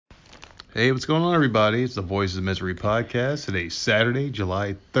Hey, what's going on, everybody? It's the Voices of Misery podcast. Today's Saturday,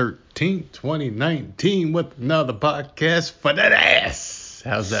 July 13th, 2019, with another podcast for that ass.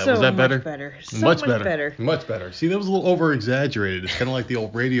 How's that? Was that better? Much better. Much better. See, that was a little over exaggerated. It's kind of like the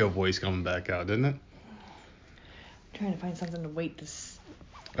old radio voice coming back out, didn't it? I'm trying to find something to weight this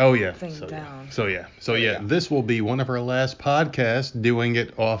Oh, yeah. thing down. So, this will be one of our last podcasts doing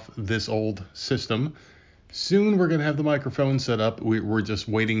it off this old system. Soon we're going to have the microphone set up. We're just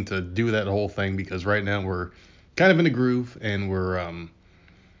waiting to do that whole thing because right now we're kind of in a groove and we're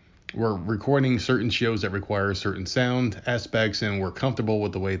recording certain shows that require certain sound aspects and we're comfortable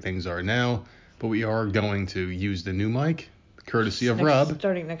with the way things are now. But we are going to use the new mic, courtesy of Rob.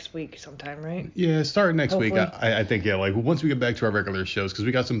 Starting next week sometime, right? Yeah, starting next week. Hopefully. I think, like once we get back to our regular shows, because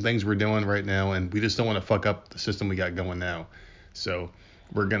we got some things we're doing right now and we just don't want to fuck up the system we got going now. So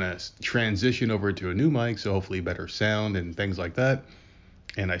we're going to transition over to a new mic, so hopefully better sound and things like that.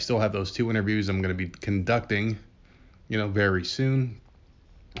 And I still have those 2 interviews I'm going to be conducting, very soon.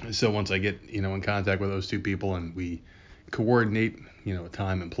 So once I get, in contact with those 2 people and we coordinate, a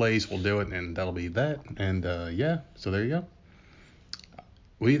time and place, we'll do it, and that'll be that. And, so there you go.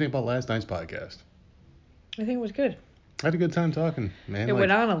 What do you think about last night's podcast? I think it was good. I had a good time talking, man. It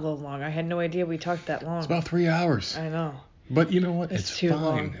went on a little long. I had no idea we talked that long. It's about 3 hours. I know. But you know what? It's too fine.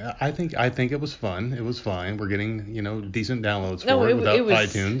 Long. I think it was fun. It was fine. We're getting, decent downloads for it without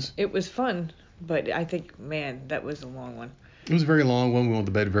iTunes. It was fun, but I think, man, that was a long one. It was a very long one. We went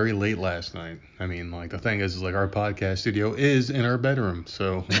to bed very late last night. I mean, the thing is our podcast studio is in our bedroom.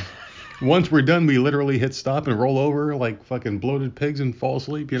 So once we're done, we literally hit stop and roll over like fucking bloated pigs and fall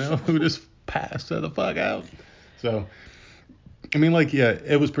asleep, We just pass the fuck out. So, I mean,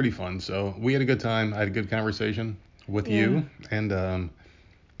 it was pretty fun. So we had a good time. I had a good conversation with you. And the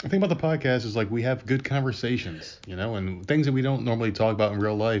thing about the podcast is we have good conversations, and things that we don't normally talk about in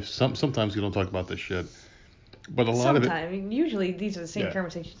real life. Sometimes we don't talk about this shit. But a lot of it. Usually these are the same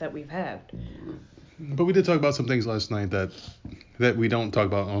conversations that we've had. But we did talk about some things last night that we don't talk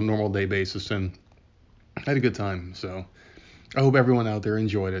about on a normal day basis, and I had a good time. So I hope everyone out there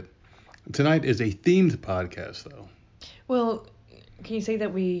enjoyed it. Tonight is a themed podcast, though. Well, can you say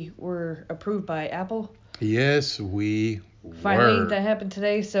that we were approved by Apple? Yes, we Finally, were. that happened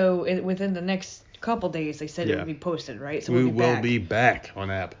today. So within the next couple days, they said it would be posted, right? So we will be back on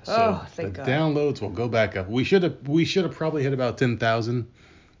app. So thank God. Downloads will go back up. We should have probably hit about 10,000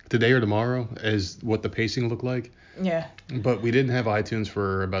 today or tomorrow, as what the pacing looked like. Yeah. But we didn't have iTunes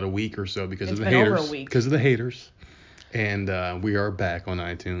for about a week or so because of the haters. Over a week. Because of the haters. And we are back on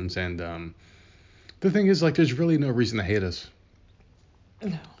iTunes. And the thing is, there's really no reason to hate us.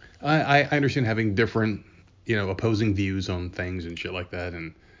 No. I understand having different, opposing views on things and shit like that,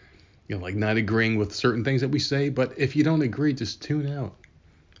 and not agreeing with certain things that we say. But if you don't agree, just tune out.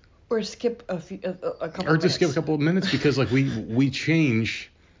 Or skip a couple. Or just skip a couple of minutes because we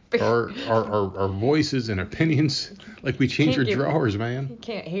change our voices and opinions. We change our drawers, man. You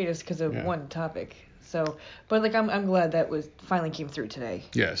can't hate us because of one topic. So, but I'm glad that finally came through today.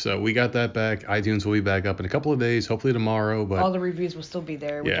 Yeah, so we got that back. iTunes will be back up in a couple of days, hopefully tomorrow. But all the reviews will still be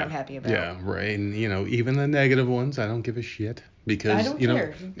there, which I'm happy about. Yeah, right. And even the negative ones, I don't give a shit because I don't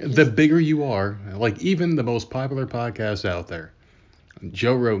care. The bigger you are, even the most popular podcasts out there,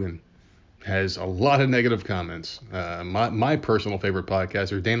 Joe Rogan has a lot of negative comments. My personal favorite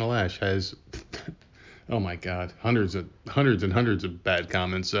podcaster, Dana Lash, has oh my God, hundreds and hundreds of bad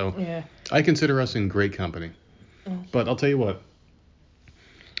comments. So yeah. I consider us in great company. But I'll tell you what,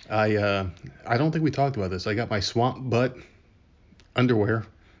 I don't think we talked about this. I got my swamp butt underwear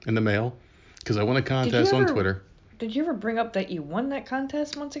in the mail because I won a contest on Twitter. Did you ever bring up that you won that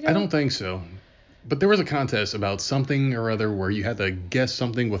contest months ago? I don't think so. But there was a contest about something or other where you had to guess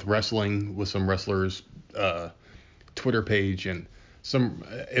something with wrestling with some wrestlers' Twitter page, and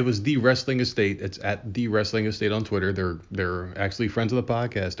it was The Wrestling Estate. It's at The Wrestling Estate on Twitter. They're actually friends of the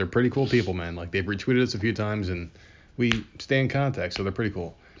podcast. They're pretty cool people, man. They've retweeted us a few times and we stay in contact, so they're pretty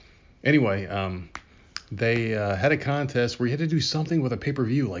cool. Anyway, they had a contest where you had to do something with a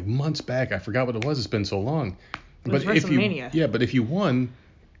pay-per-view months back. I forgot what it was. It's been so long. It was WrestleMania. But if you won,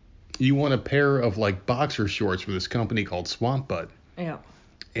 you won a pair of boxer shorts from this company called Swamp Butt. Yeah.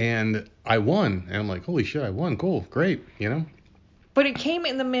 And I won. And I'm like, holy shit, I won. Cool. Great. But it came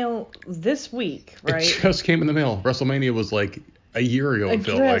in the mail this week, right? It just came in the mail. WrestleMania was a year ago, it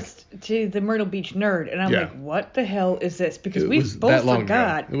felt like. Addressed to the Myrtle Beach nerd. And I'm like, what the hell is this? Because we both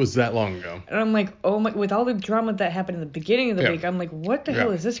forgot. It was that long ago. And I'm like, oh my, with all the drama that happened in the beginning of the week, I'm like, what the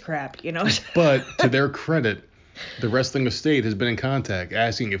hell is this crap? But to their credit, the Wrestling Estate has been in contact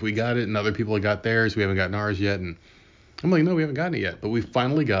asking if we got it, and other people have got theirs. We haven't gotten ours yet. And I'm like, no, we haven't gotten it yet, but we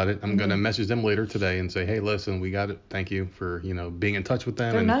finally got it. I'm gonna Mm-hmm. message them later today and say, hey, listen, we got it. Thank you for being in touch with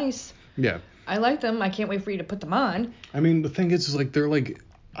them. They're and nice. Yeah. I like them. I can't wait for you to put them on. I mean, the thing is like they're like,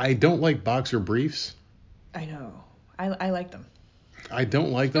 I don't like boxer briefs. I know. I like them. I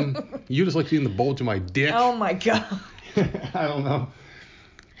don't like them. You just like seeing the bulge of my dick. Oh my god. I don't know.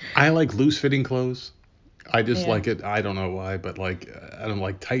 I like loose fitting clothes. I just Yeah. like it. I don't know why, but like I don't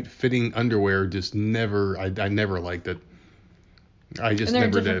like tight fitting underwear. Just never. I never liked it. I just And they're a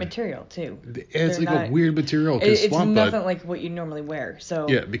never different did. material too. It's They're like a not- weird material because It's swamp nothing butt. like what you normally wear. So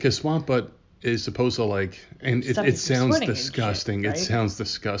Yeah, because swamp butt is supposed to like, and Stop it you from sounds sweating and shit, disgusting. It right? sounds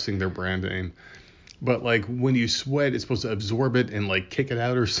disgusting. Their brand name. But like when you sweat, it's supposed to absorb it and like kick it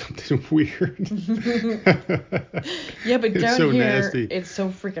out or something weird. Yeah, but It's down so here nasty. it's so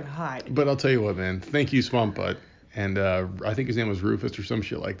freaking hot. But I'll tell you what, man. Thank you, Swamp Butt. And I think his name was Rufus or some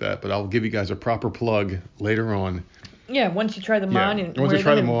shit like that. But I'll give you guys a proper plug later on. Yeah, once you try them on and Once wear I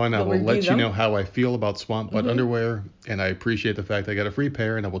try them and on, I we'll will review let you them. know how I feel about Swamp Butt Mhm. underwear. And I appreciate the fact I got a free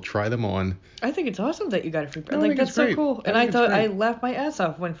pair, and I will try them on. I think it's awesome that you got a free pair. No, I Like think that's it's so great. cool. I And I think it's thought great. I laughed my ass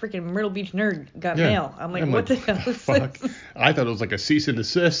off when freaking Myrtle Beach Nerd got Yeah. mail. I'm like, what the hell is fuck? this? I thought it was like a cease and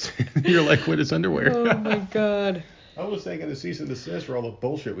desist. You're like, what is underwear? Oh my god. I was thinking a cease and desist for all the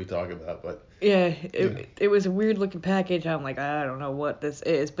bullshit we talk about, but Yeah, it was a weird looking package. I'm like, I don't know what this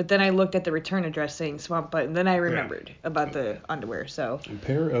is. But then I looked at the return address saying Swamp Butt, and then I remembered about the underwear. So a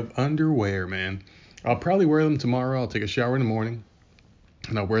pair of underwear, man. I'll probably wear them tomorrow. I'll take a shower in the morning,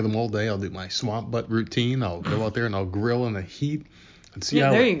 and I'll wear them all day. I'll do my Swamp Butt routine. I'll go out there and I'll grill in the heat and see yeah,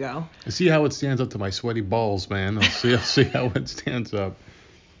 how there you go. see how it stands up to my sweaty balls, man. I'll see how it stands up.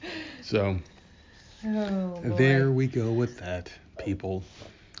 So Oh boy. there we go with that, people.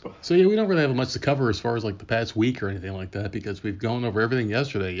 So yeah, we don't really have much to cover as far as like the past week or anything like that because we've gone over everything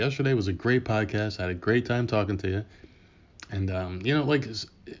yesterday. Yesterday was a great podcast. I had a great time talking to you. And like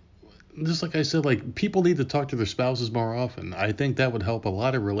just like I said, like people need to talk to their spouses more often. I think that would help a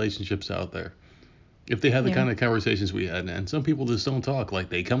lot of relationships out there. If they had the Yeah. kind of conversations we had, and some people just don't talk. Like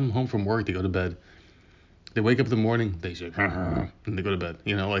they come home from work, they go to bed. They wake up in the morning, they say, and they go to bed.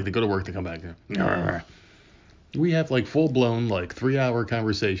 Like they go to work, they come back. We have like full blown like 3-hour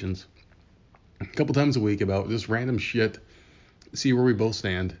conversations a couple times a week about just random shit, see where we both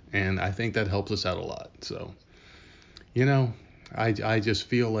stand, and I think that helps us out a lot. So, I just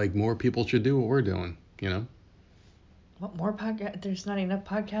feel like more people should do what we're doing. What more podcast? There's not enough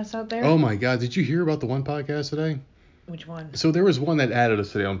podcasts out there. Oh my God, did you hear about the one podcast today? Which one? So there was one that added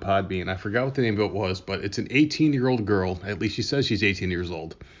us today on Podbean. I forgot what the name of it was, but it's an 18-year-old girl. At least she says she's 18 years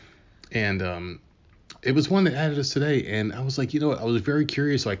old. And it was one that added us today. And I was like, you know what? I was very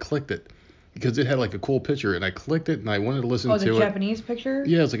curious, so I clicked it because it had like a cool picture. And I clicked it and I wanted to listen to it. Oh, the Japanese picture?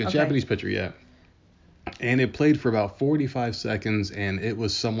 Yeah, it's like a Okay. Japanese picture, yeah. And it played for about 45 seconds. And it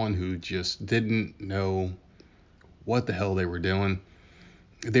was someone who just didn't know what the hell they were doing.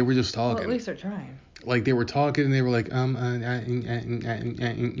 They were just talking. Well, at least they're trying. Like they were talking and they were like, Well,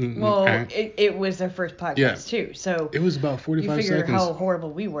 it was their first podcast too, so it was about 45 you figure seconds. how horrible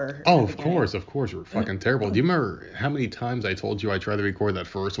we were. Oh, at the of beginning. course, we're fucking terrible. Do you remember how many times I told you I tried to record that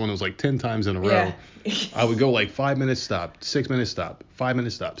first one? It was like 10 times in a row. Yeah. I would go like 5 minutes stop, 6 minutes stop, 5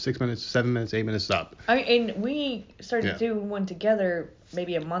 minutes stop, 6 minutes, 7 minutes, 8 minutes stop. And we started Yeah. doing one together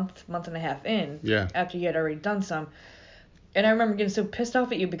maybe a month and a half in. Yeah. After you had already done some. And I remember getting so pissed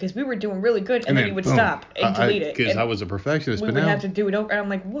off at you because we were doing really good, and then you would boom. stop and delete it. Because and I was a perfectionist, we but would now, have to do it over, and I'm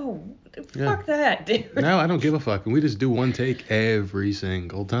like, whoa, fuck that, dude. now I don't give a fuck. And we just do one take every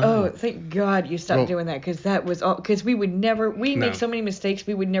single time. Oh, thank God you stopped doing that, because that was all. Because we would never, we make so many mistakes,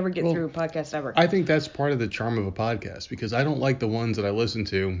 we would never get through a podcast ever. I think that's part of the charm of a podcast because I don't like the ones that I listen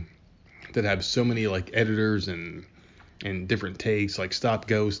to that have so many like editors and different takes, like stop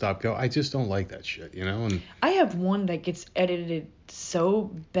go. I just don't like that shit, And I have one that gets edited so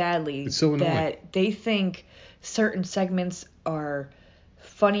badly it's so annoying. that they think certain segments are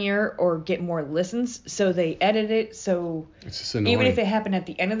funnier or get more listens, so they edit it so it's just annoying. even if it happened at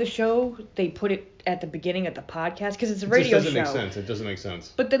the end of the show, they put it at the beginning of the podcast because it's a radio show. It doesn't make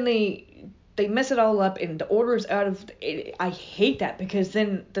sense. But then they mess it all up and the order's out of it. I hate that because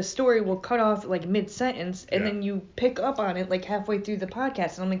then the story will cut off like mid-sentence and then you pick up on it like halfway through the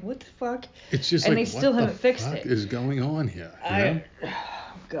podcast and I'm like, what the fuck? It's just and like, they still haven't fixed what it. is going on here?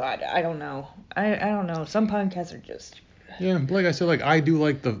 God, I don't know. I don't know. Some podcasts are just. Yeah, like I said, like I do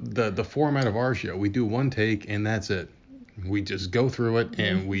like the format of our show. We do one take and that's it. We just go through it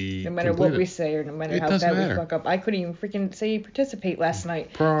and we no matter complete what it. we say or no matter It how doesn't bad matter. we fuck up. I couldn't even freaking say participate last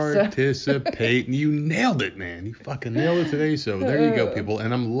night. Participate. You nailed it, man. You fucking nailed it today. So there you go, people.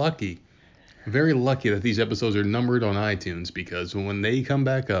 And I'm lucky very lucky that these episodes are numbered on iTunes, because when they come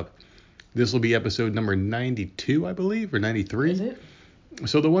back up, this will be episode number 92, I believe, or 93. Is it?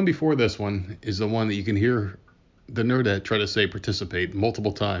 So the one before this one is the one that you can hear the nerdette try to say participate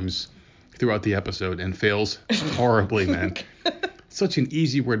multiple times throughout the episode and fails horribly, man. Such an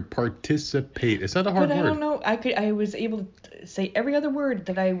easy word, participate. It's not a hard But word. I don't know. I was able to say every other word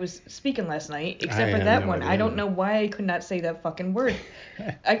that I was speaking last night, except I for have that no one. idea. I don't know why I could not say that fucking word.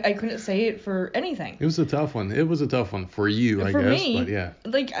 I couldn't say it for anything. It was a tough one. It was a tough one for you, I For guess. me, But yeah.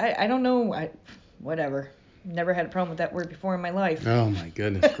 like I don't know. Whatever. Never had a problem with that word before in my life. Oh my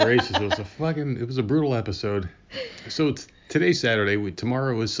goodness gracious! It was a brutal episode. So today's Saturday.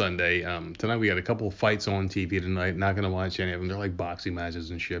 Tomorrow is Sunday. Tonight we got a couple of fights on TV tonight. Not gonna watch any of them. They're like boxing matches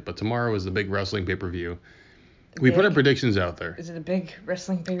and shit. But tomorrow is the big wrestling pay-per-view. We put our predictions out there. Is it a big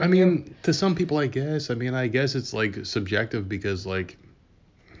wrestling pay-per-view? I mean, to some people, I guess. I mean, I guess it's like subjective because, like,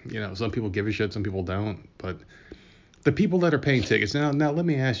 you know, some people give a shit, some people don't. But the people that are paying tickets now, let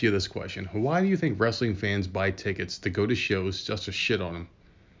me ask you this question: why do you think wrestling fans buy tickets to go to shows just to shit on them?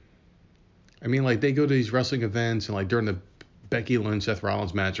 I mean, like, they go to these wrestling events and, like, during the Becky Lynch Seth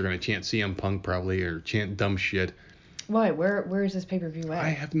Rollins match, they're gonna chant CM Punk probably, or chant dumb shit. Why? Where is this pay-per-view at? I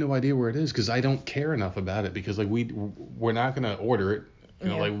have no idea where it is because I don't care enough about it, because like we're not gonna order it. You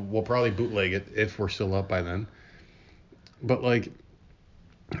know, like, we'll probably bootleg it if we're still up by then. But like,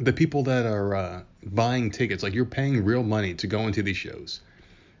 the people that are buying tickets, like, you're paying real money to go into these shows.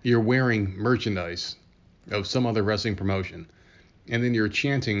 You're wearing merchandise of some other wrestling promotion, and then you're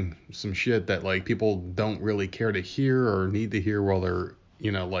chanting some shit that, like, people don't really care to hear or need to hear while they're,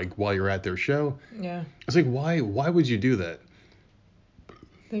 you know, like, while you're at their show. Yeah. It's like, why would you do that?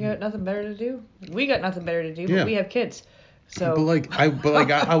 They got nothing better to do. We got nothing better to do, but Yeah. we have kids. So. But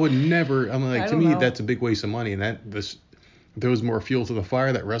I would never. I'm like, I to don't me, know. that's a big waste of money, and there was more fuel to the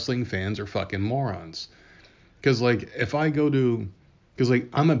fire that wrestling fans are fucking morons. Because, like, if I go to, because, like,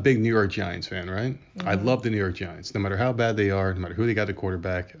 I'm a big New York Giants fan, right? Mm-hmm. I love the New York Giants, no matter how bad they are, no matter who they got the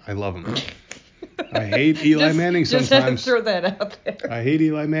quarterback. I love them. I hate Eli Manning sometimes. Just had to throw that out there. I hate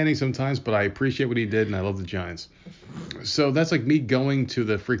Eli Manning sometimes, but I appreciate what he did, and I love the Giants. So that's like me going to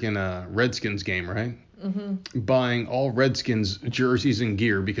the freaking Redskins game, right? Mm-hmm. Buying all Redskins jerseys and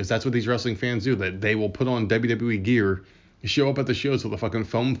gear, because that's what these wrestling fans do. That they will put on WWE gear, show up at the shows with a fucking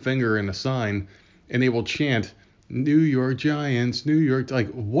foam finger and a sign, and they will chant New York Giants, New York. Like,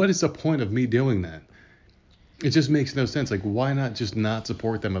 what is the point of me doing that? It just makes no sense. Like, why not just not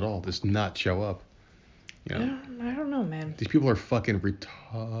support them at all? Just not show up. You know? I don't know, man. These people are fucking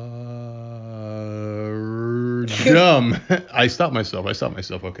dumb. I stopped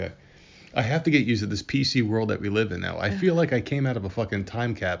myself. Okay. I have to get used to this PC world that we live in now. I feel like I came out of a fucking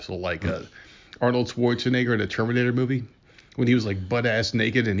time capsule, like Arnold Schwarzenegger in a Terminator movie, when he was like butt ass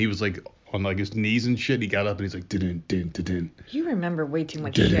naked and he was like on like his knees and shit. He got up and he's like, dun. You remember way too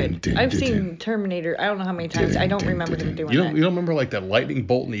much shit. I've seen Terminator. I don't know how many times. I don't remember him doing that. You don't remember like that lightning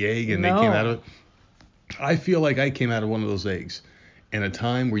bolt in the egg and No. they came out of it? I feel like I came out of one of those eggs in a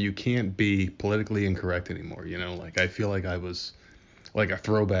time where you can't be politically incorrect anymore. You know, like, I feel like I was like a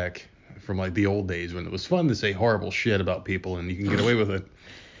throwback from like the old days when it was fun to say horrible shit about people and you can get away with it,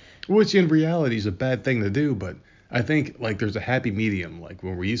 which in reality is a bad thing to do. But I think, like, there's a happy medium. Like,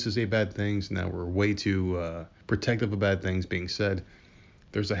 when we used to say bad things, now we're way too protective of bad things being said.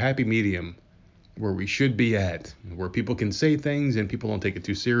 There's a happy medium where we should be at, where people can say things and people don't take it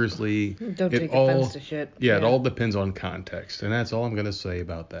too seriously. Don't take offense to shit. Yeah, it all depends on context, and that's all I'm gonna say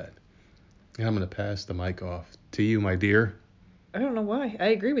about that. And I'm gonna pass the mic off to you, my dear. I don't know why. I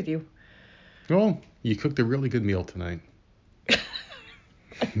agree with you. Well, you cooked a really good meal tonight.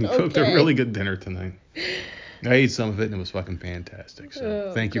 You cooked a really good dinner tonight. I ate some of it and it was fucking fantastic.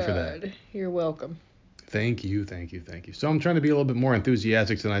 So thank you for that. You're welcome. Thank you. So I'm trying to be a little bit more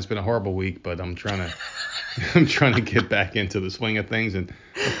enthusiastic tonight. It's been a horrible week, but I'm trying to get back into the swing of things, and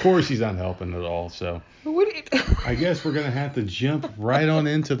of course he's not helping at all. So I guess we're gonna have to jump right on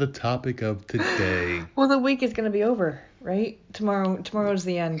into the topic of today. Well, the week is gonna be over, right? Tomorrow's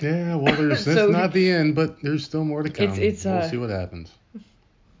the end. Yeah, well, that's not the end, but there's still more to come. We'll see what happens.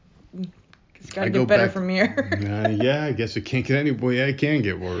 It's gotta get better from here. Yeah, I guess it can't get any. Well, yeah, it can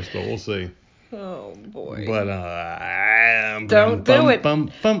get worse, but we'll see. Oh boy. But don't do it.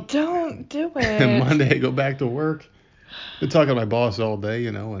 Don't do it. And Monday I go back to work. Been talking to my boss all day,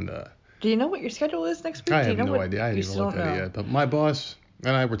 you know, and do you know what your schedule is next week? I have no idea. I haven't even looked at it yet. But my boss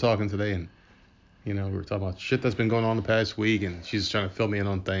and I were talking today, and you know, we were talking about shit that's been going on the past week, and she's trying to fill me in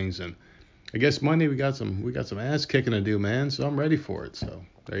on things, and I guess Monday we got some ass kicking to do, man. So I'm ready for it. So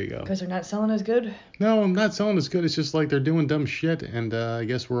there you go. Because they're not selling as good? No, I'm not selling as good. It's just like they're doing dumb shit, and I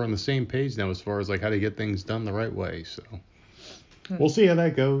guess we're on the same page now as far as like how to get things done the right way. So we'll see how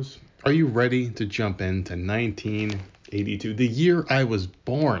that goes. Are you ready to jump into 1982, the year I was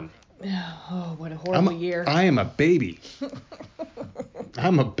born? Oh, what a horrible year. I am a baby.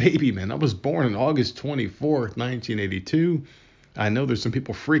 I'm a baby, man. I was born on August 24th, 1982. I know there's some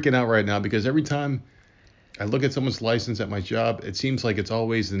people freaking out right now because every time I look at someone's license at my job, it seems like it's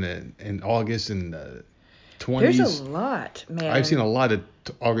always in August and 20s. There's a lot, man. I've seen a lot of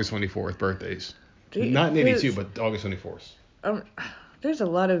August 24th birthdays. Not in 82, but August 24th. There's a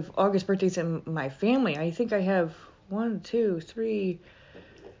lot of August birthdays in my family. I think I have 1, 2, 3,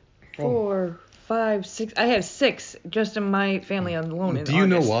 4, 5, 6. I have 6 just in my family alone in Do you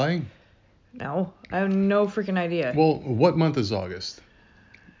August. know why? No, I have no freaking idea. Well, what month is August?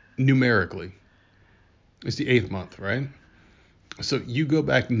 Numerically. It's the 8th month, right? So you go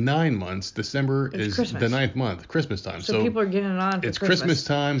back 9 months. December is Christmas. the 9th month, Christmas time. So people are getting it on for it's Christmas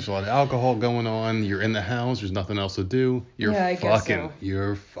time. There's a lot of alcohol going on. You're in the house. There's nothing else to do. You're I guess so.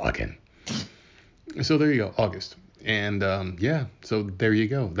 You're fucking. So there you go, August. And so there you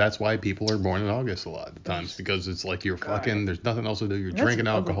go. That's why people are born in August a lot of times, because it's like you're fucking. There's nothing else to do. You're drinking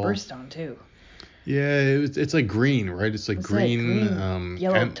alcohol. That's an ugly birthstone too. Yeah, it's like green, right? It's like green,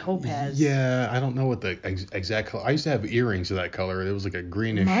 yellow topaz. Yeah, I don't know what the exact color. I used to have earrings of that color. It was like a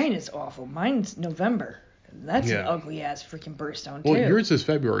greenish. Mine is awful. Mine's November. That's an ugly ass freaking birthstone too. Well, yours is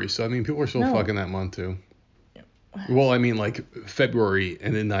February, so I mean, people are still fucking that month too. Well, I mean, like February,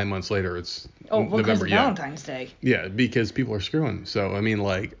 and then 9 months later, it's November. Because of Valentine's Day. Yeah, because people are screwing. So I mean,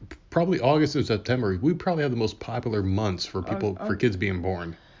 like probably August and September, we probably have the most popular months for people for kids being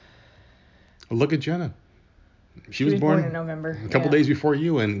born. Look at Jenna. She was born in November. A couple days before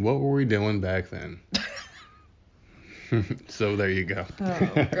you, and what were we doing back then? So there you go.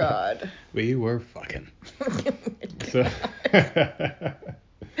 Oh, God. We were fucking. So,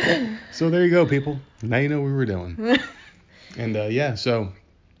 so there you go, people. Now you know what we were doing. And so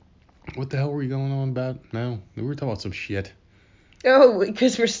what the hell were we going on about now? We were talking about some shit. Oh,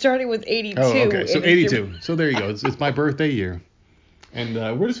 because we're starting with 82. Oh, okay. So 82. So there you go. It's my birthday year. And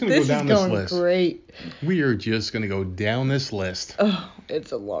we're just going to go down this list. This is going great. We are just going to go down this list. Oh,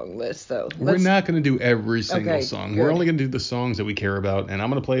 it's a long list, though. We're not going to do every single song. Good. We're only going to do the songs that we care about. And I'm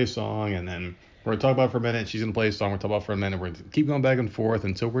going to play a song, and then we're going to talk about it for a minute. She's going to play a song. We're going to talk about it for a minute. We're going to keep going back and forth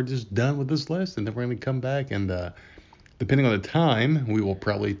until we're just done with this list. And then we're going to come back, and depending on the time, we will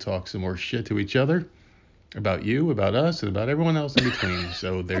probably talk some more shit to each other about you, about us, and about everyone else in between.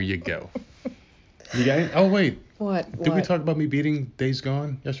 So there you go. You got it? Oh, wait. What? Did we talk about me beating Days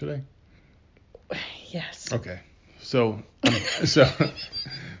Gone yesterday? Yes. Okay. So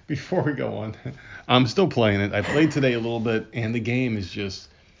before we go on, I'm still playing it. I played today a little bit, and the game is just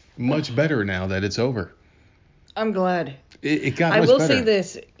much better now that it's over. I'm glad. It got much better. I will say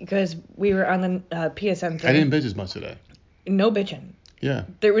this, because we were on the PSN thing. I didn't bitch as much today. No bitching. Yeah.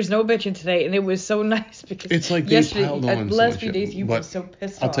 There was no bitching today, and it was so nice because it's like they piled on the last few days you've been so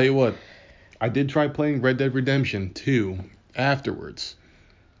pissed off. I'll tell you what. I did try playing Red Dead Redemption 2 afterwards,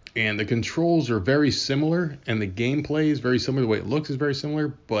 and the controls are very similar, and the gameplay is very similar. The way it looks is very similar,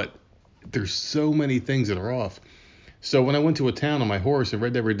 but there's so many things that are off. So when I went to a town on my horse in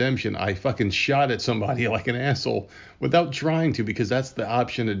Red Dead Redemption, I fucking shot at somebody like an asshole without trying to, because that's the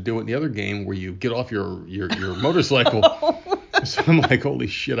option to do it in the other game where you get off your motorcycle. So I'm like, holy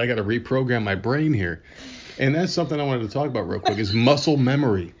shit, I got to reprogram my brain here. And that's something I wanted to talk about real quick, is muscle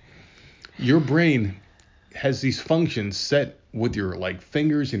memory. Your brain has these functions set with your like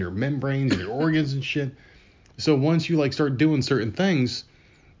fingers and your membranes and your organs and shit. So once you like start doing certain things,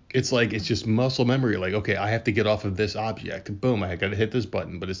 it's like it's just muscle memory. Like, okay, I have to get off of this object. Boom, I got to hit this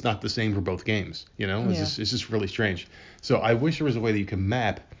button. But it's not the same for both games. You know, it's just really strange. So I wish there was a way that you can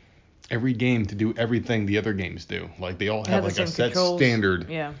map every game to do everything the other games do. Like they all have like a set standard.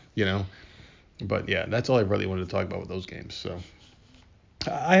 Yeah. You know. But yeah, that's all I really wanted to talk about with those games. So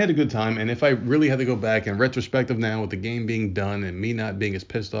I had a good time, and if I really had to go back in retrospective now with the game being done and me not being as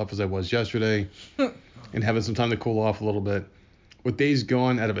pissed off as I was yesterday and having some time to cool off a little bit, with Days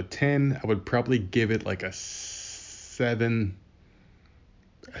Gone, out of a 10, I would probably give it like a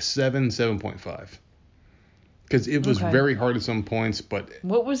 7.5. Because it was very hard at some points, but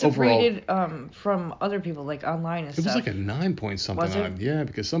what was overall, it rated from other people, like online and stuff? It was like a 9 point something on it. Yeah,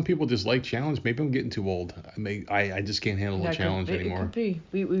 because some people just like challenge. Maybe I'm getting too old. I just can't handle a challenge anymore. It could be.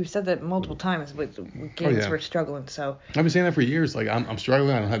 We've said that multiple times with games we're struggling. So I've been saying that for years. Like I'm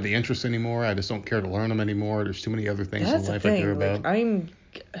struggling. I don't have the interest anymore. I just don't care to learn them anymore. There's too many other things in life I care about.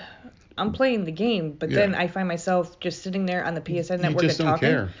 I'm playing the game, but then I find myself just sitting there on the PSN network and talking. You just don't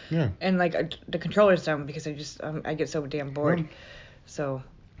care. Yeah. And like the controller's down because I get so damn bored. So.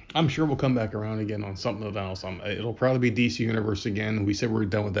 I'm sure we'll come back around again on something else. It'll probably be DC Universe again. We said we're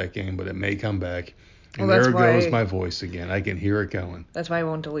done with that game, but it may come back. And there goes my voice again. I can hear it going. That's why I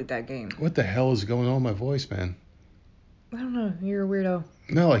won't delete that game. What the hell is going on with my voice, man? I don't know. You're a weirdo.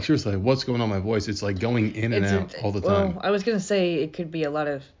 No, like seriously, what's going on with my voice? It's like going in and out all the time. Well, I was gonna say it could be a lot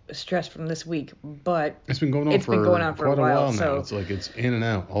of stress from this week, but it's been going on for quite a while now. So it's like it's in and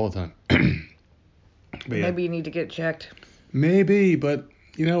out all the time. Maybe you need to get checked. Maybe, but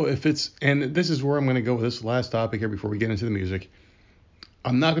you know, if it's, and this is where I'm gonna go with this last topic here before we get into the music.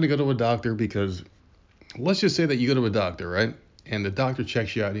 I'm not gonna go to a doctor because let's just say that you go to a doctor, right? And the doctor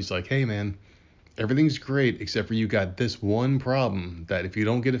checks you out and he's like, hey man, everything's great except for you got this one problem that if you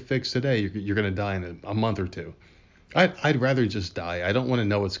don't get it fixed today, you're going to die in a month or two. I'd rather just die. I don't want to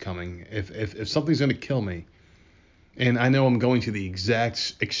know what's coming. If something's going to kill me, and I know I'm going to the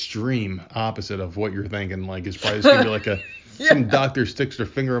exact extreme opposite of what you're thinking, like it's probably just going to be like some doctor sticks their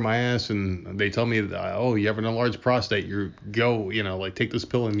finger in my ass and they tell me, that, oh, you have an enlarged prostate, like take this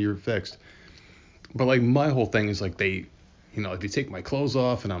pill and you're fixed. But like my whole thing is like they take my clothes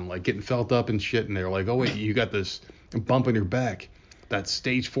off and I'm like getting felt up and shit. And they're like, oh, wait, you got this bump on your back. That's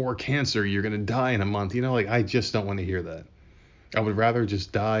stage 4 cancer. You're going to die in a month. Like I just don't want to hear that. I would rather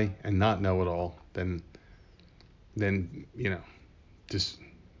just die and not know it all than just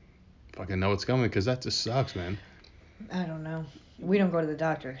fucking know it's coming because that just sucks, man. I don't know. We don't go to the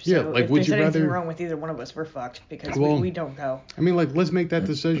doctor. So yeah, like, if there's anything wrong with either one of us, we're fucked because we don't go. I mean, like, let's make that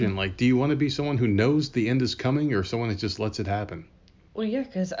decision. Like, do you want to be someone who knows the end is coming or someone that just lets it happen? Well, yeah,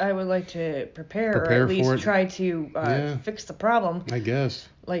 because I would like to prepare or at least try to fix the problem. I guess.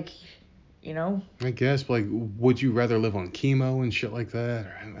 Like, I guess, like, would you rather live on chemo and shit like that?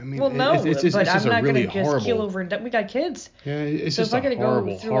 I mean, well, no, it's just I'm not really going to just keel over and we got kids. Yeah, it's so just a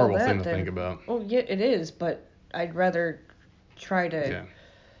horrible thing to think about. Well, yeah, it is, but I'd rather try to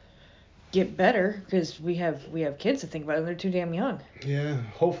get better because we have kids to think about and they're too damn young. Yeah,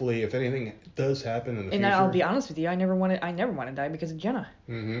 hopefully if anything does happen in the future. And I'll be honest with you, I never want to die because of Jenna.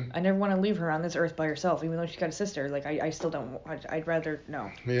 Mm-hmm. I never want to leave her on this earth by herself, even though she's got a sister. Like I still don't. I'd rather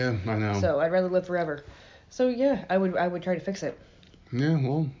no. Yeah, I know. So I'd rather live forever. So yeah, I would try to fix it. Yeah,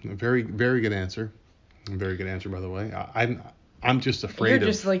 well, a very very good answer. A very good answer, by the way. I'm just afraid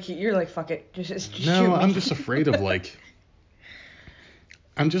you're like fuck it, just no, shoot me. I'm just afraid of like.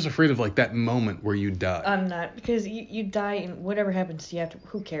 I'm just afraid of like that moment where you die. I'm not, because you die and whatever happens to you after,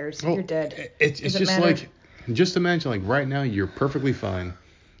 who cares? You're dead. It's just matter? Like, just imagine like right now you're perfectly fine,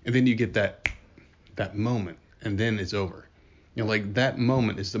 and then you get that moment, and then it's over. Like that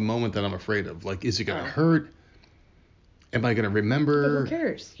moment is the moment that I'm afraid of. Like, is it gonna hurt? Am I gonna remember? But who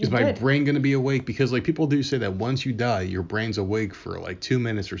cares? Is my brain gonna be awake? Because like people do say that once you die, your brain's awake for like 2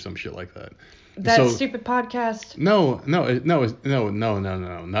 minutes or some shit like that. That stupid podcast. No, not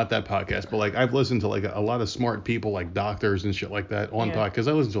that podcast. But like I've listened to like a lot of smart people, like doctors and shit like that on podcasts.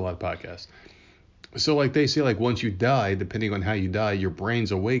 I listen to a lot of podcasts. So like they say like once you die, depending on how you die, your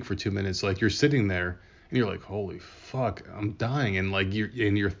brain's awake for 2 minutes. Like you're sitting there and you're like, holy fuck, I'm dying, and like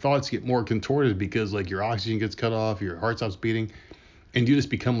your thoughts get more contorted because like your oxygen gets cut off, your heart stops beating, and you just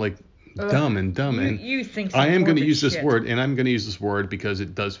become like dumb. You think I am going to use this word, and I'm going to use this word because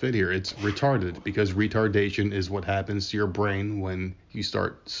it does fit here. It's retarded, because retardation is what happens to your brain when you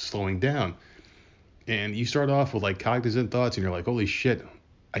start slowing down. And you start off with like cognizant thoughts, and you're like, holy shit,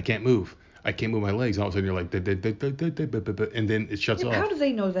 I can't move my legs. And all of a sudden you're like, and then it shuts off. How do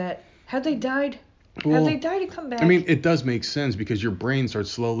they know that? Have they died? Have they died and come back? I mean, it does make sense because your brain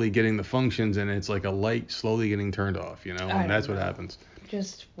starts slowly getting the functions, and it's like a light slowly getting turned off, and that's what happens.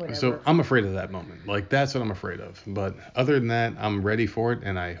 Just whatever. So I'm afraid of that moment. Like, that's what I'm afraid of. But other than that, I'm ready for it,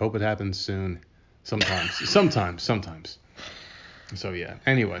 and I hope it happens soon. Sometimes. So, yeah.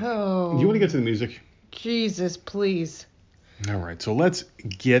 Anyway, you want to get to the music? Jesus, please. All right. So let's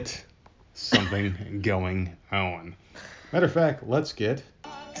get something going on. Matter of fact, let's get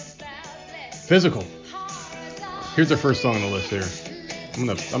Physical. Here's our first song on the list here. I'm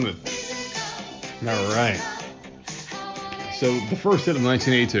gonna. All right. So the first hit of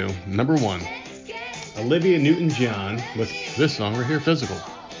 1982, number 1, Olivia Newton-John with this song right here, Physical.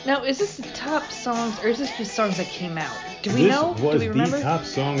 Now, is this the top songs, or is this just songs that came out? Do we know? This was Do we remember? the top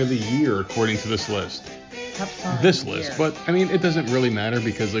song of the year according to this list. Top song of this the list, year. but I mean, it doesn't really matter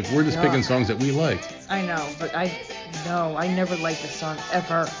because like we're just picking songs that we like. I know, but I never liked this song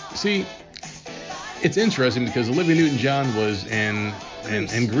ever. See, it's interesting because Olivia Newton-John was in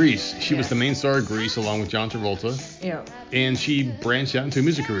and Grease. She was Yeah. the main star of Grease along with John Travolta. Yeah. And she branched out into a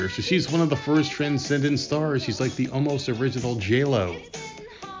music career. So she's one of the first transcendent stars. She's like the almost original J-Lo.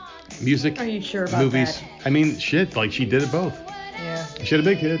 Music, Are you sure about movies. that? I mean, shit, like she did it both. Yeah. She had a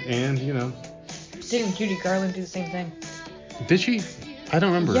big hit and, Didn't Judy Garland do the same thing? did she? I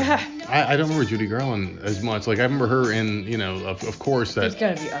don't remember. Yeah. I don't remember Judy Garland as much. Like I remember her in, of course There's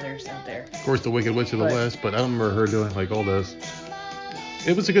that, gotta be others out there. of course, the Wicked Witch of the But- West, but I don't remember her doing like all those.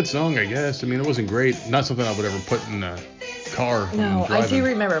 It was a good song, I guess. I mean, it wasn't great. Not something I would ever put in a car when No, I'm driving. I do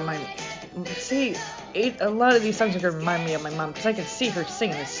remember a lot of these songs are gonna remind me of my mom because I could see her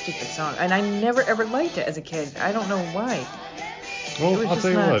singing this stupid song, and I never ever liked it as a kid. I don't know why. Well, It was I'll just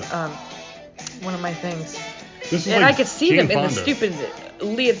tell you not what. one of my things. This is And like I could see Jane them in the Fonda. stupid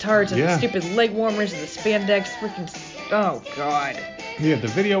leotards and Yeah. the stupid leg warmers and the spandex, freaking. Oh God. Yeah, the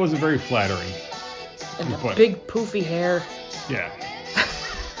video wasn't very flattering. And the But- big poofy hair. Yeah.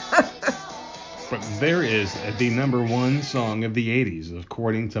 But there is the number one song of the 80s,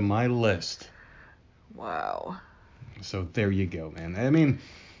 according to my list. Wow. So there you go, man. I mean,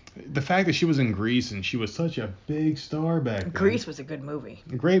 the fact that she was in Grease and she was such a big star back then. Grease was a good movie.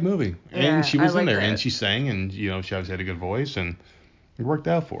 A great movie. Yeah, And she was I in like there that. and she sang and, she obviously had a good voice and it worked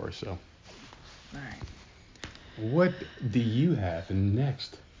out for her. So All right. what do you have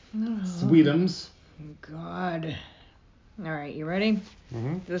next? Oh, Sweetums. God. All right, you ready?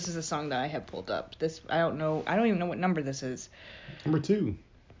 Mm-hmm. This is a song that I have pulled up. I don't even know what number this is. Number 2.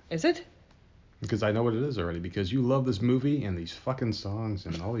 Is it? Because I know what it is already. Because you love this movie and these fucking songs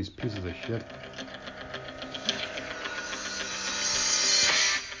and all these pieces of shit.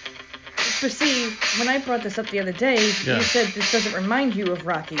 But see, when I brought this up the other day, Yeah. you said this doesn't remind you of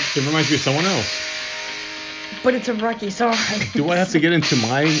Rocky. It reminds me of someone else. But it's a Rocky song. Do I have to get into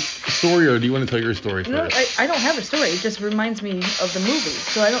my story or do you want to tell your story No, first? I don't have a story. It just reminds me of the movie.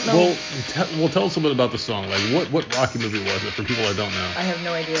 So I don't know. Well, tell us a bit about the song. Like, what Rocky movie was it for people that don't know? I have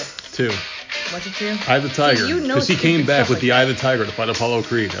no idea. 2. Was it 2? Eye of the Tiger. you know Because he came stupid back stuff with like the that. Eye of the Tiger to fight Apollo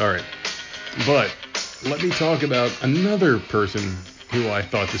Creed. All right. But let me talk about another person who I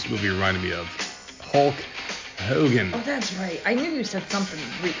thought this movie reminded me of. Hulk Hogan. Oh, that's right. I knew you said something.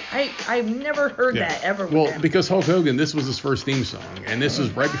 I've never heard that ever with Well, him. because Hulk Hogan, this was his first theme song, and this was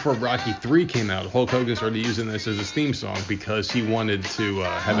right before Rocky 3 came out. Hulk Hogan started using this as his theme song because he wanted to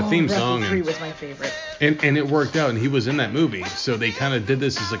have a theme Rocky song, 3 and, was my favorite. and it worked out, and he was in that movie. So they kind of did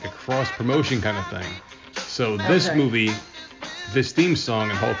this as like a cross promotion kind of thing. So this Okay. movie, this theme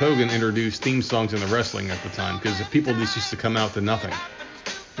song, and Hulk Hogan introduced theme songs into wrestling at the time because the people just used to come out to nothing.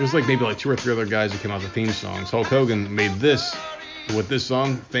 It was like maybe like 2 or 3 other guys who came out with theme songs. Hulk Hogan made this, with this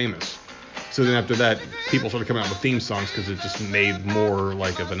song, famous. So then after that, people started coming out with theme songs because it just made more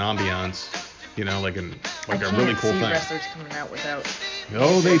like of an ambiance, like a really cool I can't see thing. wrestlers coming out without.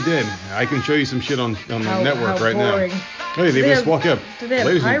 Oh, they did. I can show you some shit on the How- network how right boring. now. Hey, they Do they just have- walk up. do they have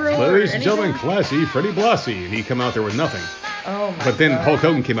ladies pyro and, or ladies and gentlemen, anything? classy Freddie Blassie. And he come out there with nothing. Oh my But then God. Hulk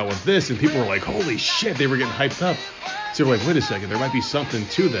Hogan came out with this, and people were like, holy shit, they were getting hyped up. So they're like, wait a second, there might be something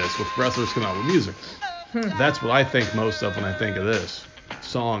to this with wrestlers coming out with music. That's what I think most of when I think of this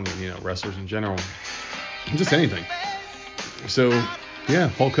song and, wrestlers in general. Just anything. So, yeah,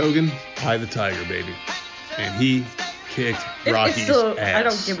 Hulk Hogan, Eye of the Tiger, baby. And he kicked Rocky's It's still, ass. I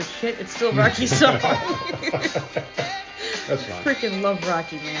don't give a shit. It's still Rocky's song. That's fine. Freaking love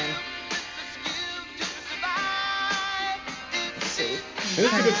Rocky, man. Let's see. And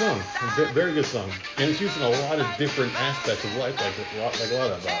it's a good song, very good song, and it's used in a lot of different aspects of life, like a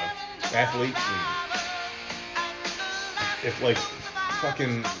lot of athletes, and if like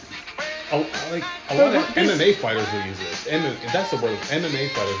fucking, a lot of MMA fighters will use this. That's the word. MMA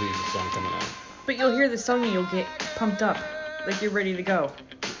fighters will use this song coming out. But you'll hear the song and you'll get pumped up, like you're ready to go.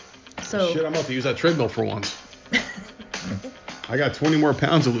 So. Shit, I'm about to use that treadmill for once. I got 20 more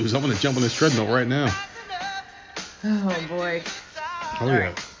pounds to lose. I'm gonna jump on this treadmill right now. Oh boy. Oh All yeah.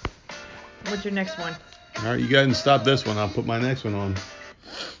 right. What's your next one? All right, you go ahead and stop this one. I'll put my next one on.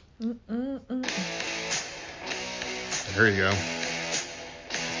 There you go.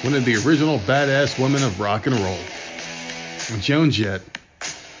 One of the original badass women of rock and roll, Joan Jett.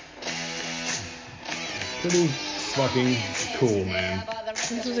 Pretty fucking cool, man.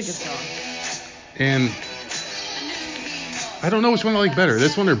 This was a good song. And I don't know which one I like better,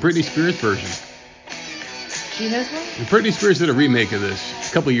 this one or Britney Spears' version. She has one? And Britney Spears did a remake of this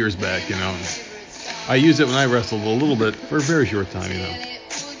a couple years back, and I used it when I wrestled a little bit for a very short time,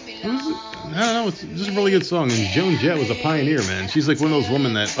 It was, I don't know, it's just a really good song. And Joan Jett was a pioneer, man. She's like one of those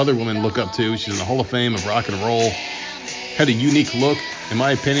women that other women look up to. She's in the Hall of Fame of rock and roll. Had a unique look. In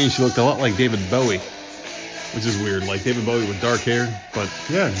my opinion, she looked a lot like David Bowie. which is weird. Like David Bowie with dark hair. But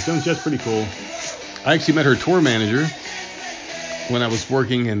yeah, Joan Jett's pretty cool. I actually met her tour manager when I was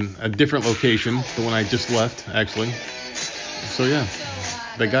working in a different location, the one I just left, actually. So yeah,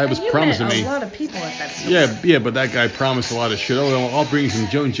 that guy was promising me. A lot of people at that store. Yeah, but that guy promised a lot of shit. Oh, I'll bring you some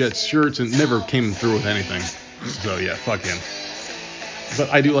Joan Jett shirts, and never came through with anything. So yeah, fuck him. But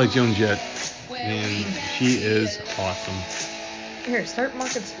I do like Joan Jett, and she is awesome. Here, start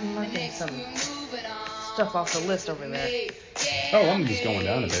marking some stuff off the list over there. Oh, I'm just going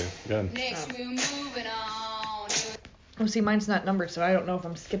down a bit. Go ahead. Oh, see, mine's not numbered, so I don't know if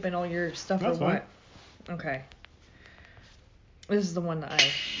I'm skipping all your stuff That's or what. Fine. Okay. This is the one that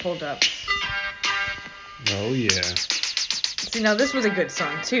I pulled up. Oh, yeah. See, now this was a good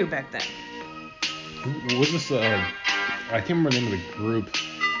song, too, back then. Was this, I can't remember the name of the group.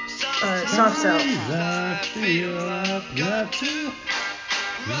 Soft Cell. I feel I've got to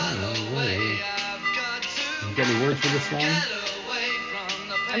run away. You got any words for this song?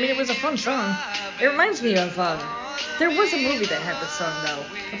 I mean, it was a fun song. It reminds me of, there was a movie that had this song, though.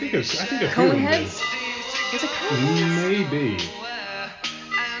 I think a few of them Coneheads? Was it Coneheads?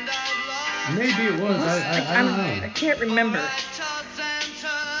 Maybe it was. I don't know. I can't remember.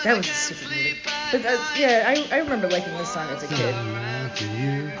 That was a stupid movie. But yeah, I remember liking this song as a kid.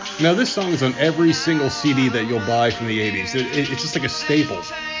 Now, this song is on every single CD that you'll buy from the 80s. It's just like a staple.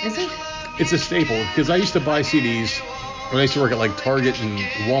 Is it? It's a staple, because I used to buy CDs when I used to work at like Target and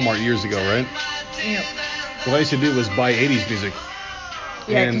Walmart years ago, right? Yep. What I used to do was buy 80s music.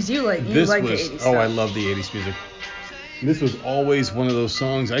 Yeah, because you like the 80s stuff. Oh, I love the 80s music. This was always one of those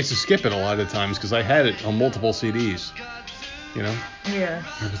songs. I used to skip it a lot of times because I had it on multiple CDs. You know? Yeah.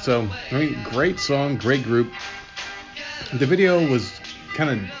 So, I mean, great song, great group. The video was kind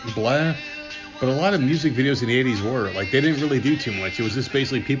of blah, but a lot of music videos in the 80s were. Like, they didn't really do too much. It was just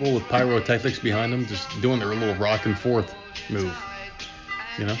basically people with pyrotechnics behind them just doing their little rock and forth move.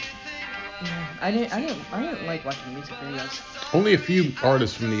 You know? Yeah, I didn't like watching music videos. Only a few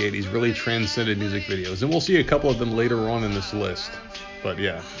artists from the 80s really transcended music videos, and we'll see a couple of them later on in this list. But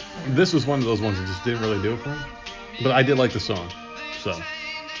yeah, this was one of those ones that just didn't really do it for me. But I did like the song, so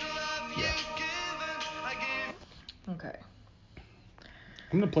yeah. Okay.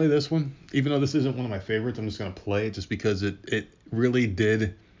 I'm gonna play this one, even though this isn't one of my favorites. I'm just gonna play it just because it really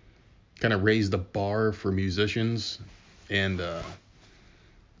did kind of raise the bar for musicians, and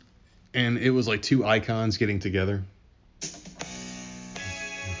it was like two icons getting together.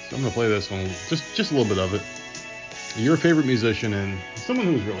 So I'm gonna play this one, just a little bit of it. Your favorite musician and someone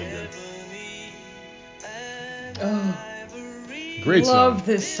who was really good. Oh, great song. Love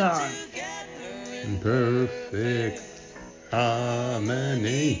this song. Perfect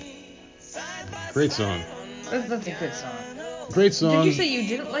harmony. Great song. That's a good song. Great song. Did you say you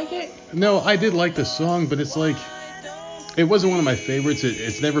didn't like it? No, I did like the song, but it's like, it wasn't one of my favorites.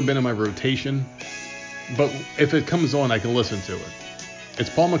 It's never been in my rotation. But if it comes on, I can listen to it. It's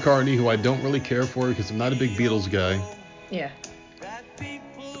Paul McCartney, who I don't really care for because I'm not a big Beatles guy. Yeah.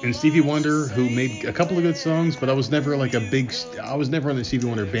 And Stevie Wonder, who made a couple of good songs, but I was never on the Stevie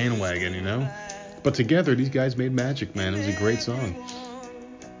Wonder bandwagon, you know? But together, these guys made magic, man. It was a great song.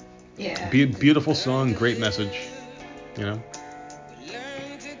 Yeah. Beautiful song, great message, you know?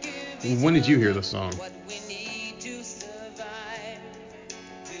 When did you hear the song?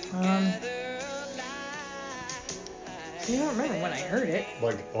 See, I don't remember when I heard it.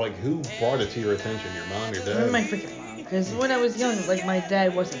 Like who brought it to your attention? Your mom, your dad? My freaking mom. Because when I was young, like, my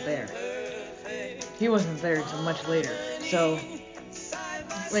dad wasn't there. He wasn't there until much later. So,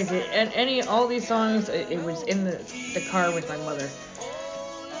 like, all these songs, it was in the car with my mother.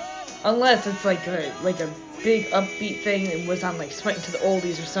 Unless it's like a big upbeat thing that was on like Sweatin' to the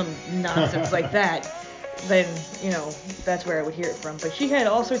Oldies or some nonsense like that. Then, you know, that's where I would hear it from. But she had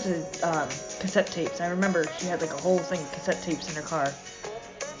all sorts of cassette tapes. I remember she had like a whole thing of cassette tapes in her car.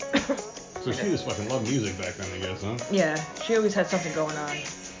 So she just fucking loved music back then, I guess, huh? Yeah, she always had something going on.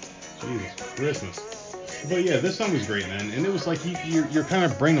 Jesus Christmas. But yeah, this song was great, man. And it was like you're kind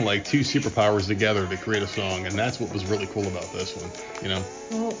of bringing like two superpowers together to create a song, and that's what was really cool about this one, you know?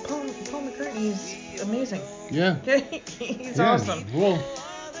 Well, Paul McCartney is amazing. Yeah. He's awesome. Well,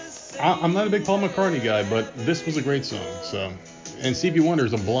 I'm not a big Paul McCartney guy, but this was a great song. So, and Stevie Wonder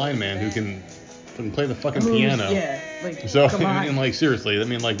is a blind man who can play the fucking piano. Yeah, like, so, come on. And like seriously, I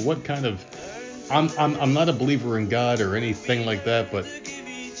mean, like what kind of? I'm not a believer in God or anything like that, but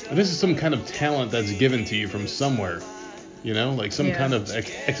this is some kind of talent that's given to you from somewhere, you know, like some kind of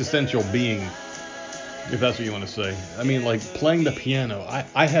existential being, if that's what you want to say. I mean, like playing the piano.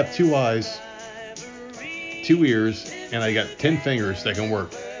 I have 2 eyes, 2 ears, and I got 10 fingers that can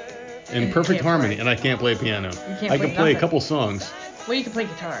work. in you perfect can't harmony, play. and I can't play piano. can't I play can play a nothing. couple songs. Well, you can play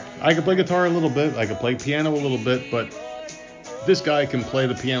guitar. I can play guitar a little bit. I can play piano a little bit, but this guy can play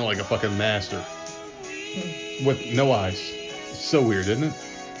the piano like a fucking master with no eyes. It's so weird, isn't it?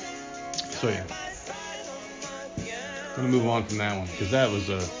 So yeah, I'm gonna move on from that one because that was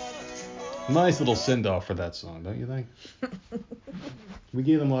a nice little send off for that song, don't you think? We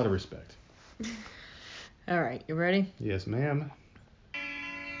gave them a lot of respect. All right, you ready? Yes, ma'am.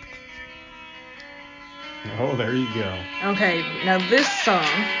 Oh, there you go. Okay, now this song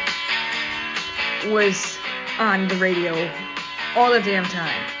was on the radio all the damn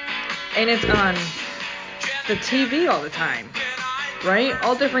time. And it's on the TV all the time. Right?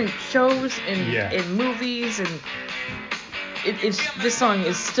 All different shows and, Yeah. and movies, and this song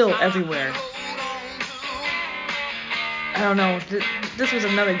is still everywhere. I don't know. This was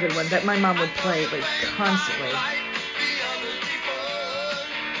another good one that my mom would play like constantly.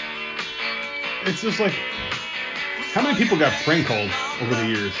 It's just like, how many people got prank called over the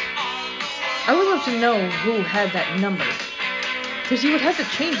years? I would love to know who had that number. Because you would have to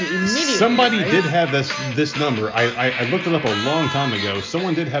change it immediately. Somebody right? did have this number. I looked it up a long time ago.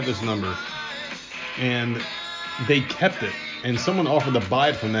 Someone did have this number, and they kept it. And someone offered to buy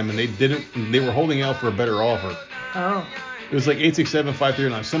it from them, and they didn't. They were holding out for a better offer. Oh. It was like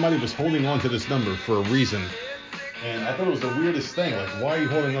 867-539. Somebody was holding on to this number for a reason. And I thought it was the weirdest thing. Like, why are you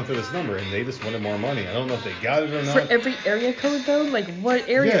holding on to this number? And they just wanted more money. I don't know if they got it or not. For every area code, though? Like, what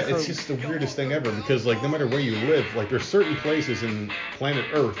area code? Yeah, it's just the weirdest thing ever. Because, like, no matter where you live, like, there's certain places in planet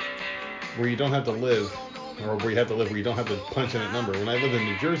Earth where you don't have to live, or where you have to live where you don't have to punch in a number. When I lived in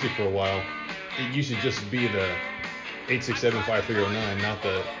New Jersey for a while, it used to just be the 867-5309, not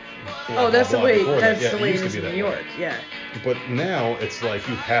the... Oh, that's the way. That's Yeah, the way used it to is be in that New way. York. Yeah. But now it's like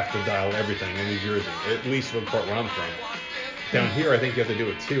you have to dial everything in New Jersey, at least for the part where I'm from. Down here, I think you have to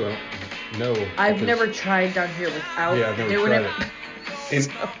do it too. I don't know. I've never tried down here without Yeah, I've never doing tried it.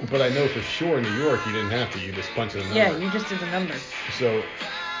 it. But I know for sure in New York you didn't have to. You just punch in a number. Yeah, you just did the number. So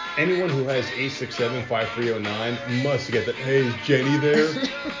anyone who has 867-5309 must get that. Hey, is Jenny there?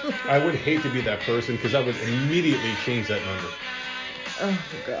 I would hate to be that person because I would immediately change that number. Oh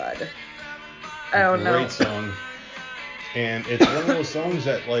God. I don't know. Great song. And it's one of those songs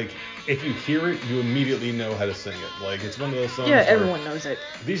that, like, if you hear it, you immediately know how to sing it. Like, it's one of those songs. Yeah, where everyone knows it.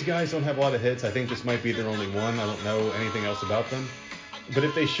 These guys don't have a lot of hits. I think this might be their only one. I don't know anything else about them. But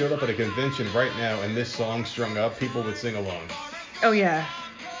if they showed up at a convention right now and this song strung up, people would sing along. Oh yeah,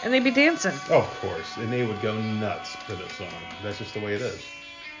 and they'd be dancing. Oh, of course, and they would go nuts for this song. That's just the way it is.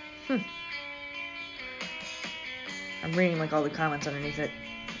 I'm reading like all the comments underneath it.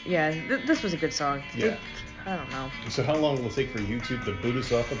 Yeah, this was a good song. Yeah. I don't know. So how long will it take for YouTube to boot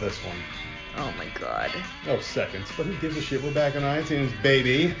us off of this one? Oh my God. Oh, seconds. But who gives a shit? We're back on iTunes,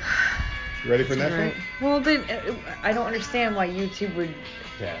 baby. You ready for next one? Well, then I don't understand why YouTube would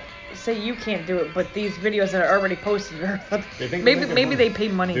say you can't do it, but these videos that are already posted are. Maybe they pay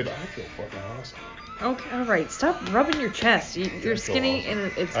money. Dude, I feel fucking awesome. Okay, all right. Stop rubbing your chest. You're skinny awesome.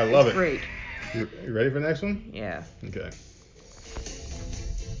 and it's great. You ready for the next one? Yeah. Okay.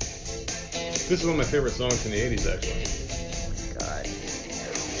 This is one of my favorite songs from the 80s, actually. Oh my God.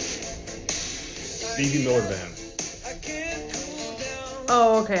 Stevie Miller Band.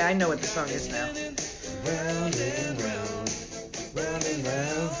 Oh, okay. I know what the song is now. Round and round, round and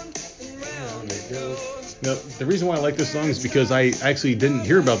round it goes. Now, the reason why I like this song is because I actually didn't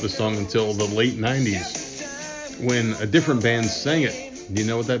hear about this song until the late 90s when a different band sang it. Do you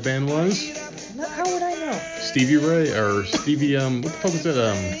know what that band was? How would I know? Stevie Ray or Stevie what the fuck is it?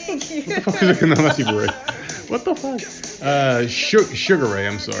 What the fuck is it? No, not Stevie Ray. What the fuck? Sugar Ray.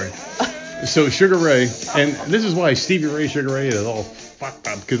 I'm sorry. So Sugar Ray, and this is why Stevie Ray, Sugar Ray is all fucked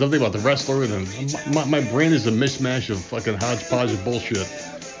up because I'm thinking about the wrestler and my brain is a mishmash of fucking hodgepodge of bullshit.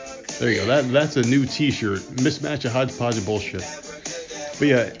 There you go. That's a new T-shirt. Mismatch of hodgepodge of bullshit. But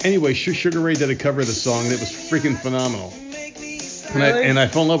yeah. Anyway, Sugar Ray did a cover of the song and it was freaking phenomenal. And I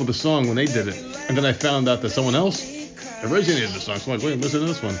fell in love with the song when they did it. And then I found out that someone else originated the song. So I'm like, wait, listen to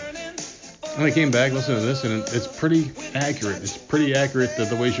this one. And I came back, listened to this, and it's pretty accurate. It's pretty accurate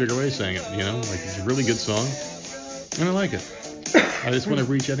the way Sugar Ray sang it, you know? Like, it's a really good song. And I like it. I just want to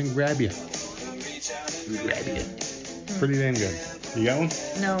reach out and grab you. Grab you. Pretty damn good. You got one?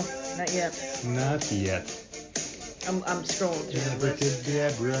 No, not yet. Not yet. I'm scrolling through the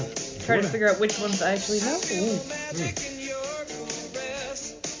list. Trying to figure out which ones I actually know.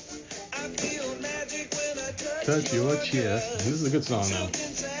 Touch your chest. This is a good song now.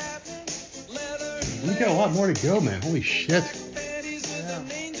 We got a lot more to go, man. Holy shit. Yeah.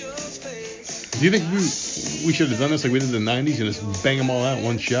 Do you think we should have done this like we did in the 90s and just bang them all out in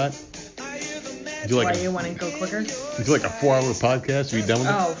one shot? Do you Why like you want to go quicker? a 4-hour podcast? Are we done with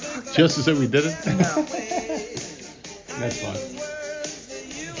Oh, it? fuck. Just as if we did it? No. That's fine.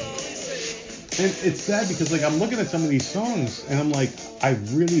 And it's sad because like I'm looking at some of these songs and I'm like, I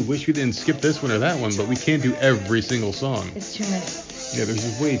really wish we didn't skip this one or that one, but we can't do every single song. It's too many. Yeah, there's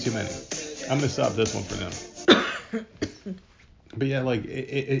just way too many. I'm gonna stop this one for now. But yeah, like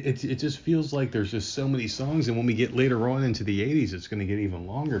it just feels like there's just so many songs, and when we get later on into the 80s, it's gonna get even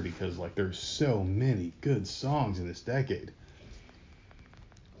longer because like there's so many good songs in this decade.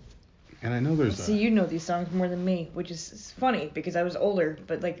 And I know there's See, you know these songs more than me, which is funny because I was older,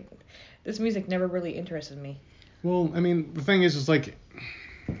 but like this music never really interested me. Well, I mean, the thing is like,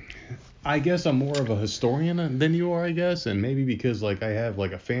 I guess I'm more of a historian than you are, I guess, and maybe because like I have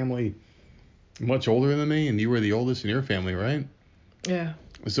like a family much older than me, and you were the oldest in your family, right? Yeah.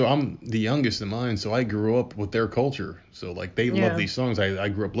 So I'm the youngest in mine, so I grew up with their culture. So like they love these songs. I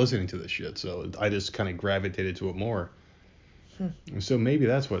grew up listening to this shit, so I just kind of gravitated to it more. So maybe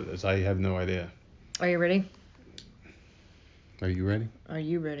that's what it is. I have no idea. Are you ready? Are you ready? Are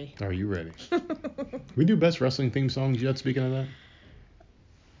you ready? Are you ready? We do best wrestling theme songs yet, speaking of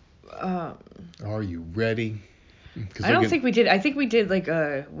that? Are you ready? I don't think we did. I think we did like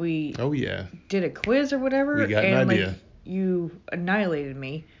we Oh yeah. did a quiz or whatever. We got and an idea. Like, you annihilated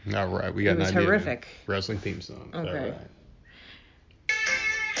me. All right, we got an idea. It was horrific. Wrestling theme song. Okay. All right.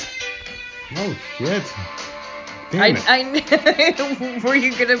 Oh shit. Damn it. I were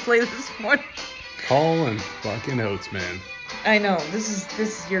you gonna play this one? Hall and fucking Oates, man. I know. This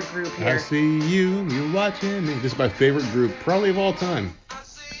is your group here. I see you, you're watching me. This is my favorite group, probably of all time.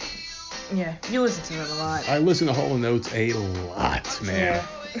 Yeah, you listen to them a lot. I listen to Hall and Oates a lot, man.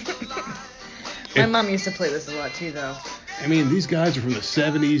 Yeah. My mom used to play this a lot too, though. I mean, these guys are from the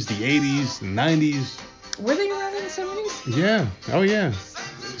 70s, the 80s, the 90s. Were they around in the 70s? Yeah. Oh, yeah.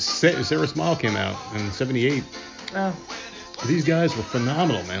 Sarah Smile came out in 78. Oh. These guys were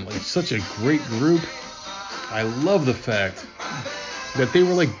phenomenal, man. Like, such a great group. I love the fact that they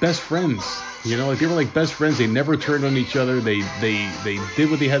were like best friends. You know, like they were like best friends. They never turned on each other. They did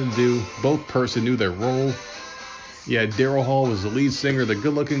what they had to do. Both person knew their role. Yeah, Daryl Hall was the lead singer, the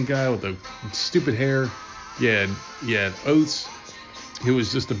good-looking guy with the stupid hair. Yeah, Oates, who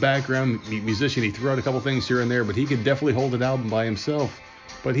was just a background musician. He threw out a couple things here and there, but he could definitely hold an album by himself.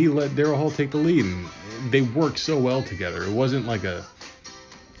 But he let Daryl Hall take the lead, and they worked so well together. It wasn't like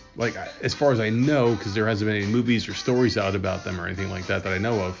as far as I know, because there hasn't been any movies or stories out about them or anything like that I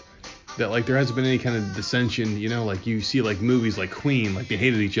know of, that like there hasn't been any kind of dissension, you know, like you see like movies like Queen, like they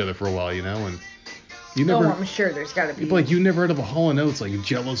hated each other for a while, you know, and you never. Oh, I'm sure there's got to be. Like you never heard of a Hall and Oates like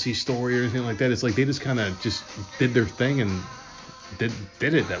jealousy story or anything like that. It's like they just kind of just did their thing and did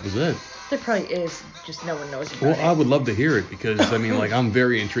it. That was it. There probably is, just no one knows about it. Well, I would love to hear it because I mean, like I'm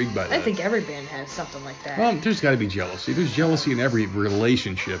very intrigued by that. I think every band has something like that. Well, there's got to be jealousy. There's jealousy in every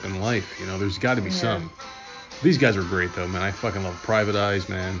relationship in life. You know, there's got to be some. These guys are great though, man. I fucking love Private Eyes,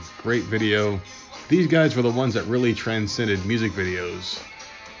 man. Great video. These guys were the ones that really transcended music videos.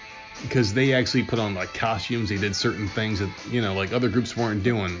 Because they actually put on like costumes, they did certain things that, you know, like other groups weren't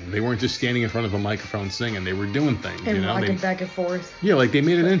doing. They weren't just standing in front of a microphone singing, they were doing things, and you know. rocking back and forth. Yeah, like they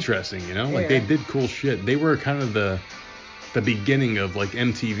made it interesting, you know. Like Yeah. they did cool shit. They were kind of the beginning of like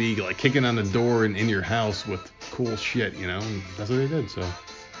MTV, like kicking on the door in your house with cool shit, you know. And that's what they did. So.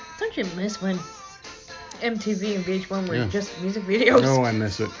 Don't you miss when MTV and VH1 were just music videos? No, I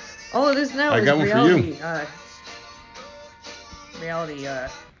miss it. All it is now I is got one reality. for you. Reality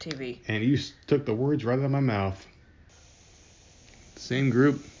TV. And you took the words right out of my mouth. Same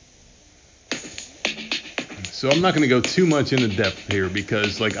group. So I'm not going to go too much into depth here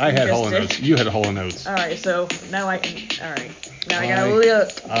because, like, I had Hall & Oates. You had Hall & Oates. All right, so now I can. All right, now I gotta look.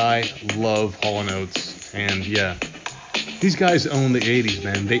 I love Hall & Oates, and yeah, these guys own the 80s,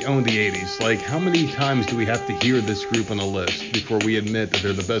 man. They own the 80s. Like, how many times do we have to hear this group on a list before we admit that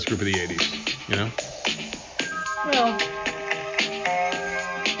they're the best group of the 80s? You know? Well,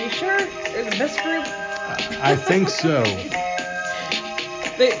 you sure they're the best group? I think so.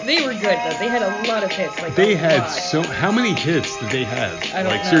 They were good though. They had a lot of hits. Like they had so. How many hits did they have? I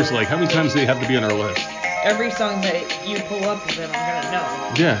don't know. Seriously, like how many times do they have to be on our list? Every song that you pull up of them, I'm gonna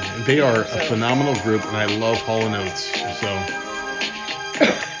know. Yeah, they are a phenomenal group, and I love Hall & Oates. So.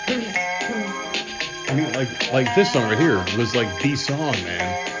 I mean, like this song right here was like the song,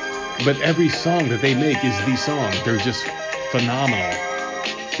 man. But every song that they make is the song. They're just phenomenal.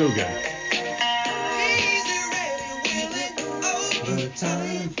 So good.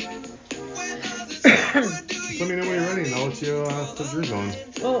 Let me know when you're ready, and I'll let you put yours on.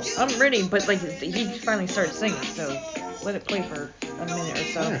 Well, I'm ready, but like he finally started singing, so. let it play for a minute or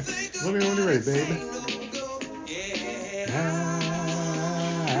so. Alright, let me know when you're ready, baby.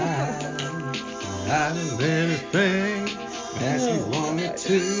 I did anything that you wanted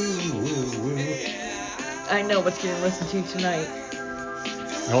to. I know what's getting listened to tonight.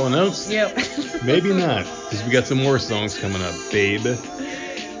 All the notes? Yep. Maybe not, because we got some more songs coming up, babe.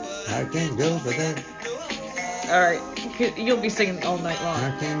 I can go for that. Alright, you'll be singing all night long.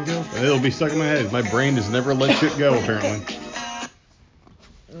 I can go for that. It'll be stuck in my head. My brain has never let shit go, apparently.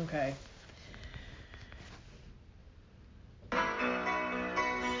 Okay.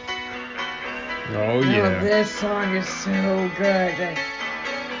 Oh, yeah. Oh, this song is so good.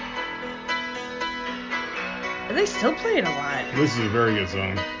 And they still play it a lot. This is a very good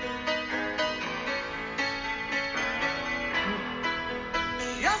song.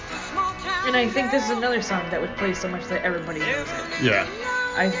 And I think this is another song that would play so much that everybody knows it. Yeah.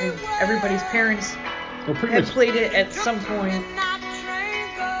 I think everybody's parents Well, pretty had much. played it at some point.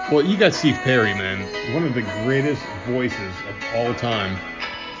 Well, you got Steve Perry, man. One of the greatest voices of all time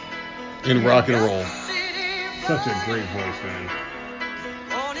in rock and roll. Such a great voice, man.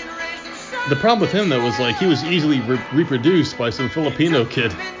 The problem with him, though, was like he was easily reproduced by some Filipino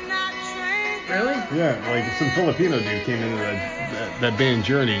kid. Really? Yeah, like some Filipino dude came into that band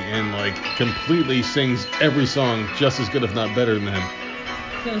Journey and like completely sings every song just as good, if not better than him.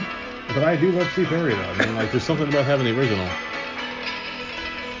 But I do love Steve Perry, though. I mean, like, there's something about having the original.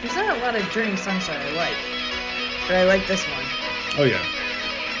 There's not a lot of Journey songs that I like. But I like this one. Oh, yeah.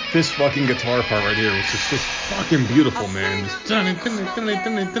 This fucking guitar part right here was just fucking beautiful, man. It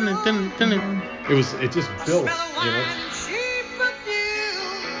just built, you know.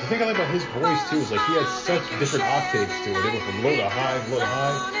 The thing I like about his voice too is like he had such different octaves to it. It went from low to high,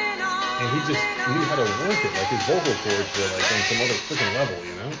 and he just knew how to work it. Like his vocal cords were like on some other freaking level,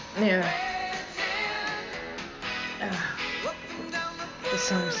 you know. Yeah. This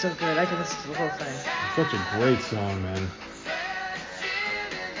song is so good. I can listen to the whole thing. Such a great song, man.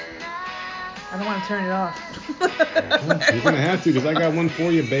 I don't want to turn it off. You're gonna have to, because I got one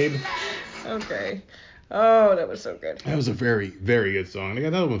for you, babe. Okay. Oh, that was so good. That was a very, very good song. And I got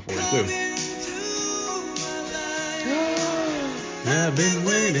another one for you too. I've been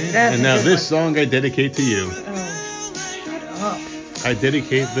waiting. And now this song I dedicate to you. Oh, shut up. I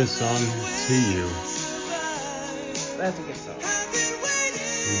dedicate this song to you. That's a good song.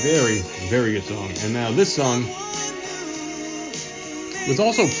 Very, very good song. And now this song was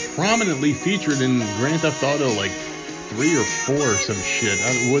also prominently featured in Grand Theft Auto like 3 or 4 or some shit.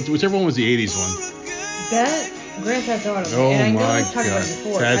 Whichever one was the 80s one. That Grand Theft Auto. Oh and I know my we've talked about it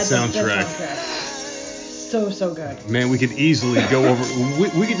before. God. That had soundtrack. So good. Man, we could easily go over.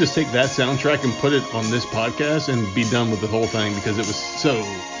 We could just take that soundtrack and put it on this podcast and be done with the whole thing because it was so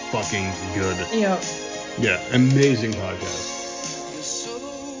fucking good. Yeah. Yeah, amazing podcast.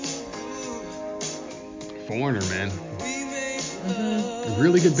 Foreigner, man. Mm-hmm.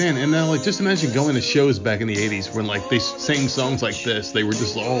 Really good band. And now, like, just imagine going to shows back in the 80s when, like, they sang songs like this. They were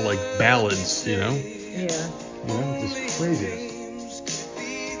just all, like, ballads, you know? Yeah. You know, just crazy.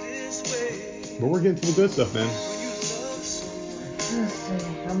 But we're getting to the good stuff, man. Let's see.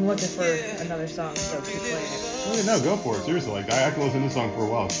 I'm looking for another song, so keep playing it. Oh, yeah, no, go for it. Seriously, like, I can listen to this song for a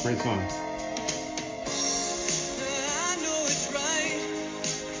while. It's a great song.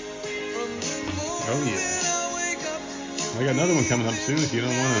 Oh, yeah. I got another one coming up soon if you don't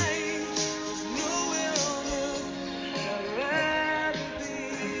want to.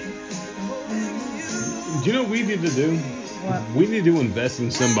 Do you know what we need to do? What? We need to invest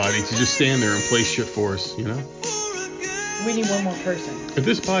in somebody to just stand there and play shit for us, you know? We need one more person. If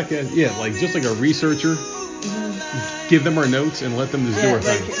this podcast, yeah, like just like a researcher, Mm-hmm. give them our notes and let them just do our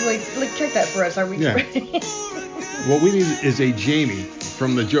thing. Like check that for us. Are we? Yeah. What we need is a Jamie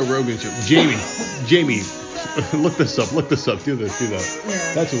from the Joe Rogan show. Jamie, look this up, do this, do that.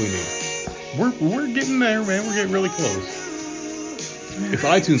 Yeah. That's what we need. We're getting there, man. We're getting really close. If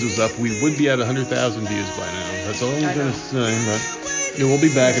iTunes was up, we would be at 100,000 views by now. That's all I'm gonna say. But we'll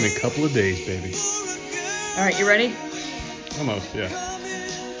be back in a couple of days, baby. All right, you ready? Almost, yeah.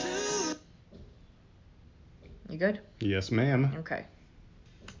 You good? Yes, ma'am. Okay.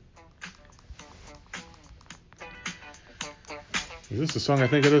 Is this the song I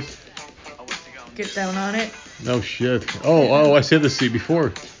think it is? Get down on it. No shit. Oh, I said this to you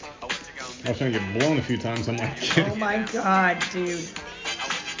before. I was trying to get blown a few times. I'm like, Oh my god, dude.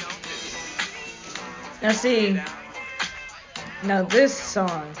 Now see. Now this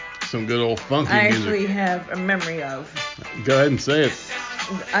song, some good old funky I music. actually have a memory of. Go ahead and say it.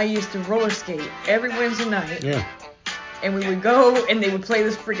 I used to roller skate every Wednesday night. Yeah. And we would go and they would play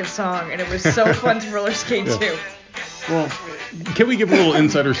this freaking song and it was so fun to roller skate Yeah. too. Well, can we give a little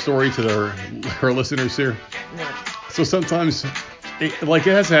insider story to our listeners here? No. So sometimes, it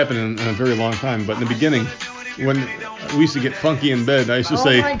has happened in a very long time, but in the beginning, when we used to get funky in bed, I used to Oh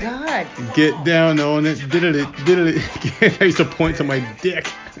say, my God. get down on it, did it. I used to point to my dick.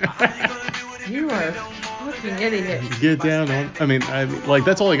 You are a fucking idiot. Get down on. I mean,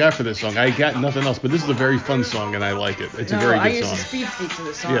 that's all I got for this song. I got nothing else, but this is a very fun song, and I like it. It's a very I good used song. to speed speak to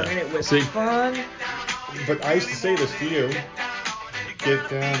the song, Yeah. and it was See? fun. But I used to say this to you. Get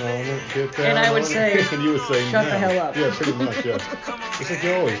down on it, get down And I would on say, it. And you would say, shut no. the hell up. Yeah, pretty much, yeah. Just like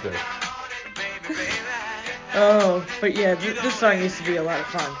you always do. Oh, but yeah, this song used to be a lot of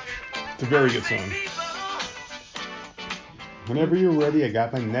fun. It's a very good song. Whenever you're ready, I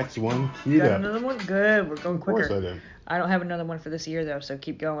got my next one queued Got up. another one? Good, we're going Of course quicker. I do. I don't have another one for this year, though, so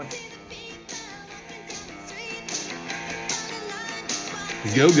keep going.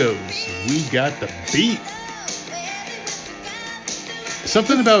 Go-Go's, we got the beat.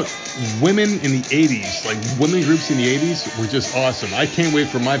 Something about women in the 80s, like women groups in the 80s, were just awesome. I can't wait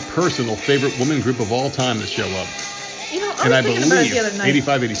for my personal favorite women group of all time to show up. You know, And I I was thinking about it believe the other night.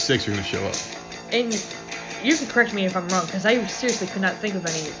 85, 86 are going to show up. And you can correct me if I'm wrong, because I seriously could not think of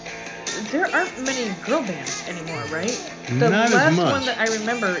any. There aren't many girl bands anymore, right? The Not as last much. one that I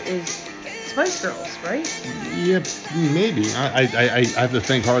remember is Spice Girls, right? Yep, maybe. I have to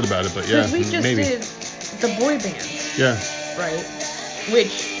think hard about it, but yeah, Because we just maybe. did the boy bands, Yeah, right?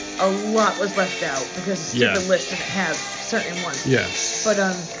 Which a lot was left out because the stupid Yeah. list didn't have certain ones. yeah. But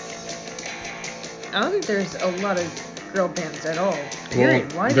I don't think there's a lot of girl bands at all.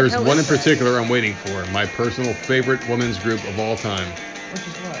 Period. Well, Why the there's hell one is in that? particular I'm waiting for. My personal favorite women's group of all time. Which is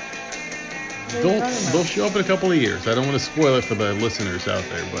what? What are you They'll talking about? they'll show up in a couple of years. I don't want to spoil it for the listeners out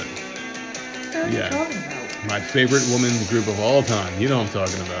there, but What are you yeah. talking about? my favorite women's group of all time. You know what I'm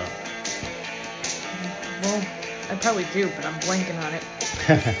talking about. Well, I probably do, but I'm blanking on it.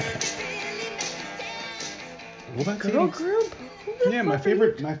 Well, that's Girl 80 group? Who the Yeah, my fuck are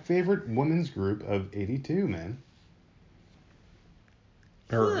you favorite women's group of '82, man.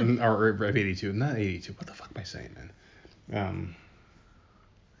 Or Hmm. of '82, not '82. What the fuck am I saying, man?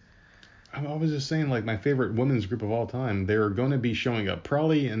 I was just saying, like, my favorite women's group of all time. They're going to be showing up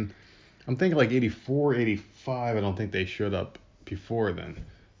probably in, I'm thinking like '84, '85. I don't think they showed up before then.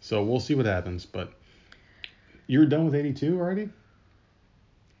 So we'll see what happens. But you're done with '82 already?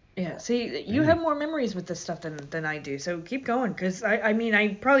 Yeah, see, you Man. have more memories with this stuff than I do, so keep going, because I mean,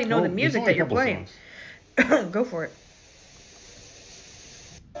 I probably know Well, the there's music only that a you're couple playing. songs. Go for it.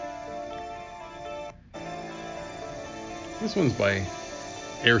 This one's by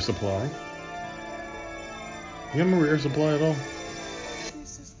Air Supply. You remember Air Supply at all?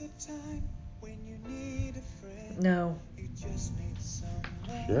 No.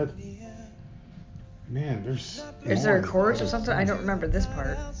 Shit. Man, there's. Is there a more chorus or other something? I don't songs. remember this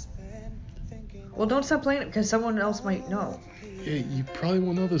part. Well, don't stop playing it, because someone else might know. Yeah, you probably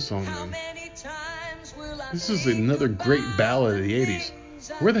won't know this song, man. This is another great ballad of the 80s.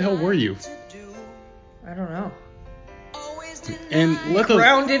 Where the hell were you? I don't know. And let the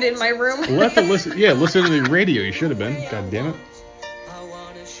Grounded in my room. listen to the radio. You should have been. God damn it.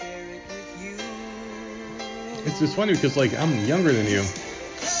 It's just funny because like I'm younger than you.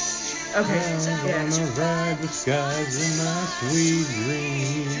 Okay. I'm Yeah. gonna ride the skies in my sweet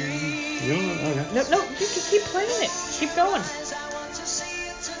dream. You don't know? Okay. No, you can keep playing it. Keep going.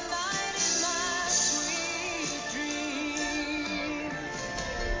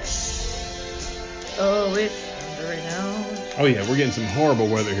 Oh, it's thundering out. Oh yeah, we're getting some horrible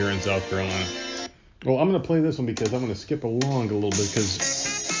weather here in South Carolina. Well, I'm gonna play this one because I'm gonna skip along a little bit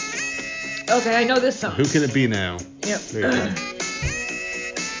because Okay, I know this song. who can it be now? Yep. There you go.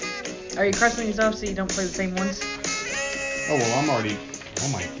 Are you crossing these off so you don't play the same ones? Oh well, I'm already. Oh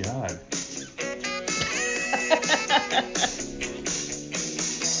my god.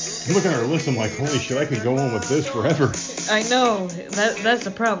 I'm looking at our list. I'm like, holy shit, I could go on with this forever. I know. That's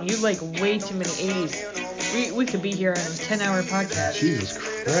the problem. You like way too many 80s. We could be here on a 10-hour podcast. Jesus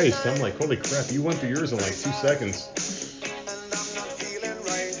Christ. I'm like, holy crap, you went through yours in like 2 seconds.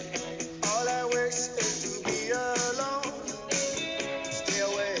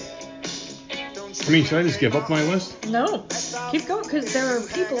 I mean, should I just give up my list? No. Keep going, because there are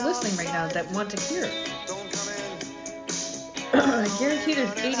people listening right now that want to hear it. I guarantee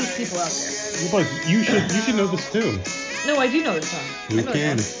there's 80 people out there. Well, but you should know this too. No, I do know this song. I Who know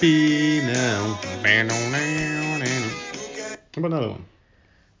can this it be now? How about another one?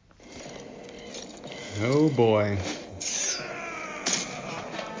 Oh boy.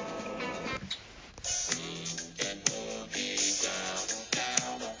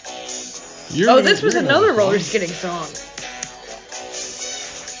 This was another roller skating song.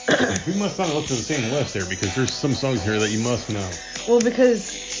 We must not look at the same list there because there's some songs here that you must know. Well,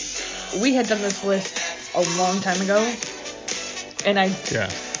 because we had done this list a long time ago, and I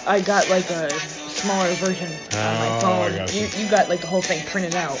got like a smaller version on my phone. You got like the whole thing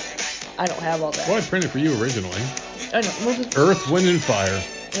printed out. I don't have all that. Well, I printed for you originally. I know. Earth, Wind, and Fire.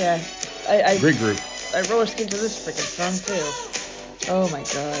 Yeah. I Great group. I roller skated to this freaking song too. Oh my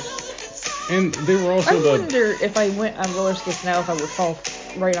god. And they were also I wonder if I went on roller skates now if I would fall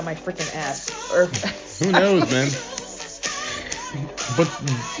right on my freaking ass. Or who knows, man. But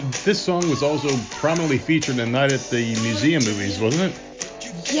this song was also prominently featured in Night at the Museum movies, wasn't it?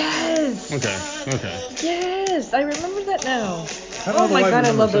 Yes. Okay. Yes, I remember that now. Oh my god,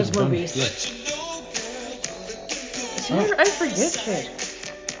 I love those movies. See, I forget shit.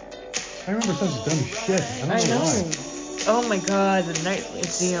 I remember such dumb shit. I know. Why. Oh my god, the Night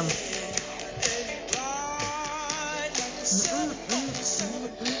Museum.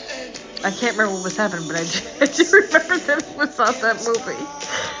 I can't remember what was happening, but I do remember that it was on that movie.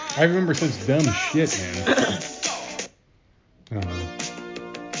 I remember such dumb shit, man.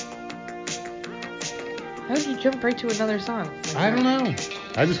 How did you jump right to another song? I don't know.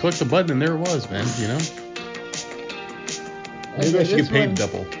 I just clicked the button and there it was, man, you know? Maybe I should get paid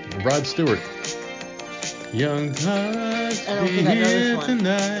double. Rod Stewart. Young hearts I don't think I know this one.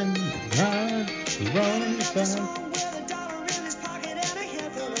 Tonight,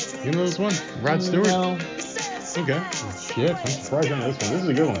 you know this one? Rod Stewart? No. Okay. Shit, I'm surprised I know this one. This is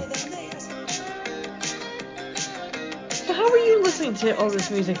a good one. So how were you listening to all this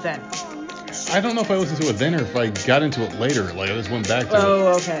music then? I don't know if I listened to it then or if I got into it later. Like, I just went back to it.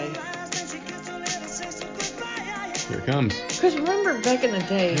 Oh, okay. Here it comes. Because remember back in the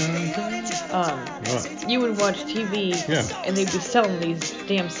day, you would watch TV, and they'd be selling these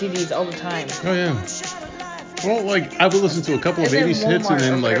damn CDs all the time. Oh, yeah. Well, like, I would listen to a couple of 80s hits, and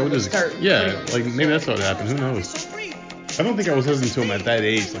then, like, I would just, like, maybe that's what happened. Who knows? I don't think I was listening to them at that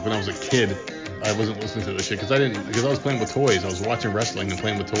age. Like, when I was a kid, I wasn't listening to this shit, because I was playing with toys. I was watching wrestling and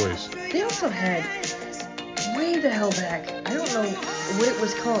playing with toys. They also had, way the hell back, I don't know what it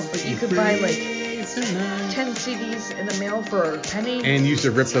was called, but you could buy, like, 10 CDs in the mail for a penny. And used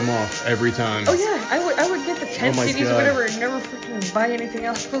to rip them off every time. Oh yeah, I would get the 10 CDs or whatever and never freaking buy anything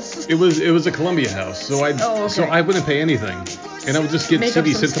else. It was a Columbia house, so I wouldn't pay anything, and I would just get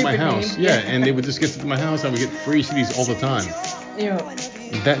CDs sent to my house. Yeah, and they would just get to my house. I would get free CDs all the time. Yeah.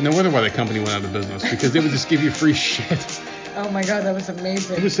 No wonder why that company went out of business, because they would just give you free shit. Oh my god, that was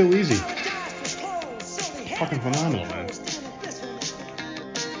amazing. It was so easy. Fucking phenomenal, man.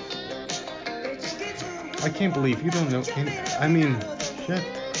 I can't believe you don't know any. I mean, shit.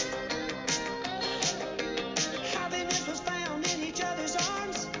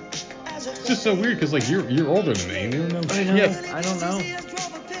 It's just so weird because, like, you're older than me and you don't know shit. I don't know.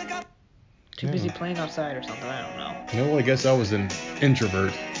 Too busy playing outside or something. I don't know. No, I guess I was an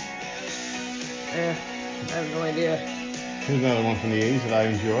introvert. Yeah, I have no idea. Here's another one from the 80s that I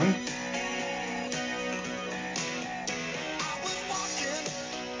enjoy.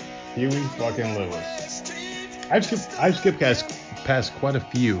 Huey fucking Lewis. I've skipped past quite a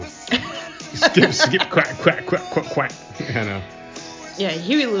few. skip, quack. I know. Yeah,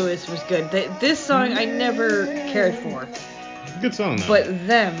 Huey Lewis was good. This song I never cared for. Good song though. But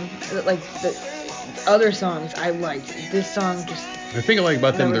them, like the other songs, I liked. This song just. The thing I like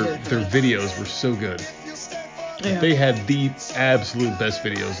about them, their videos were so good. Yeah. They had the absolute best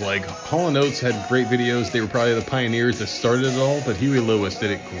videos. Like, Hall & Oates had great videos. They were probably the pioneers that started it all, but Huey Lewis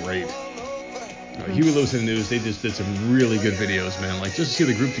did it great. Huey Lewis and the News, they just did some really good videos, man. Like, just to see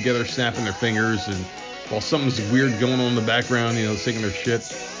the group together snapping their fingers and while something's weird going on in the background, you know, singing their shit.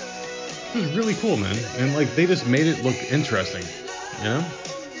 It was really cool, man. And, like, they just made it look interesting, you know?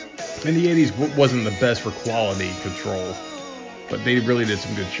 In the 80s wasn't the best for quality control, but they really did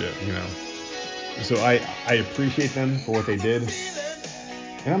some good shit, you know? So I appreciate them for what they did.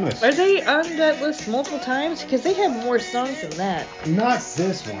 And Are they on that list multiple times? Because they have more songs than that. Not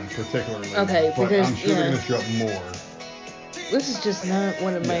this one particularly. Okay, but because I'm sure they're gonna show up more. This is just not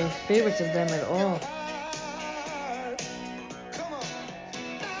one of my favorites of them at all.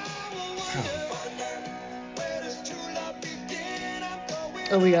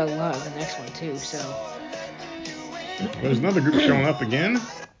 Oh, we got a lot of the next one too. So there's another group showing up again.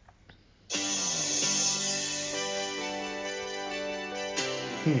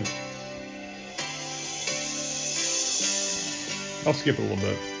 I'll skip it a little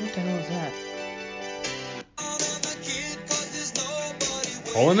bit. What the hell is that?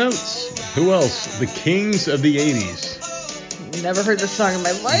 Hall & Oates. Who else? The Kings of the 80s. never heard this song in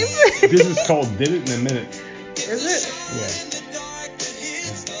my life. This is called Did It in a Minute. Is it? Yeah.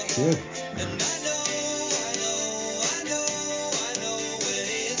 Good.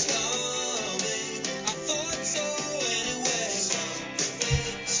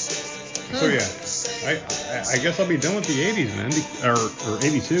 So yeah, I guess I'll be done with the 80s, man, or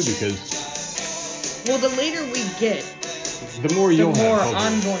 82, because Well, the later we get, the more the you'll more have.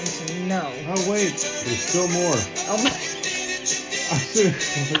 I'm going to know. Oh wait, there's still more. Oh my. I should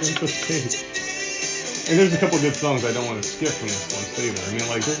And there's a couple of good songs I don't want to skip from this list either. I mean,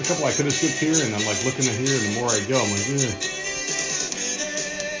 like, there's a couple I could have skipped here, and I'm like looking at here, and the more I go, I'm like, yeah.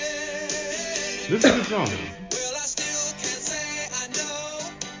 This is a good song, though.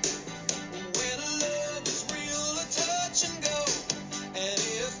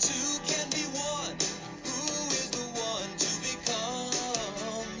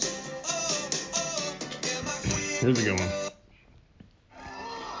 Here's a good one.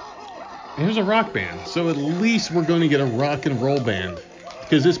 Here's a rock band. So at least we're going to get a rock and roll band.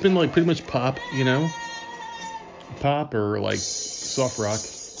 Because it's been like pretty much pop, you know? Pop or like soft rock.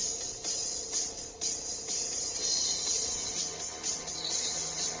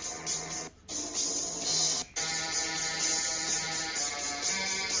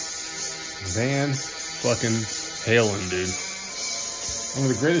 Van fucking Halen, dude. One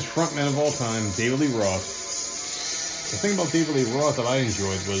of the greatest frontmen of all time, David Lee Roth. The thing about David Lee Roth that I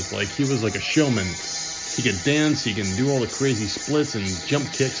enjoyed was like he was like a showman. He could dance, he can do all the crazy splits and jump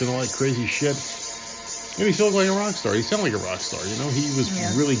kicks and all that crazy shit. And he sounded like a rock star. He sounded like a rock star, you know? He was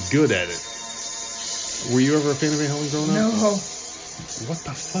really good at it. Were you ever a fan of Van Halen growing up? No. What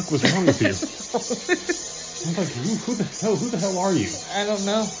the fuck was wrong with you? I'm like, who the hell are you? I don't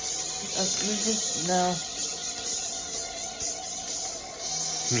know. No.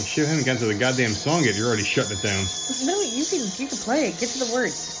 I mean, shit, I haven't gotten to the goddamn song yet. You're already shutting it down. No, you can play it. Get to the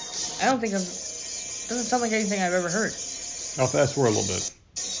words. I don't think doesn't sound like anything I've ever heard. I'll fast forward a little bit.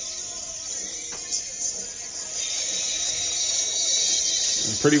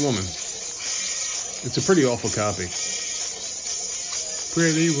 Pretty Woman. It's a pretty awful copy.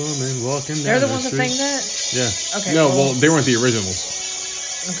 Pretty woman walking down They're the the ones that street. sang that? Yeah. Okay. No, well, they weren't the originals.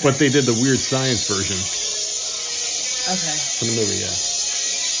 Okay. But they did the Weird Science version. Okay. From the movie, yeah.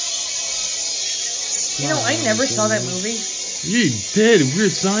 You know, I never saw that movie. You did?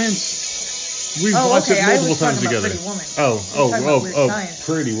 Weird Science? We watched it multiple times together. Pretty Woman. Oh, Weird Science.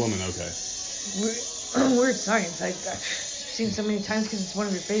 Pretty Woman, okay. Weird Science. I've seen so many times because it's one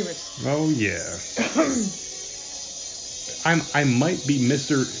of your favorites. Oh, yeah. I might be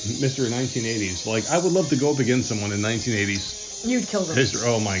Mr. 1980s. Like, I would love to go up against someone in 1980s. You'd kill them. History.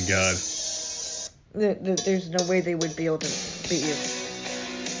 Oh, my God. There's no way they would be able to beat you.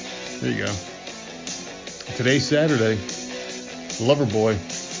 There you go. Today's Saturday. Loverboy.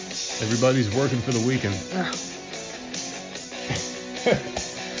 Everybody's working for the weekend.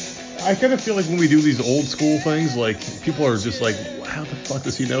 I kind of feel like when we do these old school things, like, people are just like, how the fuck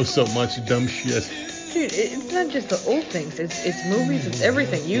does he know so much dumb shit? Dude, it's not just the old things. It's movies. It's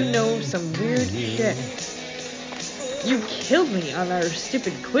everything. You know some weird shit. You killed me on our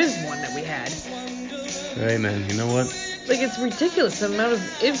stupid quiz one that we had. Hey, man, you know what? Like, it's ridiculous the amount of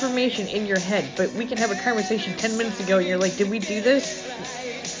information in your head, but we can have a conversation 10 minutes ago and you're like, did we do this?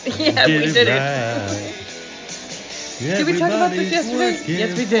 Yeah, we did it. Right. Did we talk about this yesterday?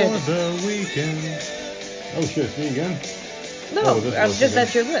 Yes, we did. For the weekend. Oh, shit, it's me again? No,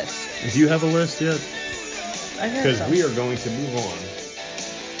 that's your list. Do you have a list yet? I have Because some. we are going to move on.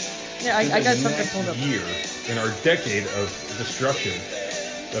 Yeah, I got something pulled up. Year in our decade of destruction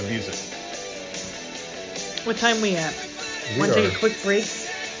of music. What time we at? Want to take a quick break?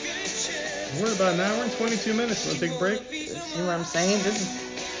 We're about an hour and 22 minutes. Want to take a break? See what I'm saying? This is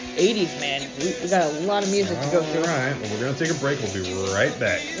 80s, man. We got a lot of music to go through. All right. Well, we're going to take a break. We'll be right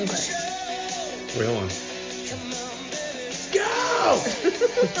back. Okay. Wait, hold on. Go!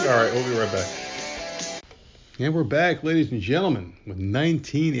 All right, we'll be right back. And we're back, ladies and gentlemen, with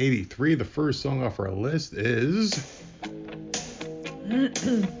 1983. The first song off our list is...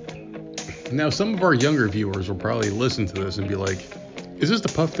 Now, some of our younger viewers will probably listen to this and be like, is this the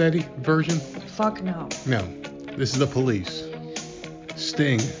Puff Daddy version? Fuck no. No. This is the Police.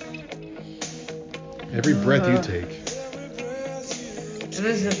 Sting. Every breath you take. And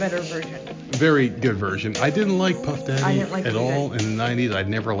this is a better version. Very good version. I didn't like Puff Daddy at all in the 90s. I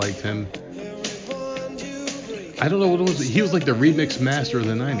never liked him. I don't know what it was. He was like the remix master of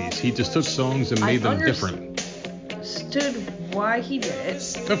the 90s. He just took songs and made them different. Understood why he did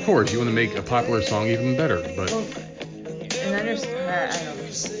it. Of course, you want to make a popular song even better, but... Well, and I don't know.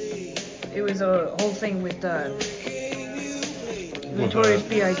 It was a whole thing with Notorious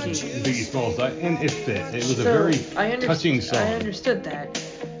B.I.G. Biggie Smalls, and it fit. It was a So, very I touching song. I understood that,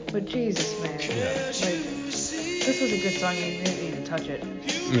 but Jesus, man. Yeah. Like, this was a good song. You didn't need to touch it.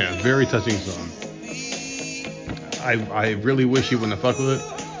 Yeah, very touching song. I really wish you wouldn't have fucked with it.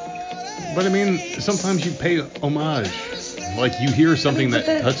 But I mean, sometimes you pay homage. Like you hear something but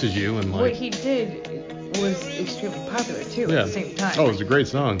that touches you, and like what he did was extremely popular too at the same time. Oh, it was a great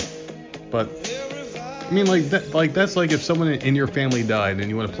song. But I mean, that's like if someone in your family died and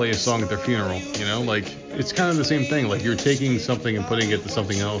you want to play a song at their funeral, you know, like it's kind of the same thing. Like you're taking something and putting it to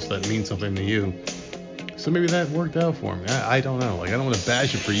something else that means something to you. So maybe that worked out for me. I don't know. Like I don't want to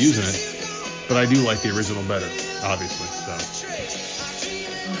bash it for using it, but I do like the original better, obviously. So,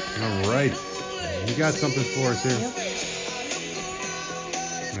 all right, you got something for us here? Yep.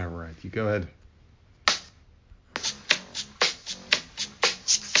 All right, you go ahead.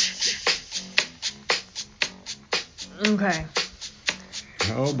 Okay.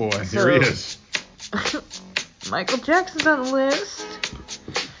 Oh boy, So, here he is. Michael Jackson's on the list.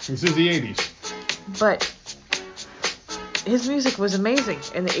 This is the 80s. But his music was amazing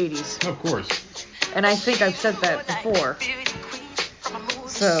in the 80s. Of course. And I think I've said that before.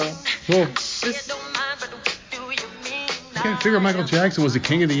 So, well, you gotta figure Michael Jackson was the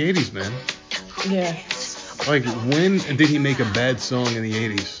king of the 80s, man. Yeah. Like, when did he make a bad song in the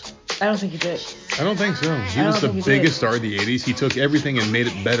 80s? I don't think he did. I don't think so. He was the biggest star of the 80s. He took everything and made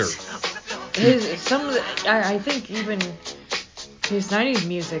it better. I think even his 90s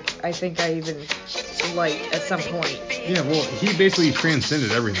music, I think I even liked at some point. Yeah, well, he basically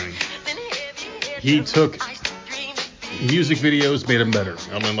transcended everything. He took music videos, made them better.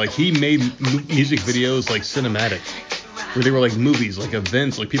 I mean, like, he made music videos, like, cinematic. Where they were, like, movies, like,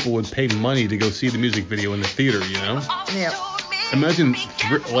 events. Like, people would pay money to go see the music video in the theater, you know? Yeah. Imagine,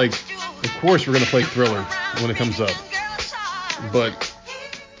 like, of course we're going to play Thriller when it comes up. But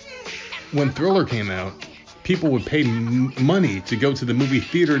when Thriller came out, people would pay money to go to the movie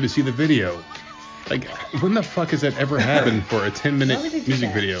theater to see the video. Like, when the fuck has that ever happened for a 10-minute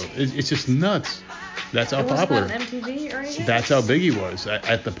music video? It's just nuts. That's how popular. Was it on MTV or anything? That's how big he was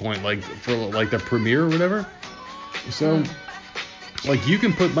at the point, like, for, like, the premiere or whatever. So, like, you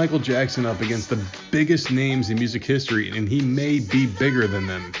can put Michael Jackson up against the biggest names in music history, and he may be bigger than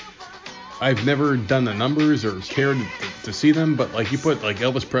them. I've never done the numbers or cared to see them, but, like, you put, like,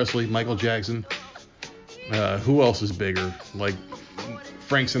 Elvis Presley, Michael Jackson, who else is bigger? Like,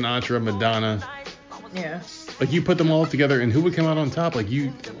 Frank Sinatra, Madonna. Yeah. Like, you put them all together, and who would come out on top? Like,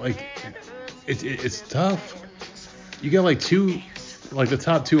 it's tough. You got, like, two, like, the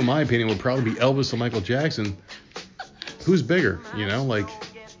top two, in my opinion, would probably be Elvis and Michael Jackson. Who's bigger, you know? Like,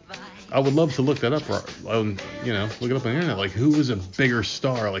 I would love to look that up, you know, look it up on the internet. Like, who was a bigger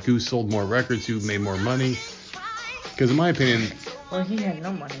star? Like, who sold more records? Who made more money? Because in my opinion... Well, he had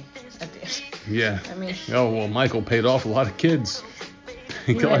no money at the end. Yeah. I mean... Oh, well, Michael paid off a lot of kids.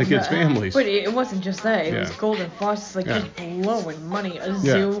 A lot of kids' families. But it wasn't just that. It was Golden Faucets, like, just blowing money. A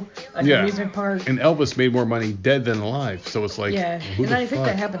zoo, like an amusement park. And Elvis made more money dead than alive. So it's like, who and the I think fuck?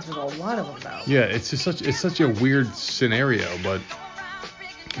 that happens with a lot of them now. Yeah, it's such a weird scenario, but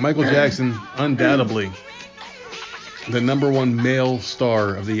Michael Jackson, undoubtedly, the number one male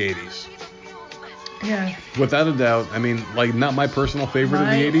star of the 80s. Yeah. Without a doubt. I mean, like, not my personal favorite of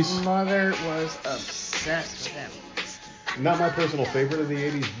the 80s. My mother was obsessed with him. Not my personal favorite of the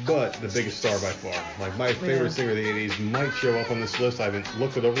 80s, but the biggest star by far. Like, my favorite singer of the 80s might show up on this list. I haven't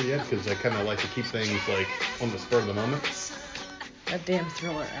looked it over yet because I kind of like to keep things, like, on the spur of the moment. That damn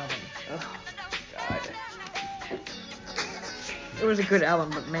Thriller album. Oh, God. It was a good album,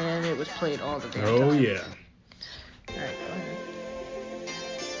 but, man, it was played all the damn time. Oh, yeah. All right, go ahead.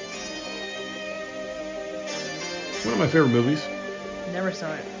 One of my favorite movies. Never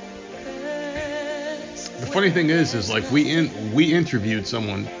saw it. The funny thing is like we interviewed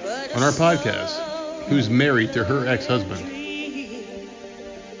someone on our podcast who's married to her ex-husband.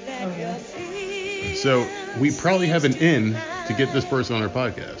 Oh, yeah. So we probably have an in to get this person on our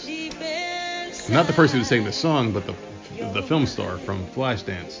podcast. Not the person who sang the song, but the film star from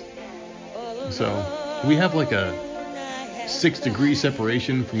Flashdance. So we have like a 6-degree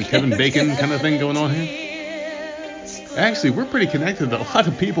separation from Kevin Bacon kind of thing going on here. Actually, we're pretty connected to a lot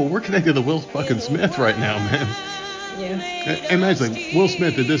of people. We're connected to Will fucking Smith right now, man. Yeah. Imagine, like, Will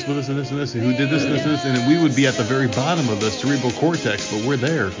Smith did this with this and this and this, and who did this and this and this, and then we would be at the very bottom of the cerebral cortex, but we're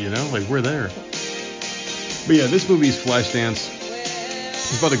there, you know? Like, we're there. But yeah, this movie's Flashdance.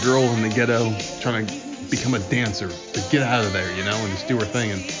 It's about a girl in the ghetto trying to become a dancer, to get out of there, you know, and just do her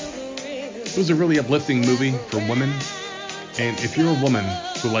thing. And it was a really uplifting movie for women. And if you're a woman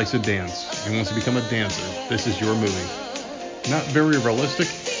who likes to dance and wants to become a dancer, this is your movie. Not very realistic,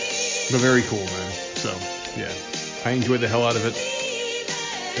 but very cool, man. So, yeah. I enjoyed the hell out of it.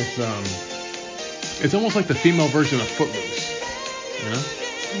 It's almost like the female version of Footloose, you know?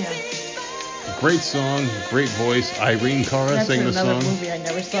 Yeah. Great song, great voice. Irene Cara That's sang the another song. movie I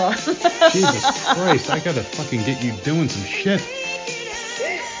never saw. Jesus Christ, I gotta fucking get you doing some shit.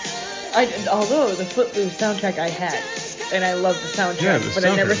 Although the Footloose soundtrack I had, and I love the soundtrack, Yeah, the but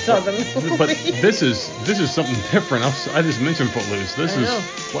I never soundtrack, saw the movie. But this is something different. I just mentioned Footloose. This I is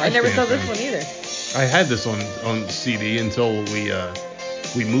know. I never saw Flashdance, this man. one either. I had this on CD until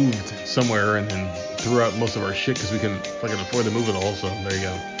we moved somewhere and then threw out most of our shit because we couldn't fucking afford to move it all. So there you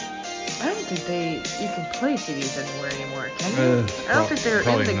go. I don't think you can play CDs anywhere anymore, can you? I don't think they're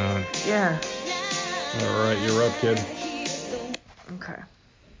probably in the. not. Yeah. All right, you're up, kid. Okay.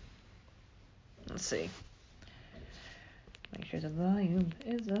 Let's see. Make sure the volume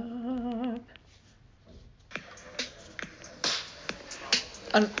is up.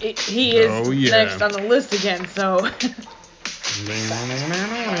 He is next on the list again, so.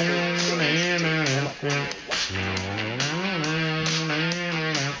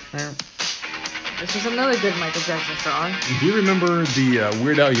 This is another good Michael Jackson song. Do you remember the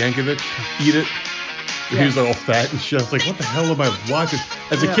Weird Al Yankovic Eat It? Yes. He was all fat and shit. I was like, what the hell am I watching?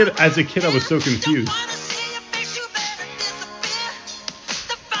 As a kid, I was so confused.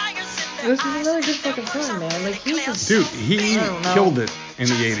 This is another good fucking song, man. Like he killed it in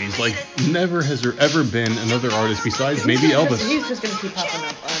the 80s. Like never has there ever been another artist besides maybe Elvis. He's just gonna keep popping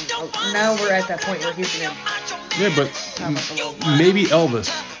up. Now we're at that point where he's gonna. Yeah, but maybe Elvis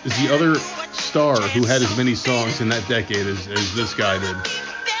is the other star who had as many songs in that decade as this guy did.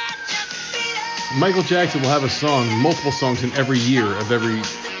 Michael Jackson will have a song, multiple songs in every year of every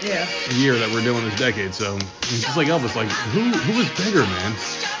year that we're doing this decade. So it's just like Elvis. Like who is bigger, man?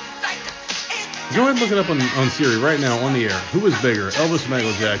 Go ahead and look it up on Siri right now on the air. Who was bigger, Elvis or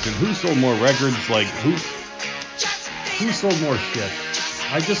Michael Jackson? Who sold more records? Like who sold more shit?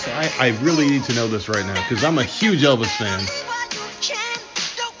 I really need to know this right now because I'm a huge Elvis fan.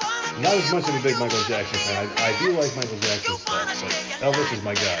 Not as much of a big Michael Jackson fan. I do like Michael Jackson stuff, but Elvis is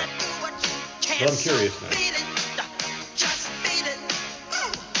my guy. But I'm curious now.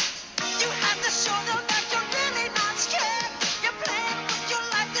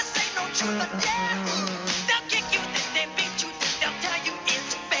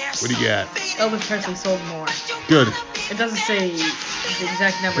 What do you got? Elvis Presley sold more. Good. It doesn't say the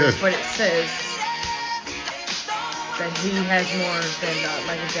exact numbers, but it says that he has more than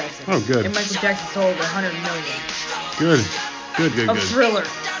Michael Jackson. Oh, good. And Michael Jackson sold 100 million. Good. Of Thriller.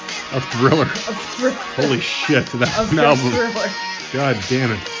 Of Thriller. Of Thriller. Holy shit, that's an album. Thriller. God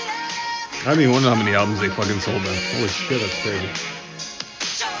damn it. I don't even want to know how many albums they fucking sold then. Holy shit, that's crazy.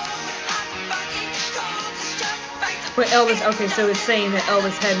 But Elvis, okay, so it's saying that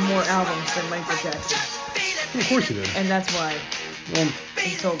Elvis had more albums than Michael Jackson. Well, of course he did. And that's why he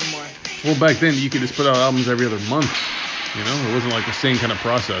sold more. Well, back then you could just put out albums every other month. You know, it wasn't like the same kind of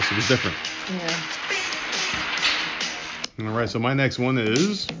process. It was different. Yeah. All right, so my next one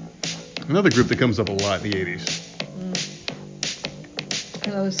is another group that comes up a lot in the 80s. I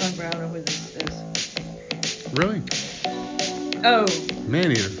know this song, but I don't know who this is. Really? Oh.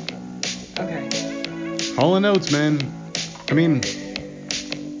 Maneater. Okay. Hall & Oates, man. I mean,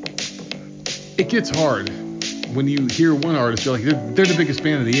 it gets hard when you hear one artist, you're like, they're the biggest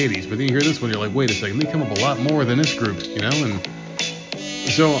band of the 80s, but then you hear this one, you're like, wait a second, they come up a lot more than this group, you know? And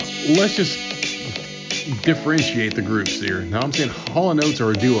so let's just differentiate the groups here. Now I'm saying Hall & Oates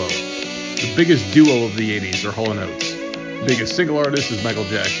are a duo. The biggest duo of the 80s are Hall & Oates. Biggest single artist is Michael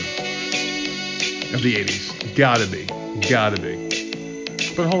Jackson of the 80s. Gotta be.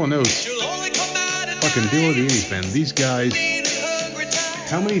 But Hall & Oates, fucking duo of the 80s, man. These guys,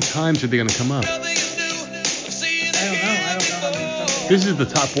 how many times are they gonna come up? I don't know how many songs. This is the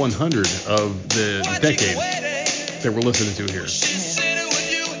top 100 of the decade that we're listening to here.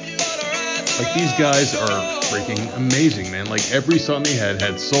 Like, these guys are freaking amazing, man. Like, every song they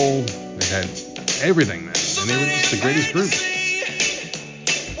had soul, they had everything, man. And they were just the greatest group.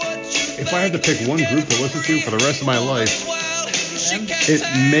 If I had to pick one group to listen to for the rest of my life, it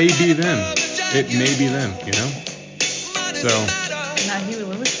may be them. You know? So. Not Huey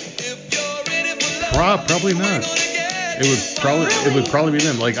Lewis? Probably not. It would probably be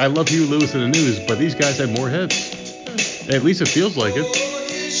them. Like, I love Huey Lewis and the News, but these guys had more hits. At least it feels like it.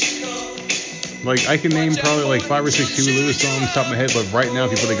 Like, I can name probably like 5 or 6 Huey Lewis songs top of my head, but right now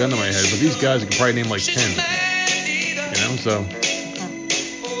if you put a gun to my head, but these guys I could probably name like 10. You know, so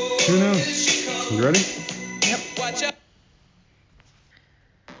who knows? You ready? Yep.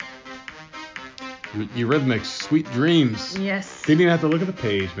 Eurythmics, Sweet Dreams. Yes. Didn't even have to look at the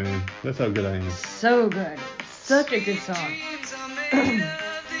page, man. That's how good I am. So good. Such a good song.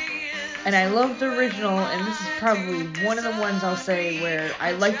 And I love the original, and this is probably one of the ones I'll say where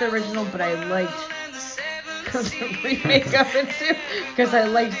I liked the original, but I liked the remake of it too, because I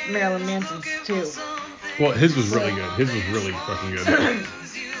liked Marilyn Manson's too. Well, his was really good. His was really fucking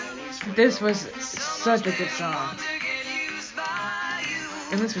good. This was such a good song.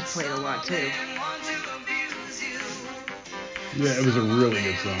 And this was played a lot too. Yeah, it was a really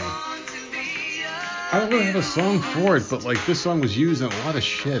good song. I don't really have a song for it, but like this song was used in a lot of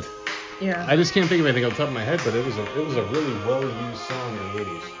shit. Yeah. I just can't think of anything off the top of my head, but it was a really well used song in the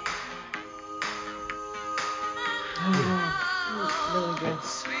 80s. Really good.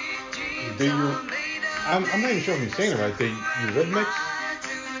 I'm not even sure if I'm saying it right. The Eurythmics?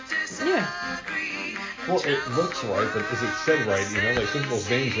 Yeah. Well, it looks right, but is it said right? You know, like some people's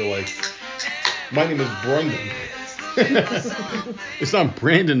names are like, my name is Brundon. It's not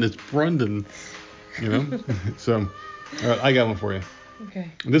Brandon, it's Brundon. You know? So, all right, I got one for you.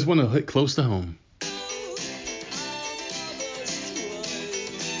 Okay. This one will hit close to home.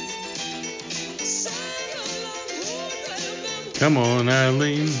 Come on,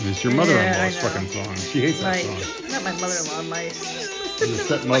 Eileen. It's your mother-in-law's fucking song. She hates that song. Not my mother-in-law, my Your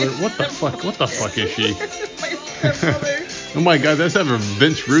stepmother. What the fuck? What the fuck is she? my stepmother. Oh my God, that's having a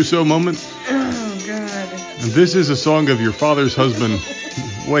Vince Russo moment. Oh God. And this is a song of your father's husband.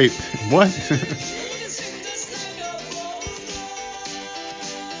 Wait, what?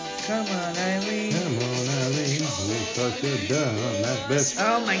 Come on, Eileen. Come on, Eileen. You're such a dumb that bitch.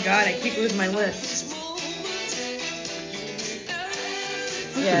 Oh my God, I keep losing my list.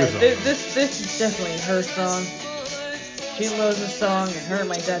 Yeah, this is definitely her song. She loves the song, and her and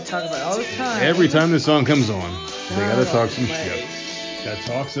my dad talk about it all the time. Every time this song comes on, they gotta talk some my shit. Gotta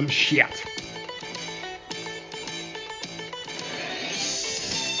talk some shit.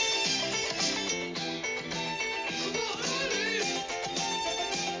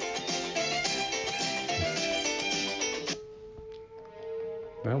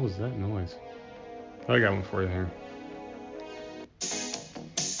 What was that noise? I got one for you here.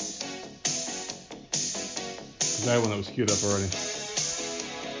 That one that was queued up already.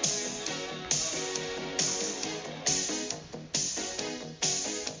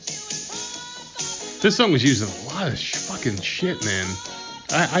 This song was used in a lot of fucking shit, man.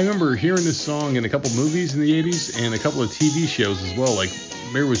 I remember hearing this song in a couple movies in the 80s and a couple of TV shows as well. Like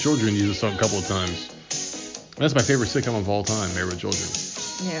Married with Children used this song a couple of times. That's my favorite sitcom of all time, Married with Children.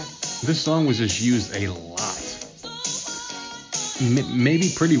 Yeah. This song was just used a lot.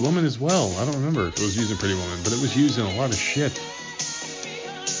 Maybe Pretty Woman as well. I don't remember if it was used in Pretty Woman, but it was used in a lot of shit.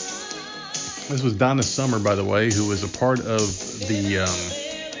 This was Donna Summer, by the way, who was a part of the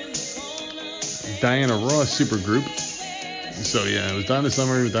Diana Ross supergroup. So yeah, it was Donna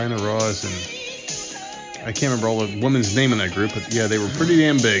Summer, Diana Ross, and I can't remember all the women's name in that group, but yeah, they were pretty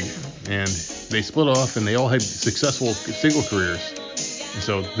damn big, and they split off, and they all had successful single careers. And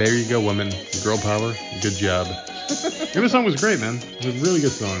so there you go, women, girl power, good job. And this song was great, man. It was a really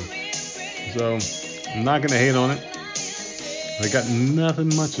good song. So I'm not gonna hate on it. I got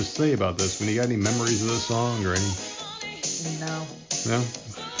nothing much to say about this. When you got any memories of this song or any? No. No?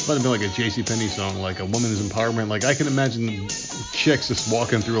 It might have been like a JCPenney song, like a woman's empowerment. Like I can imagine chicks just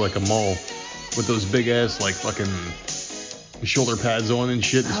walking through like a mall with those big ass like fucking shoulder pads on and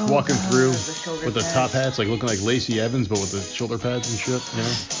shit, just walking through with the top hats, like looking like Lacey Evans, but with the shoulder pads and shit. You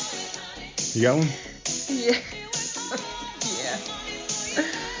know? You got one? Yeah. Yeah.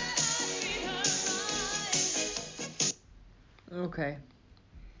 Okay.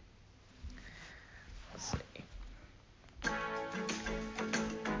 Let's see.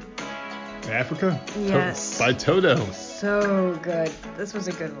 Africa? Yes. By Toto. So good. This was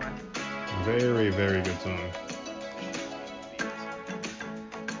a good one. Very, very good song.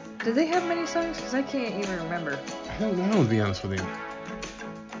 Did they have many songs? Because I can't even remember. I don't know, to be honest with you.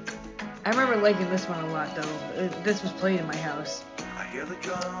 I remember liking this one a lot, though. This was played in my house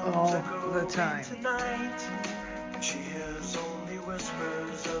all the time. She hears only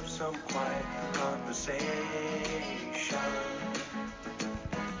whispers of some quiet conversation.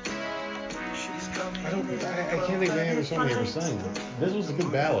 I can't think of any other song they ever sang. This was a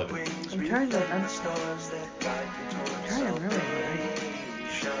good ballad. I'm trying to remember, but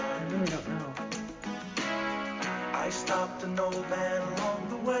I really don't know. I stopped an old man along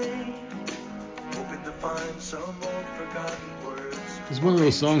the way, hoping to find some old forgotten words. It's one of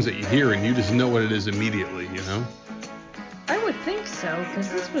those songs that you hear and you just know what it is immediately, you know? I would think so, because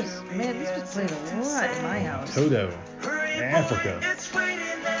this was played a lot in my house. Toto. Africa.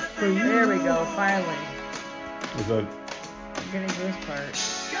 There we go, finally. What's that? I'm getting to this part.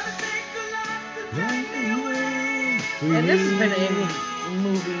 And this has been in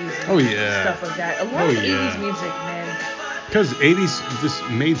movies and Oh, yeah. stuff like that. A lot Oh, of yeah. 80s music, man. Because 80s just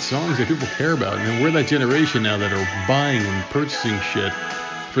made songs that people care about. And we're that generation now that are buying and purchasing shit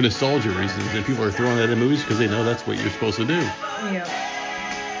for nostalgia reasons. And people are throwing that in movies because they know that's what you're supposed to do. Yeah.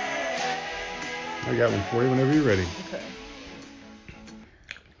 I got one for you whenever you're ready. Okay.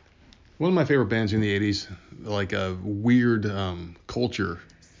 One of my favorite bands in the 80s, like a weird culture.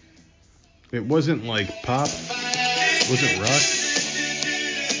 It wasn't like pop. It wasn't rock.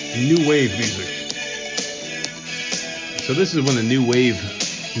 New wave music. So this is when the new wave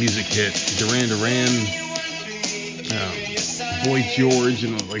music hit. Duran Duran, Boy George,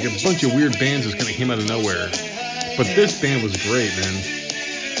 and like a bunch of weird bands just kind of came out of nowhere. But this band was great, man.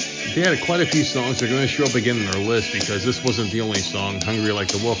 They had quite a few songs. They're going to show up again in our list because this wasn't the only song. Hungry Like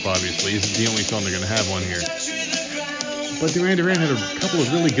the Wolf, obviously, isn't the only song they're going to have on here. But Duran Duran had a couple of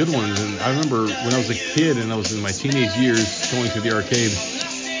really good ones. And I remember when I was a kid and I was in my teenage years going to the arcade,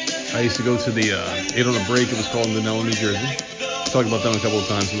 I used to go to the 8 on a Break, it was called in Manila, New Jersey. Talked about them a couple of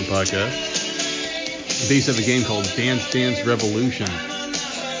times in the podcast. They used to have a game called Dance Dance Revolution.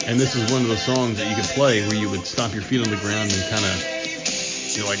 And this is one of the songs that you could play where you would stomp your feet on the ground and kind of,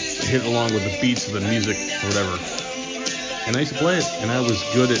 like hit along with the beats of the music or whatever. And I used to play it, and I was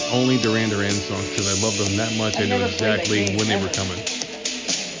good at only Duran Duran songs because I loved them that much. I knew exactly when they were coming.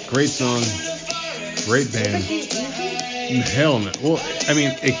 Great song, great band. Hell no. Well, I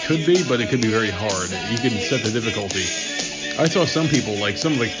mean, it could be, but it could be very hard. You can set the difficulty. I saw some people, like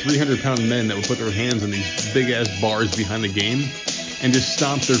some 300-pound men that would put their hands on these big-ass bars behind the game and just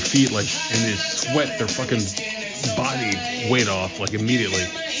stomp their feet, and just sweat their fucking body weight off, immediately.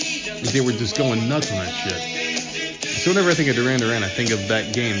 They were just going nuts on that shit. So whenever I think of Duran Duran, I think of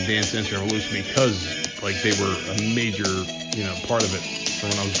that game, Dance Dance Revolution, because, they were a major, part of it for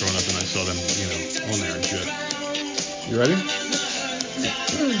when I was growing up and I saw them, on there and shit. You ready?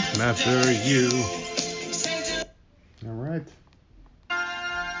 After you. All right.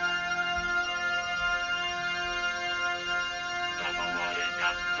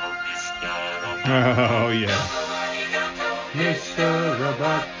 Oh, yeah. Mr.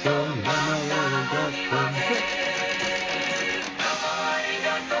 Roboto.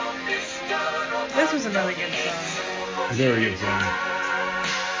 This was another good song. Very good song.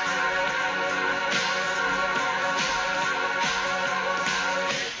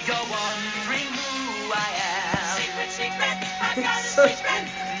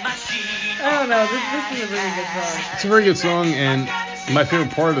 I don't know. This is a really good song. It's a very good song, and my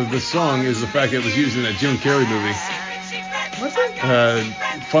favorite part of this song is the fact that it was used in that Jim Carrey movie. What's it?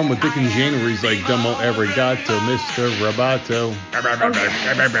 Fun with Dick and Jane, where he's like, Domo Arigato, Mr. Roboto.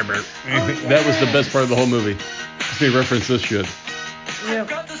 That was the best part of the whole movie. They reference this shit.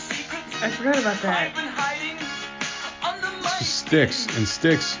 Yep. I forgot about that. Styx. And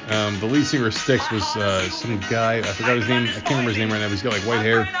Styx, the lead singer of Styx was some guy, I forgot his name, I can't remember his name right now, but he's got white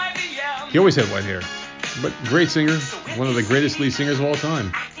hair. He always had white hair. But great singer, one of the greatest lead singers of all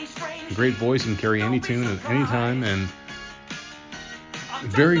time. Great voice, and carry any tune at any time, and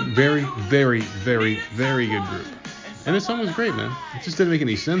very, very, very, very, very good group. And this song was great, man. It just didn't make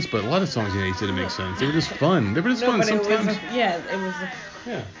any sense, but a lot of songs in the 80s didn't make sense. They were just fun. They were just fun sometimes. It was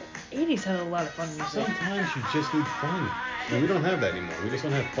yeah. 80s had a lot of fun music. Sometimes you just need fun. And we don't have that anymore. We just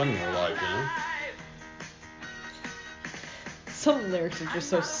don't have fun in our lives, Some lyrics are just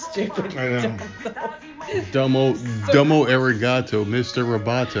so stupid. I know. Domo Arigato, Mr.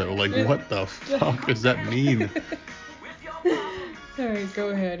 Roboto. What the fuck does that mean? Alright, go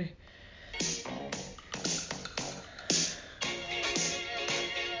ahead.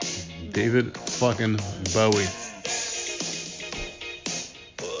 David fucking Bowie.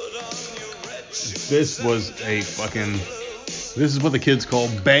 This is what the kids call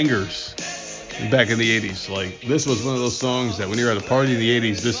bangers back in the 80s. This was one of those songs that when you're at a party in the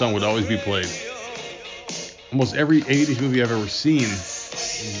 80s, this song would always be played. Almost every 80s movie I've ever seen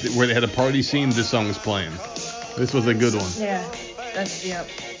where they had a party scene, this song was playing. This was a good one. Yeah, yep.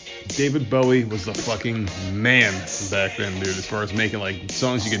 David Bowie was the fucking man back then, dude, as far as making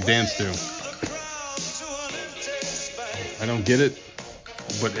songs you could dance to. I don't get it,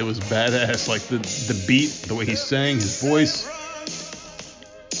 but it was badass. The beat, the way he sang, his voice.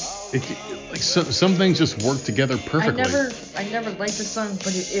 Some things just work together perfectly. I never liked the song,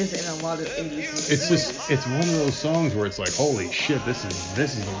 but it is in a lot of 80s movies. It's one of those songs where it's holy shit, this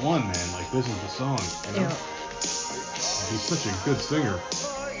is the one, man. This is the song. Yeah. He's such a good singer.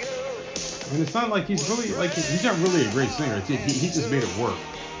 And it's not he's really he's not really a great singer. He just made it work.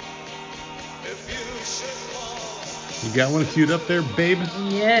 You got one queued up there, babe?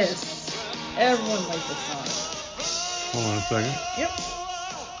 Yes. Everyone likes this song. Hold on a second. Yep.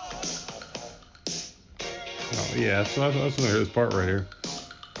 Oh, yeah. So I just want to hear this part right here.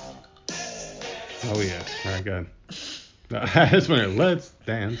 Oh, yeah. All right, go ahead. I just want to hear Let's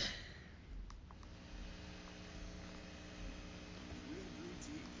Dance.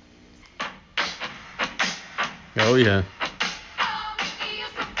 Oh, yeah.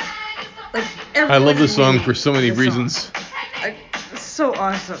 Like I love this song everyone for so many knew this reasons. song. It's so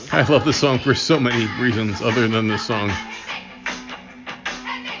awesome. I love this song for so many reasons other than this song.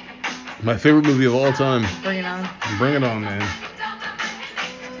 My favorite movie of all time. Bring it on. Bring it on, man.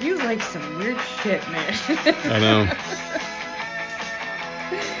 You like some weird shit, man. I know.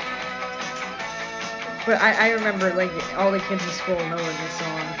 But I remember like all the kids in school knowing this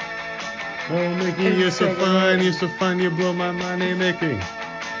song. Oh, Mickey, And you're so sing it. fine, you're so fine, you blow my mind, hey, Mickey.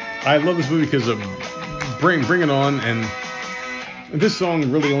 I love this movie because of Bring It On, and this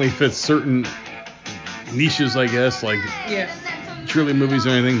song really only fits certain niches, I guess, like Yeah. cheerleading movies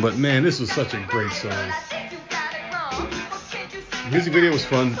or anything, but man, this was such a great song. Music video was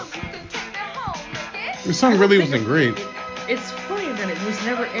fun. The song really wasn't great. It's funny that it was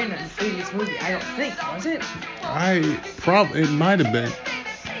never in an 80s movie, I don't think, was it? It might have been.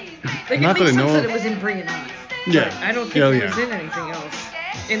 Like, Not it that I makes know sense of. that it was in Bring It On. Yeah. But I don't think Yeah, it yeah. was in anything else.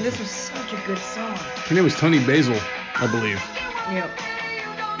 And this was such a good song. Her name was Tony Basil, I believe. Yep.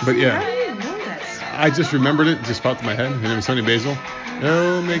 But How yeah, do you know that song? I just remembered it. Just popped in my head. Her name was Tony Basil.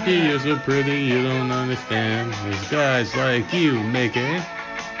 Oh, Mickey, you're so pretty, you don't understand. There's guys like you, Mickey.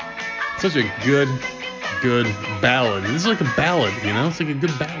 Such a good ballad. This is like a ballad, you know? It's like a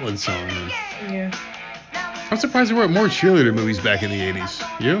good ballad song. Man. Yeah. I'm surprised there weren't more cheerleader movies back in the 80s.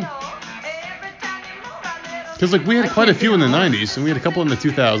 You? Because, like, we had I quite a can't few in the think of 90s, and we had a couple in the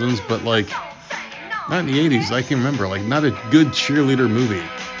 2000s, but, like, not in the 80s. I can remember, like, not a good cheerleader movie. We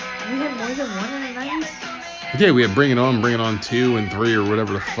had more than one in the 90s? Yeah, we had Bring It On 2 and 3 or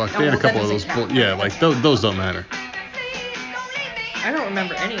whatever the fuck. They had a Oh, well, that couple of those. doesn't count. Yeah, like, those don't matter. I don't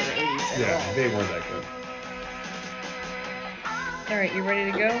remember any of the 80s at all. they weren't that good. Alright, you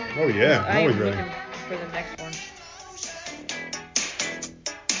ready to go? Oh, yeah. I Always am ready. looking for the next one.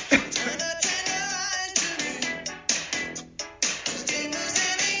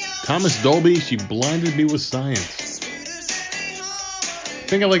 Thomas Dolby, She Blinded Me With Science. The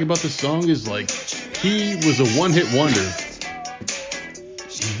thing I like about this song is, like, he was a one-hit wonder.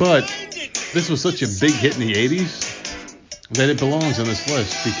 But this was such a big hit in the 80s that it belongs on this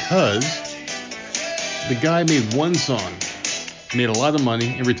list because the guy made one song, made a lot of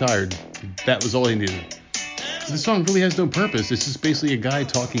money, and retired. That was all he needed. The song really has no purpose. It's just basically a guy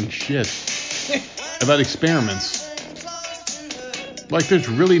talking shit about experiments. Like, there's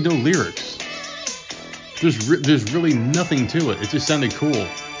really no lyrics. There's really nothing to it. It just sounded cool.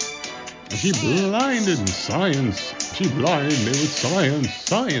 She blinded science. She blinded me with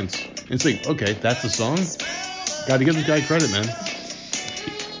science. And it's like, okay, that's the song. Got to give this guy credit, man.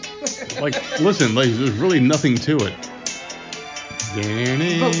 Like, listen, like, there's really nothing to it.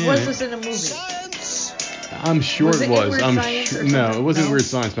 But was this in a movie? I'm sure Was it it in was. Weird I'm Science sure. or No, something? it wasn't No? Weird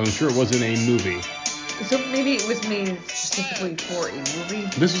Science, but I'm sure it was in a movie. So maybe it was made specifically for a movie?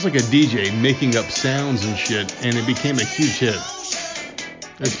 This was like a DJ making up sounds and shit, and it became a huge hit.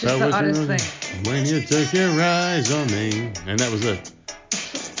 It's just the oddest thing. When you took your eyes on me, and that was it.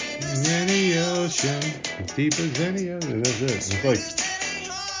 In the ocean, as deep as any ocean. That's it. It's like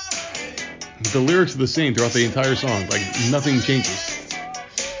the lyrics are the same throughout the entire song. Like nothing changes.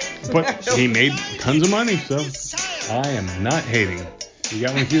 But he made tons of money, so I am not hating. You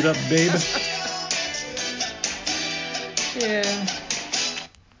got one queued up, babe? Yeah.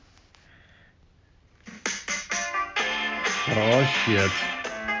 Oh shit.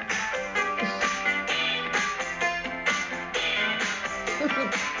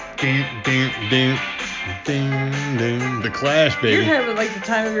 The Clash, baby. You're having like the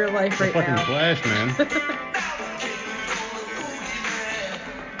time of your life right Fucking now. Clash, man.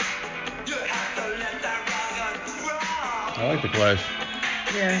 I like the Clash.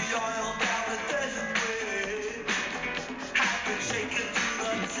 Yeah.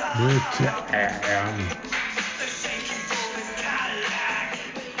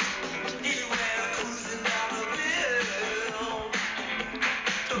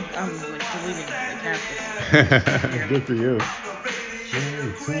 I'm like deleting like half this. Good for you.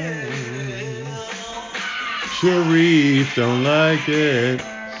 Sharif don't like it.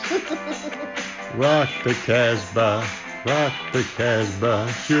 Rock the Casbah. Rock the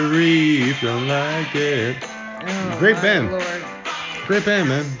Casbah. Sharif don't like it. Oh, Great my band. Lord. Great band,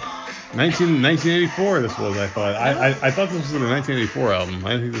 man. 1984 this was, I thought. I thought this was a 1984 album.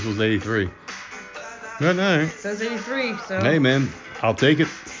 I think this was 83. But no. It says 83, so. Hey, man, I'll take it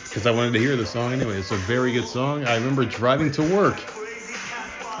because I wanted to hear the song anyway. It's a very good song. I remember driving to work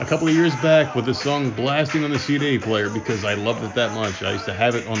a couple of years back with this song blasting on the CD player because I loved it that much. I used to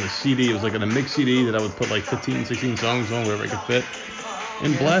have it on the CD. It was like on a mix CD that I would put like 15, 16 songs on, wherever I could fit,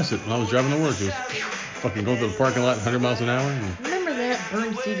 and blast it when I was driving to work. It was fucking going to the parking lot 100 miles an hour. And, Remember that?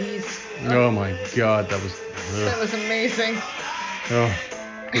 Burned CDs. oh my God, that was. That was amazing. Oh,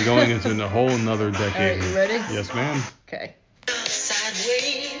 we're going into a whole nother decade. Alright, you ready? Yes, ma'am. Okay.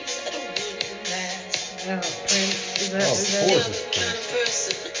 Oh, Prince. Is that? Oh, Is of that course it? it's Prince.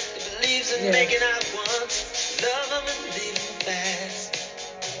 Yeah.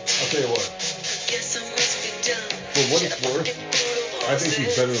 I'll tell you what. For what it's worth, I think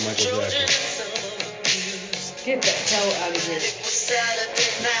he's better than Michael Jackson. Get the hell out of here.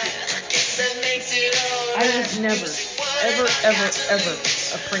 I was never, ever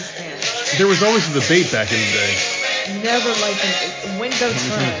a Prince fan. There was always a debate back in the day. Never liked him. When Doves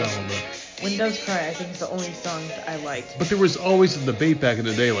Let me turn it down a Cry. little bit. When Doves Cry, I think is the only song that I liked. But there was always a debate back in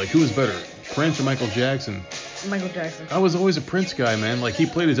the day, like who was better, Prince or Michael Jackson? Michael Jackson. I was always a Prince guy, man. Like he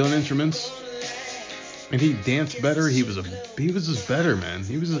played his own instruments, and he danced better. He was just better, man.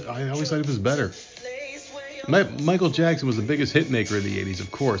 I always thought he was better. Michael Jackson was the biggest hit maker of the 80s,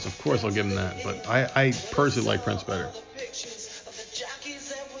 of course. I'll give him that. But I personally like Prince better.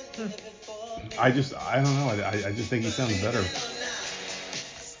 I don't know. I just think he sounds better.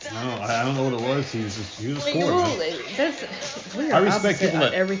 I don't know what it was. He was a score, man. We I are respect opposite people on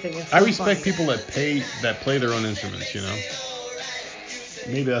that everything. It's I so respect funny. people that play their own instruments. You know.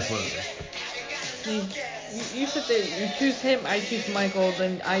 Maybe that's what it is. You sit there, you choose him, I choose Michael,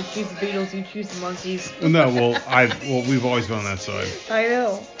 then I choose the Beatles, you choose the Monkees. No, we've always been on that side. I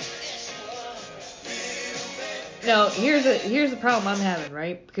know. No, here's the problem I'm having,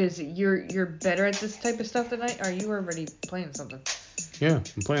 right? Because you're better at this type of stuff than I are. You already playing something? Yeah,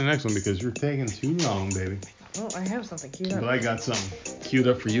 I'm playing the next one because you're taking too long, baby. Oh, I have something queued up. But I got something queued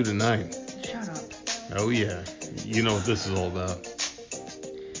up for you tonight. Shut up. Oh yeah, you know what this is all about.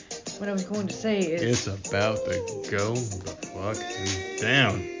 What I was going to say is. It's about to go the fuck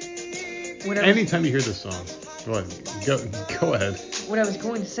down. Whatever. Anytime you hear this song, go ahead. Go ahead. What I was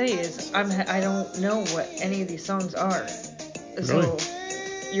going to say is I don't know what any of these songs are, so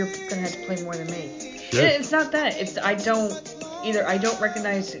Really? you're gonna have to play more than me. Shit. It's not that. It's I don't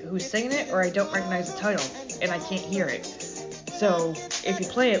recognize who's singing it or I don't recognize the title and I can't hear it. So if you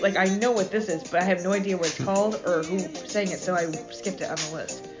play it, like I know what this is, but I have no idea what it's called or who sang it, so I skipped it on the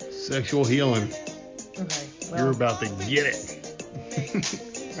list. Sexual Healing. Okay. Well, You're about to get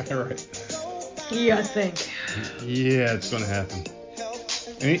it. All right. you gotta think. Yeah, it's gonna happen.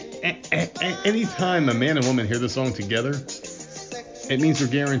 Anytime a man and woman hear the song together, it means they're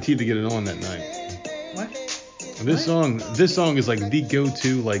guaranteed to get it on that night. What? This song is like the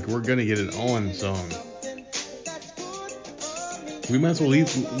go-to, like we're gonna get it on song. We might as well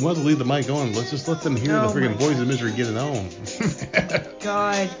leave the mic on. Let's just let them hear the freaking Boys of Misery get it on.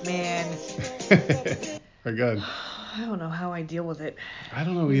 God, man. My God. I don't know how I deal with it. I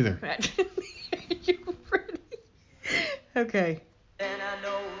don't know either. Are you ready? Okay. And I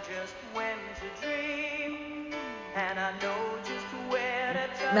know just when to dream, and I know just where to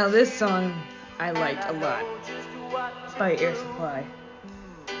touch. Now this song I liked a lot. It's by Air Supply.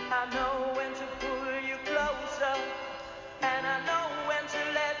 I know when to pull you closer, and I know when to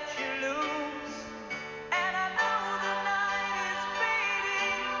let you loose. And I know the night is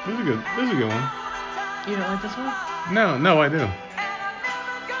fading. This is a good one. You don't like this one? No, I do.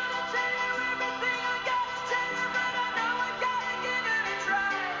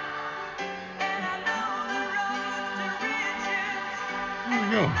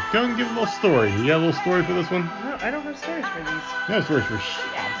 Go and give a little story. You got a little story for this one? No, I don't have stories for these. No stories for shit.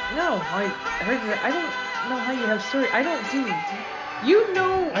 No, I heard that. I don't know how you have stories. I don't do. You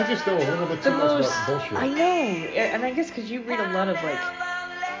know I just know a little bit the too much most. about bullshit. I know, and I guess because you read a lot of like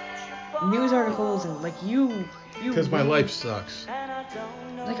news articles and like you. Because my life sucks.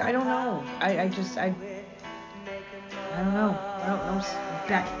 Like I don't know. I don't know. I don't know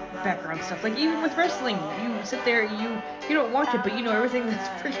background stuff. Like even with wrestling, you sit there, you don't watch it, but you know everything that's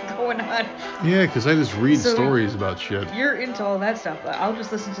freaking going on. Yeah, because I just read So, stories about shit. You're into all that stuff. I'll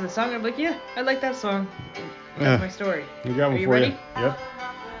just listen to the song and I'm like, yeah, I like that song. That's my story. We got Are one you for ready? you. Yep.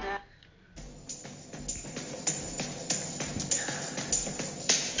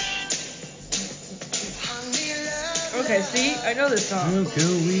 Okay, see, I know this song. Don't go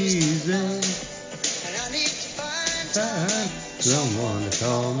easy. Someone to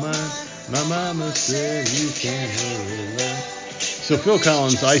call mine. My mama said you can't hurry love. So Phil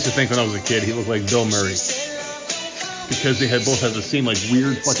Collins, I used to think when I was a kid, he looked like Bill Murray. Because they both had the same like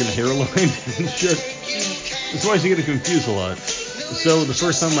weird fucking hairline and shit. That's why I used to get confused a lot. So the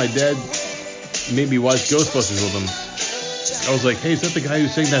first time my dad made me watch Ghostbusters with him, I was like, hey, is that the guy who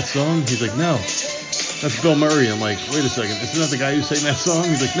sang that song? He's like, no, that's Bill Murray. I'm like, wait a second, isn't that the guy who sang that song?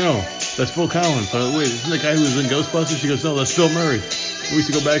 He's like, no, that's Phil Collins. So wait, isn't that guy who was in Ghostbusters? She goes, no, that's Bill Murray. We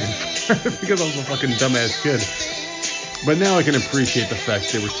used to go back and forth because I was a fucking dumbass kid. But now I can appreciate the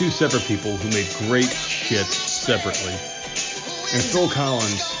fact there were two separate people who made great shit separately. And Phil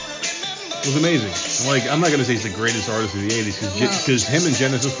Collins was amazing. Like, I'm not going to say he's the greatest artist of the 80s because him and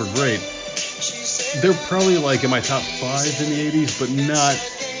Genesis were great. They're probably like in my top 5 in the 80s, but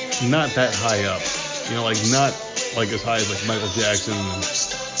not that high up. You know, like not like as high as like Michael Jackson and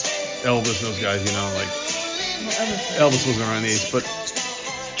Elvis and those guys, you know, like Elvis wasn't around the 80s, but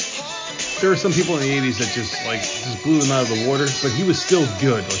there are some people in the 80s that just blew them out of the water, but he was still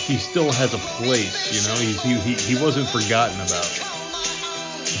good. Like he still has a place, you know. He wasn't forgotten about.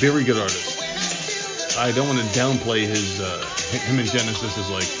 Very good artist. I don't want to downplay him and Genesis as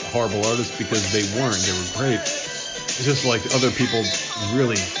like horrible artists because they weren't. They were great. It's just like other people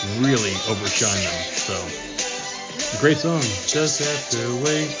really, really overshine them. So great song. Just have to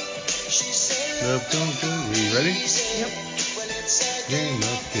wait. Love don't go. Are you ready? Yep. Game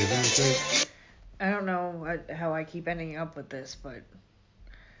of give and take. I don't know how I keep ending up with this, but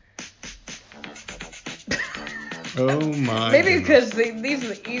Oh my. maybe because these are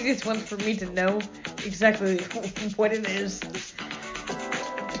the easiest ones for me to know exactly what it is.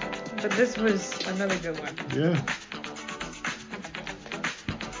 But this was another good one. Yeah.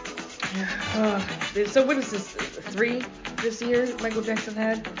 So what is this? 3 this year Michael Jackson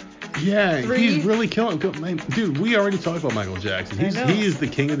had? Yeah, 3? he's really killing. Dude, we already talked about Michael Jackson. He is the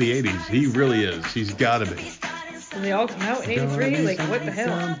king of the 80s. He really is. He's got to be. And they all come out in 83? Like, what the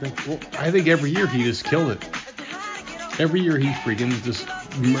hell? Well, I think every year he just killed it. Every year he freaking just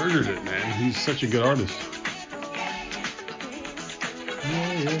murdered it, man. He's such a good artist.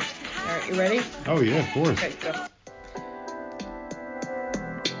 Yeah. Alright, you ready? Oh, yeah, of course. Okay, go.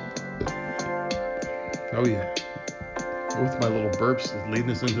 Oh, yeah. With my little burps leading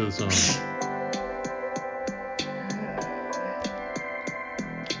us into the song.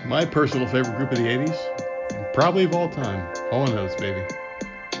 My personal favorite group of the 80s, and probably of all time, Hall & Oates, baby.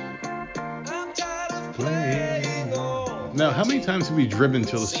 Now, how many times have we driven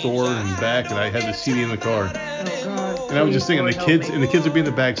to the store and back and I had the CD in the car? Oh, God. And I was just singing, Lord, the kids would be in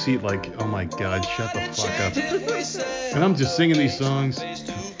the back seat like, oh my God, shut the fuck up. And I'm just singing these songs,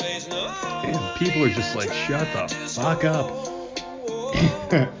 and people are just like, shut the fuck up.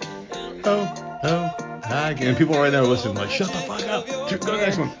 And people right now listen like, shut the fuck up. Go to the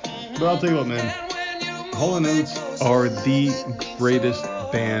next one. But I'll tell you what, man. Hall & Oates are the greatest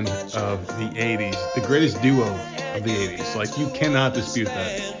band of the 80s. The greatest duo of the 80s. Like, you cannot dispute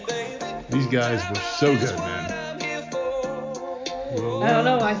that. These guys were so good, man. I don't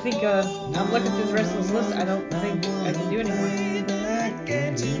know. I think I'm looking through the rest of this list. I don't think I can do anymore.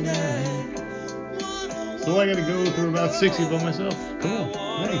 So I gotta go through about 60 by myself. Cool.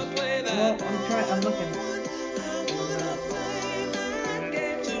 Nice. Well, I'm looking.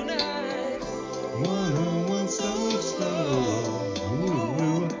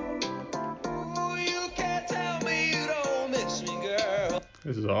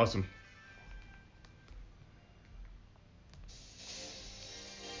 This is awesome.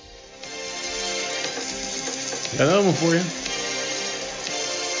 Got another one for you.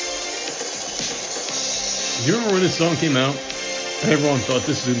 Do you remember when this song came out? Everyone thought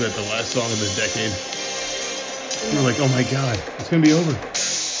this was the last song of the decade. We were like, oh my God, it's going to be over.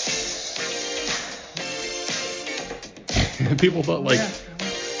 And people thought like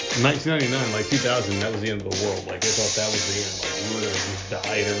 1999, like 2000, that was the end of the world. Like they thought that was the end. Like we were going to just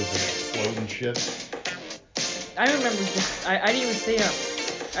die and everything explode and shit. I remember just, I didn't even stay up.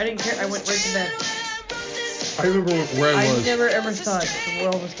 I didn't care. I went right to bed. I remember where I was. I never ever thought the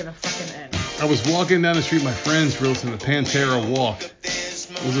world was going to fucking end. I was walking down the street with my friends. We were listening to Pantera Walk.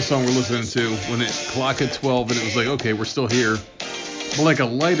 It was a song we're listening to when it clocked at 12 and it was like, okay, we're still here. But like a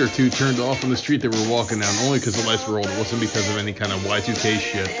light or two turned off on the street that we were walking down, only because the lights were old. It wasn't because of any kind of Y2K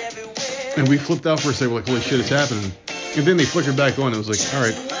shit. And we flipped out for a second, we're like, holy shit, it's happening. And then they flickered back on. It was like, all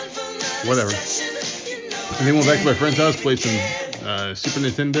right, whatever. And then went back to my friend's house, played some Super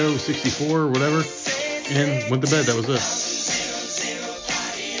Nintendo 64 or whatever, and went to bed. That was it.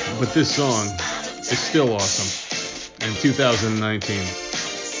 But this song is still awesome. In 2019,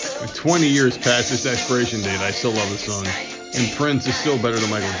 20 years past its expiration date, I still love this song. And Prince is still better than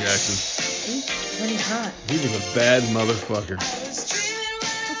Michael Jackson. When he's not. He was a bad motherfucker.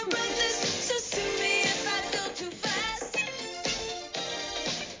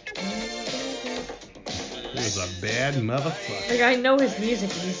 He was a bad motherfucker. Like, I know his music,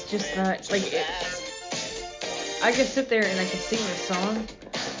 and he's just not, like, I could sit there and I could sing this song.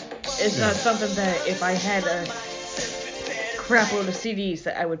 It's not something that if I had a crap load of CDs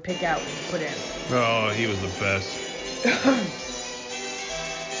that I would pick out and put in. Oh, he was the best. How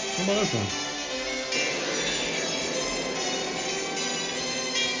about this one?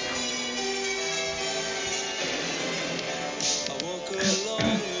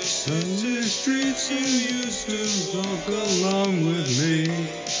 Sunday streets you used to walk along with me.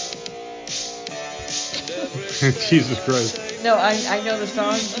 Jesus Christ. No, I know the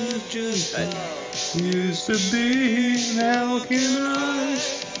song. Used to be, now can I?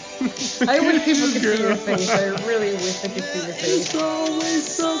 I wish people could see your face. I really wish they could see your face. There's always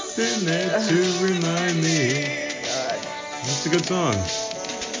something there to remind me. God. That's a good song.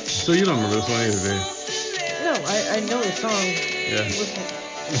 So you don't remember this one either, do you? No, I know the song. Yeah. Listen.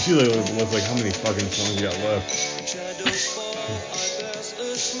 She was like, how many fucking songs you got left?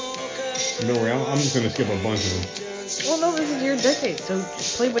 Don't worry, I'm just gonna skip a bunch of them. Well, no, this is your decade, so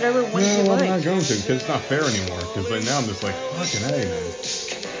just play whatever one you No, I'm like. not going to, because it's not fair anymore. Because like now I'm just like, fucking hey, man.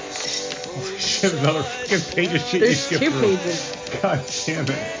 Holy shit, another fucking page of shit you There's skipped 2 through. pages. God damn it.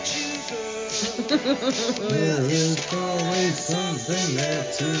 There is always something there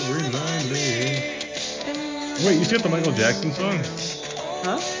to remind me. Wait, you skipped the Michael Jackson song?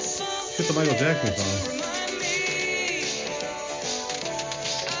 Huh? You skipped the Michael Jackson song.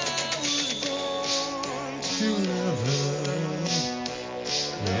 To love her,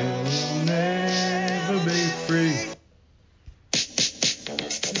 you'll never be free.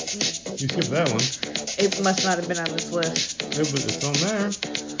 You skipped that one. It must not have been on this list. Yeah, but it's on there.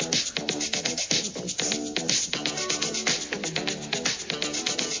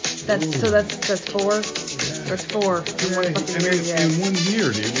 That's 4. There's 4 in one fucking year. Yeah. In 1 year,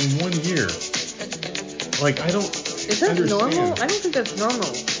 dude. In 1 year. Like, I don't. Is that understand. normal? I don't think that's normal.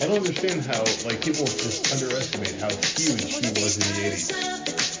 I don't understand how like people just underestimate how huge he was in the 80s.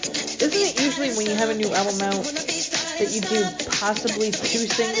 Isn't it usually when you have a new album out that you do possibly 2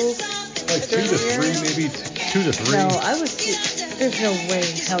 singles? Like 2 to 3, maybe 2 to 3. No, I would. There's no way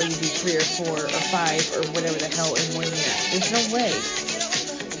in hell you do 3 or 4 or 5 or whatever the hell in 1 year. There's no way.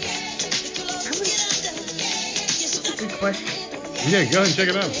 That's a good question. Yeah, go ahead and check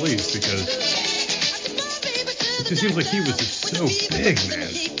it out, please, because it just seems like he was just so big, man.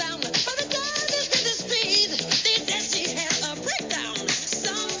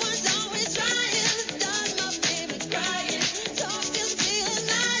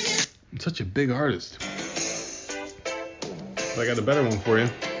 Such a big artist. But I got a better one for you.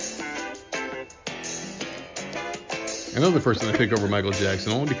 Another person I pick over Michael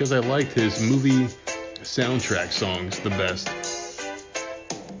Jackson, only because I liked his movie soundtrack songs the best.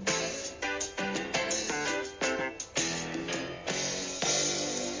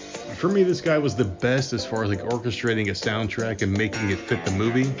 For me, this guy was the best as far as like orchestrating a soundtrack and making it fit the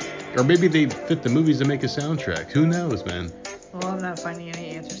movie. Or maybe they fit the movies to make a soundtrack. Who knows, man? Well, I'm not finding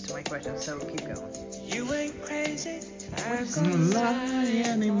any answers to my questions, so keep going. You ain't crazy. Don't lie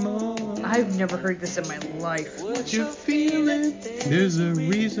anymore. I've never heard this in my life. What you feeling? There's a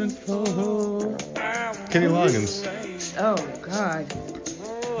reason for hope. Kenny Loggins. Oh, God.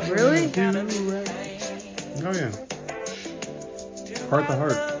 Really? Oh yeah. Heart to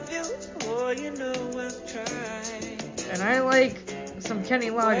Heart. And I like some Kenny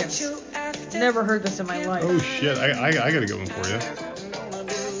Loggins. Never heard this in my life. Oh shit, I got a good one for you.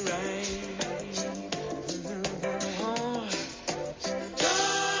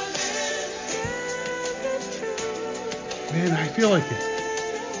 Man, I feel like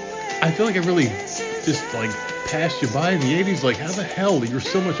I really just like passed you by in the 80s. Like, how the hell? You're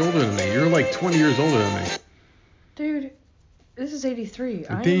so much older than me. You're like 20 years older than me. Dude, this is 83.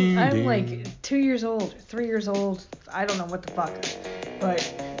 Ding, I'm ding. like 2 years old, 3 years old. I don't know what the fuck. But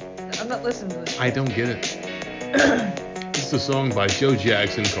I'm not listening to this. I don't get it. It's a song by Joe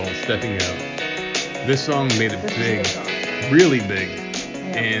Jackson called Stepping Out. This song made it This is a big, good song. really big,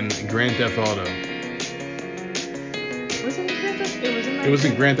 Yeah. in Grand Theft Auto. Was it in Grand Theft? It was in It was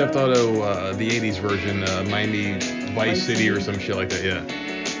in Grand Theft Auto, the 80s version, Miami Vice City or some shit like that, yeah.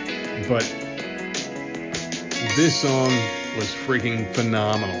 But this song was freaking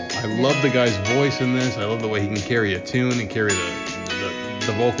phenomenal. I love the guy's voice in this. I love the way he can carry a tune and carry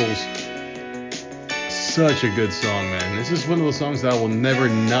the vocals. Such a good song, man. This is one of those songs that I will never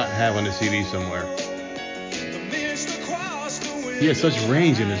not have on a CD somewhere. he has such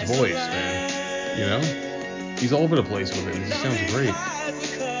range in his voice, man. You know, he's all over the place with it. It just sounds great.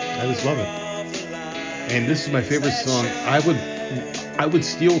 I just love it. And this is my favorite song. I would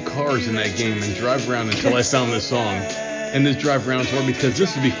steal cars in that game and drive around until I found this song. And this drive around tour, because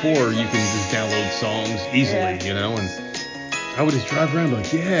this is before you can just download songs easily, you know, and I would just drive around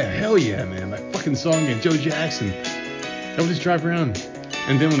like, yeah, hell yeah, man, that fucking song and Joe Jackson. I would just drive around.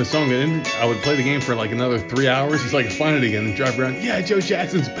 And then when the song ended, I would play the game for like another 3 hours, just like find it again and drive around. Yeah, Joe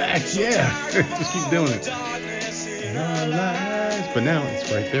Jackson's back, yeah. Just keep doing it. But now it's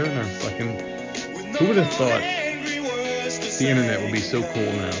right there in our fucking... Who would have thought the internet would be so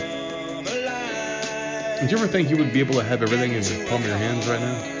cool now? Did you ever think you would be able to have everything in the palm of your hands right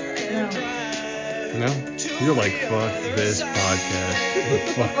now? No. No? You're like, fuck this podcast.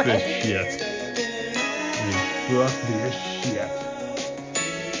 Fuck this shit. Fuck this shit.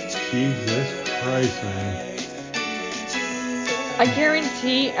 Jesus Christ, man. I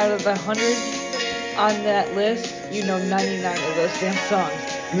guarantee out of the 100 on that list, you know 99 of those damn songs.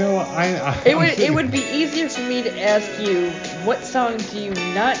 No, It would be easier for me to ask you, what song do you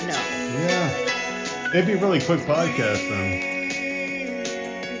not know? Yeah. It'd be a really quick podcast then.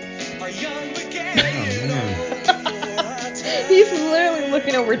 Oh, man. He's literally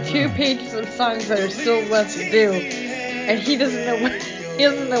looking over 2 pages of songs that are still left to do, and he doesn't know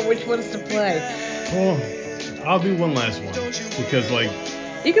which ones to play. Well, I'll do one last one. Because, like...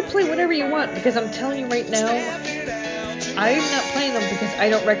 You can play whatever you want, because I'm telling you right now, I'm not playing them because I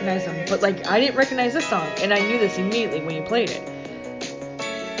don't recognize them. But, like, I didn't recognize this song, and I knew this immediately when you played it.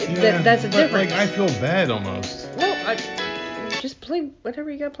 Yeah, That's a difference. Like, I feel bad almost. No, just play whatever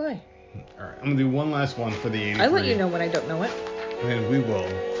you gotta play. Alright, I'm gonna do one last one for the 83. I let you know when I don't know it. And we will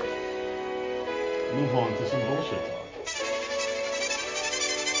move on to some bullshit talk.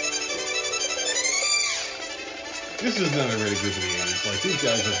 This is another really group of the 80s. Like, these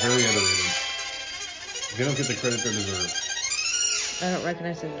guys are very underrated. They don't get the credit they deserve. I don't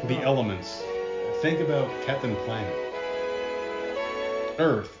recognize it. The Elements. Think about Captain Planet.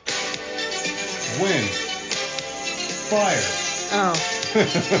 Earth. Wind. Fire. Oh.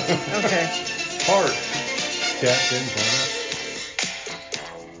 Okay. Heart. Captain Planet.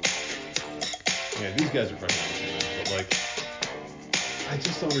 Yeah, these guys are fucking awesome, man. But, like, I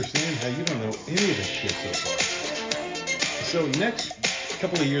just don't understand how you don't know any of this shit so far. So next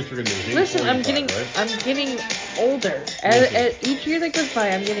couple of years we're gonna do is Listen, I'm getting older. As each year that goes by,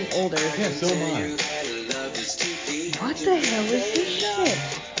 I'm getting older. Yeah, so am I. What the hell is this shit?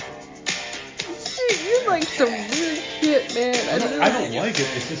 You like some weird shit, man. I don't like it.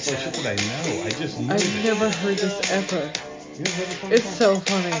 It's just like shit that I know. I just know I've this never shit. heard this ever. You never heard this song It's before? so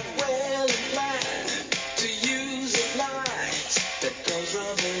funny.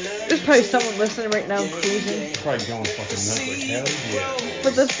 There's probably someone listening right now cruising. Probably going fucking nuts like hell yeah.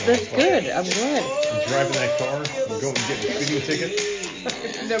 But that's good. I'm glad. I'm driving that car. I'm going to get a speeding ticket.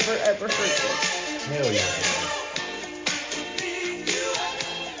 I've never ever heard this. Hell yeah.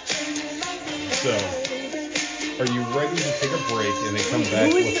 So, are you ready to take a break and then come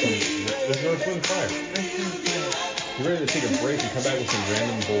back with some... This is Earth, Wind, Fire. You ready to take a break and come back with some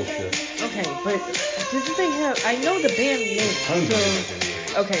random bullshit? Okay, but didn't they have... I know the band name. Tons of music in the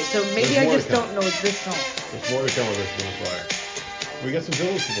 80s. Okay, so maybe There's I more just to come. don't know this song. There's more to come with Earth, Wind, Fire. We got some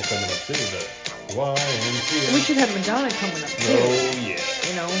village people coming up too, the YMCA. We should have Madonna coming up too. Oh yeah.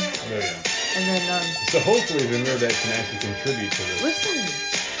 You know? Oh yeah. And then, So hopefully the Nerdette can actually contribute to this. listen.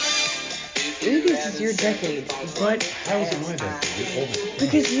 80s is your decade, but... How is it my decade? You're older.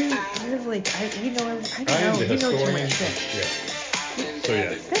 Because you're like, I don't I am know, the you know too historian. much shit. Yeah. So yeah.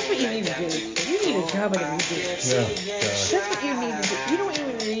 That's what you need to do. You need a job at a museum. Yeah. That's what you need to do. You don't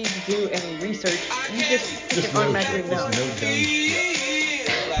even need to do any research. You just Just can no automatically shit. know. Just no dumb shit.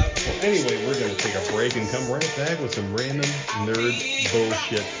 Well, anyway, we're gonna take a break and come right back with some random nerd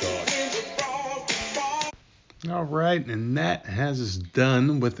bullshit talk. All right, and that has us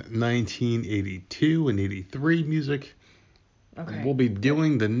done with 1982 and 83 music. Okay. We'll be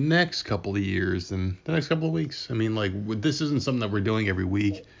doing the next couple of years and the next couple of weeks. I mean, like, this isn't something that we're doing every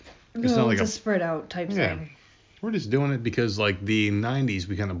week. It's not like a spread out type thing. We're just doing it because, like, the 90s,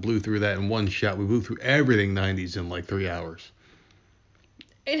 we kind of blew through that in one shot. We blew through everything 90s in, like, 3 hours.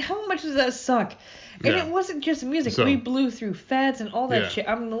 And how much does that suck? And Yeah. it wasn't just music. So- We blew through fads and all that Yeah. shit.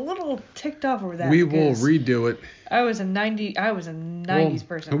 I'm a little ticked off over that. We will because redo it. I was a 90s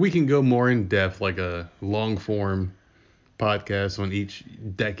person. And we can go more in depth, like a long form podcast on each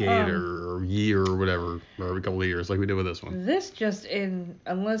decade or year or whatever, or every couple of years, like we did with this one. This just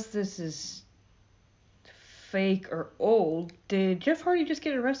unless this is fake or old, did Jeff Hardy just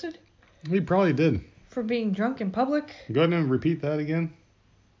get arrested? He probably did. For being drunk in public? Go ahead and repeat that again.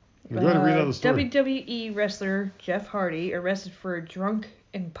 Go ahead and read out the story. WWE wrestler Jeff Hardy arrested for drunk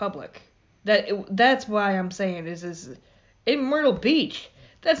in public. That's why I'm saying is in Myrtle Beach.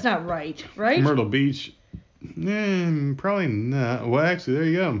 That's not right, right? Myrtle Beach. Probably not. Well, actually, there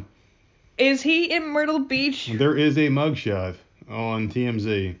you go. Is he in Myrtle Beach? There is a mugshot on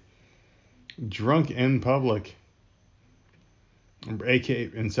TMZ. Drunk in public. AK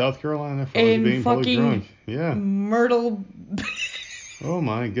in South Carolina for being fully drunk. Yeah. Myrtle. Oh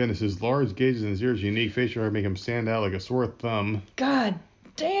my goodness, his large gauges and his ears, unique facial hair make him stand out like a sore thumb. God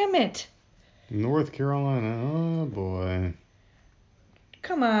damn it. North Carolina, oh boy.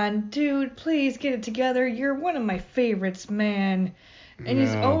 Come on, dude, please get it together. You're one of my favorites, man. And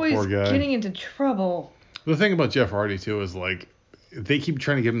he's always getting into trouble. The thing about Jeff Hardy too is like they keep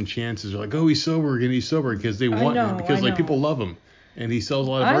trying to give him chances. They're like, oh, he's sober again, because they want because like people love him. And he sells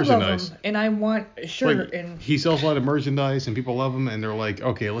a lot of merchandise. I love him, and I want a shirt. And he sells a lot of merchandise, and people love him, and they're like,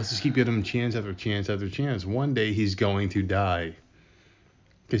 okay, let's just keep giving him chance after chance after chance. One day he's going to die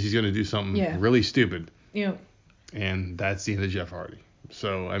because he's going to do something really stupid. Yeah. And that's the end of Jeff Hardy.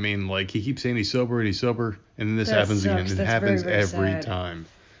 So, I mean, like, he keeps saying he's sober, and then this happens again. It happens very, very every time.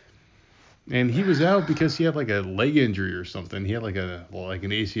 And he was out because he had like a leg injury or something. He had like an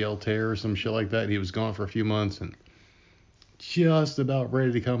ACL tear or some shit like that. He was gone for a few months, and just about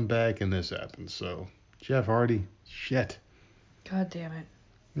ready to come back, and this happened. So, Jeff Hardy, shit. God damn it.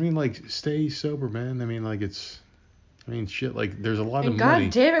 I mean, like, stay sober, man. I mean, like, shit, like, there's a lot of money.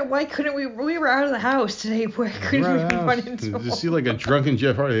 God damn it, why couldn't we were out of the house today, why couldn't we run into him? Just see, like, a drunken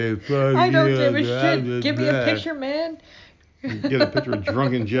Jeff Hardy. I don't give a shit. Give me a picture, man. Get a picture of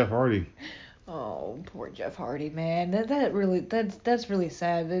drunken Jeff Hardy. Oh, poor Jeff Hardy, man. That's really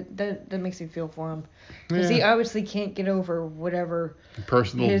sad. That makes me feel for him, because he obviously can't get over whatever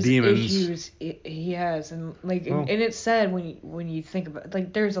personal demons issues he has, and like, and it's sad when you think about it.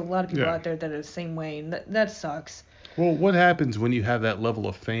 Like, there's a lot of people out there that are the same way, and that sucks. Well, what happens when you have that level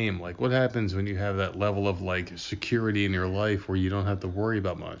of fame? Like, what happens when you have that level of like security in your life where you don't have to worry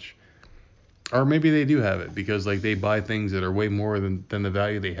about much? Or maybe they do have it because like they buy things that are way more than the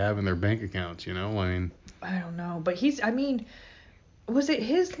value they have in their bank accounts, you know? I mean, I don't know, but was it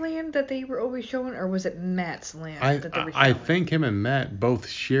his land that they were always showing, or was it Matt's land that they were showing? I think him and Matt both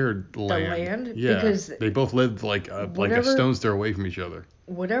shared land. The land? Yeah, because they both lived like a stone's throw away from each other.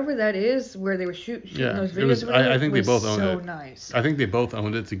 Whatever that is, where they were shooting those videos. I think they both owned it. So nice. I think they both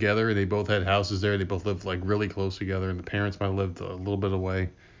owned it together. They both had houses there. They both lived like really close together, and the parents might have lived a little bit away.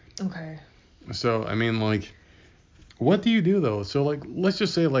 Okay. So, I mean, like, what do you do, though? So, like, let's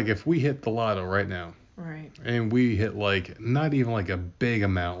just say, like, if we hit the lotto right now. Right. And we hit, like, not even, like, a big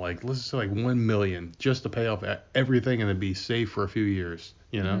amount. Like, let's just say, like, 1 million just to pay off everything and to be safe for a few years,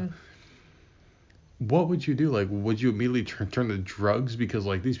 you know? Mm-hmm. What would you do? Like, would you immediately turn to drugs? Because,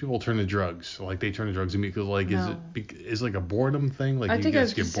 like, these people turn to drugs. Like, they turn to drugs immediately. Like, is it like a boredom thing? Like, you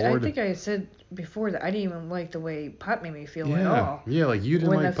just get bored? I think I said before that I didn't even like the way pot made me feel at all. Yeah, like, you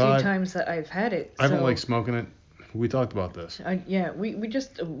didn't like pot. When the few times that I've had it. I don't like smoking it. We talked about this.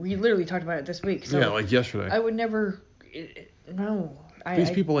 We literally talked about it this week. So yeah, like yesterday. I would never. No.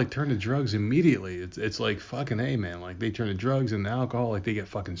 These people like turn to drugs immediately. It's like fucking A, man. Like, they turn to drugs and alcohol. Like, they get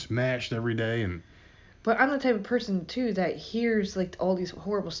fucking smashed every day and. But I'm the type of person, too, that hears, like, all these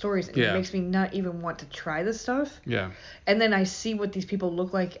horrible stories, and it makes me not even want to try this stuff. Yeah. And then I see what these people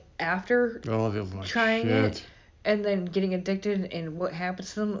look like after trying it, and then getting addicted, and what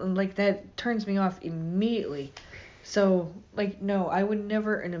happens to them, and, like, that turns me off immediately. So, like, no, I would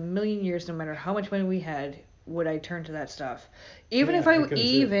never in a million years, no matter how much money we had, would I turn to that stuff. Even if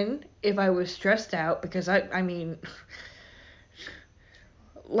I was stressed out, because I mean...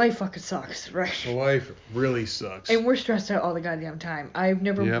 Life fucking sucks, right? Life really sucks. And we're stressed out all the goddamn time. I've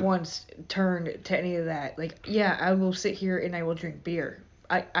never once turned to any of that. Like, yeah, I will sit here and I will drink beer.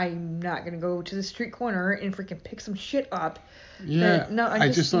 I'm not going to go to the street corner and freaking pick some shit up. Yeah, I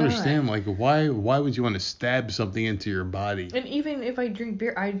just don't understand. Like, why would you want to stab something into your body? And even if I drink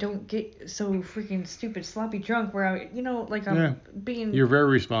beer, I don't get so freaking stupid, sloppy drunk where I'm being... You're very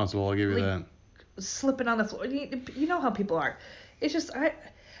responsible, I'll give you that. Slipping on the floor. You know how people are. It's just,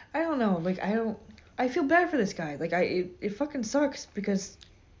 I don't know, like, I feel bad for this guy. Like, it fucking sucks because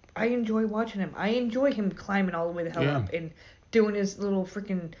I enjoy watching him. I enjoy him climbing all the way the hell up and doing his little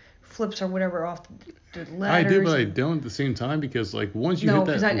freaking flips or whatever off the ladders. I do, but I don't at the same time because, like, once you hit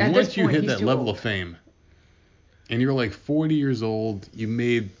that level of fame and you're, like, 40 years old, you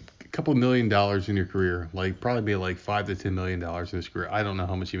made a couple $1 million in your career, like, probably made, like, $5 to $10 million in his career. I don't know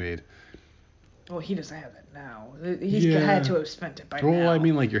how much you made. Well, he doesn't have that now. He Yeah. had to have spent it by now. Well, I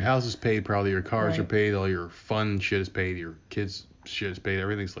mean, like, your house is paid, probably your cars are Right. paid, all your fun shit is paid, your kids' shit is paid,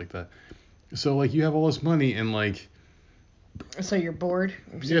 everything's like that. So, like, you have all this money, and, like, So you're bored?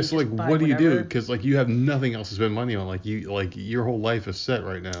 yeah, so, you like, just buy what do you do? whatever? Because, like, you have nothing else to spend money on. Like, your whole life is set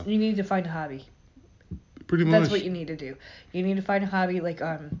right now. You need to find a hobby. Pretty much. That's what you need to do. You need to find a hobby, like,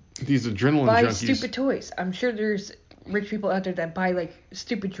 These adrenaline buy junkies. stupid toys. I'm sure there's rich people out there that buy, like,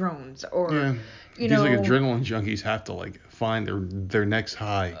 stupid drones or, Yeah. you These, know, like, adrenaline junkies have to, like, find their next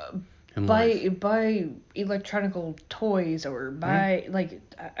high in life. buy electronical toys or buy, like,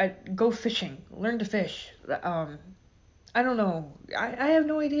 go fishing. Learn to fish. I don't know. I have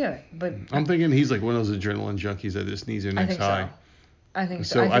no idea, but I'm thinking he's like one of those adrenaline junkies that just needs their I next think high. so. I think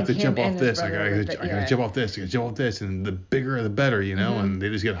so. So I think have to him jump off and his this. I brother gotta, with I gotta jump off this. I gotta jump off this, and the bigger the better, you know. Mhm. And they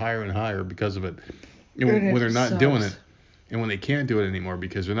just get higher and higher because of it. And And when it they're not sucks. doing it, and when they can't do it anymore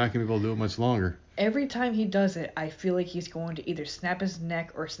because they're not gonna be able to do it much longer. Every time he does it, I feel like he's going to either snap his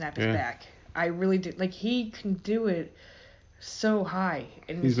neck or snap his Yeah. back. I really do. Like, he can do it so high.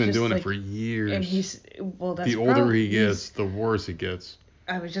 And He's it's been just doing like, it for years. And he's, well, that's the older probably, he gets, the worse it gets.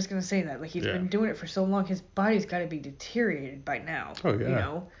 I was just going to say that. Like, he's Yeah. been doing it for so long, his body's got to be deteriorated by now. Oh, yeah. You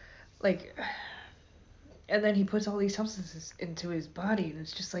know? Like, and then he puts all these substances into his body, and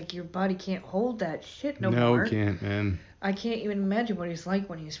it's just like, your body can't hold that shit no more. No, can't, man. I can't even imagine what he's like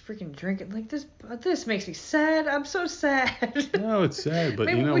when he's freaking drinking. Like, this makes me sad. I'm so sad. No, it's sad, but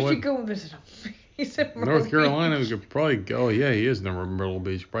Maybe you know we what? should go and visit him. He's in Myrtle North Carolina, we Beach. could probably go. Yeah, he is in Myrtle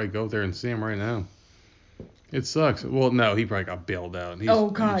Beach. Probably go there and see him right now. It sucks. Well, no, he probably got bailed out. Oh,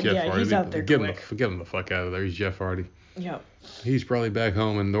 God, Jeff yeah, Hardy. he's out there Get quick. him the fuck out of there. He's Jeff Hardy. Yep. He's probably back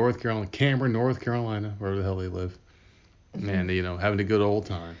home in North Carolina, Cameron, North Carolina, wherever the hell they live. Mm-hmm. And, you know, having a good old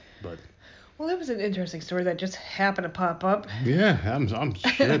time. But Well, that was an interesting story that just happened to pop up. yeah, I'm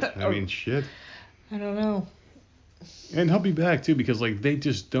shit. I mean, shit. I don't know. And he'll be back too because like they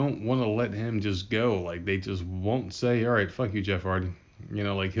just don't want to let him just go. Like they just won't say, all right, fuck you, Jeff Hardy. You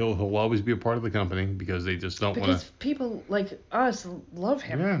know, like he'll always be a part of the company because they just don't want Because to. people like us love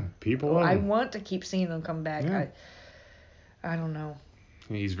him. Yeah, people love I him. want to keep seeing him come back. Yeah. I don't know.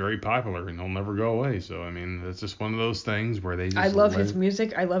 He's very popular and he'll never go away. So I mean, it's just one of those things where they just. I love let his it-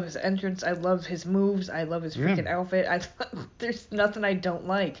 music. I love his entrance. I love his moves. I love his freaking outfit. There's nothing I don't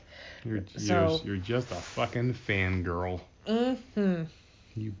like. You're just a fucking fangirl. Mm-hmm.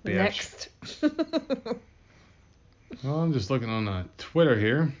 You bitch. Next. Well, I'm just looking on Twitter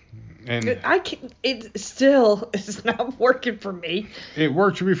here, and It still is not working for me. it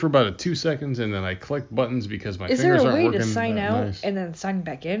worked for me for about 2 seconds, and then I clicked buttons because my Is there fingers a aren't way working to sign that out nice. and then sign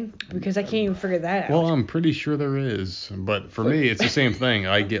back in? Because I can't even figure that out. Well, I'm pretty sure there is, but for me, it's the same thing.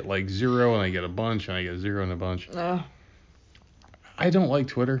 I get like 0, and I get a bunch, and I get 0 and a bunch. I don't like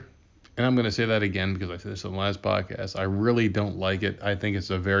Twitter, and I'm going to say that again because I said this on the last podcast. I really don't like it. I think it's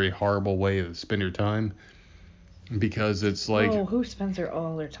a very horrible way to spend your time because it's like, who spends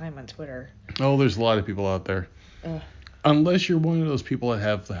all their time on Twitter? oh, there's a lot of people out there. Unless you're one of those people that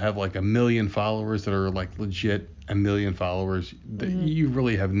have like 1 million followers that are like legit 1 million followers, you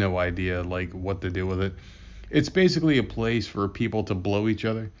really have no idea like what to do with it. It's basically a place for people to blow each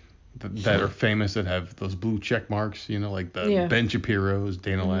other that are famous, that have those blue check marks, you know, like the Ben Shapiro's,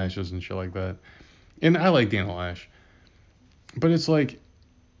 Dana Lash's and shit like that. And I like Dana Lash. But it's like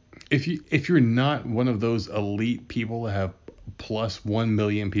if you're not one of those elite people that have plus 1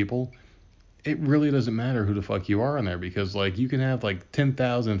 million people, it really doesn't matter who the fuck you are on there because like you can have like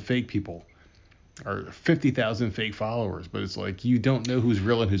 10,000 fake people or 50,000 fake followers, but it's like you don't know who's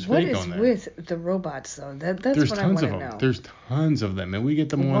real and who's fake on there. What is with the robots though? That's There's what I tons want of to them. know. There's tons of them, and we get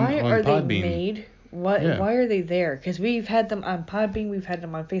them Why on are Podbean. they made? Why Yeah. are they there? Because we've had them on Podbean, we've had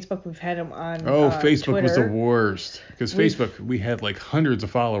them on Facebook, we've had them on Facebook Twitter. was the worst because Facebook we had like hundreds of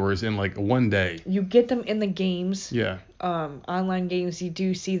followers in like one day. You get them in the games. Yeah. Online games, you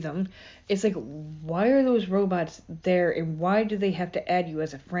do see them. It's like, why are those robots there, and why do they have to add you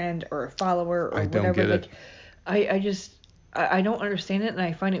as a friend or a follower or I whatever? don't get it. I don't understand it, and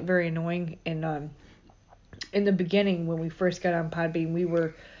I find it very annoying. And in the beginning, when we first got on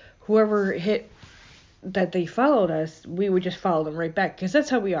Podbean, whoever hit that they followed us, we would just follow them right back because that's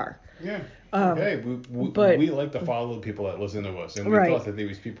how we are. Yeah. but- we like to follow the people that listen to us, and we Right. thought that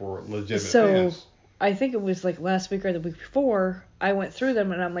these people were legitimate So fans. I think it was like last week or the week before, I went through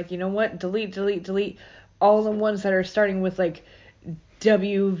them and I'm like, you know what? Delete all the ones that are starting with like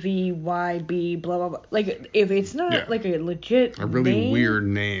WVYB, blah, blah, blah. Like, if it's not like a legit A really name, weird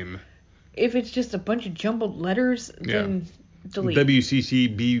name. if it's just a bunch of jumbled letters, then delete.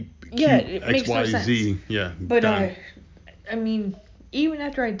 WCCB Yeah, it makes no XYZ. sense. Yeah. But, done. I mean, even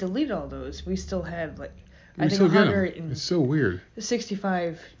after I deleted all those, we still had like I We think still get 'em. 165 It's so weird.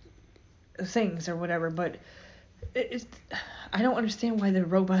 things or whatever. But it's I don't understand why the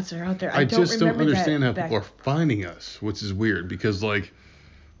robots are out there. I don't just don't remember understand that how back. people are finding us, which is weird because like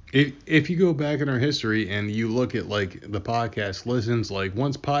if you go back in our history and you look at like the podcast listens, like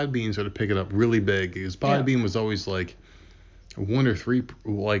once Podbean started picking up really big, because Podbean was always like 1 to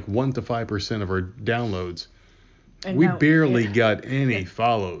 5% of our downloads. And We now- barely yeah. got any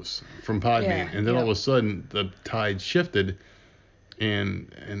follows from Podbean, Yeah, and then all of yeah. a sudden the tide shifted,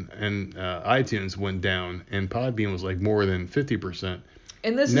 and iTunes went down, and Podbean was like more than 50%.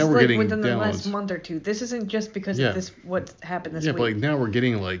 And this Now is we're like getting within the last downloads. month or two. This isn't just because Yeah. of this what happened this Yeah, week. but like now we're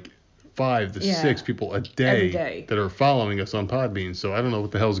getting like 5 to Yeah. 6 people a Every day day. that are following us on Podbean. So I don't know what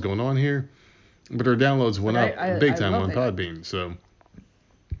the hell's going on here, but our downloads went But up I big time love on it. Podbean. So Now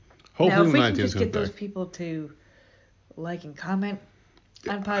hopefully if we when can iTunes just comes get those back. people to like and comment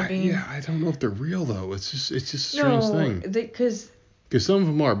on Podbean. Yeah, I don't know if they're real though. It's just a strange thing. Because Because some of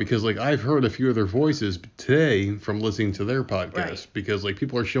them are, because like I've heard a few of their voices today from listening to their podcast. Right. Because like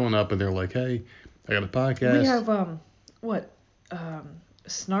people are showing up and they're like, hey, I got a podcast. we have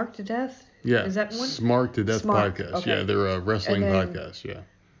Snark to Death. Yeah, Is that one? Smart to Death Smart, podcast. okay. Yeah, they're a wrestling And then- podcast. Yeah.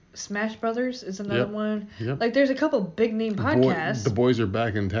 Smash Brothers is another Yep, one. yep. Like there's a couple big name podcasts. The boys are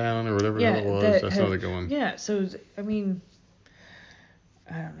back in town or whatever the hell it was. that That's have- another good one. Yeah, so I mean,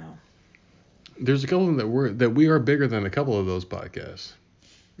 I don't know. There's a couple of them that we are bigger than a couple of those podcasts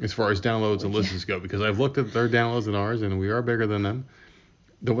as far as downloads and Yeah. listens go, because I've looked at their downloads and ours, and we are bigger than them.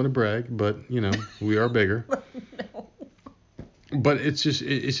 Don't want to brag, but you know we are bigger. No. But it's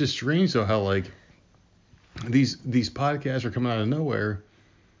just strange though how like these podcasts are coming out of nowhere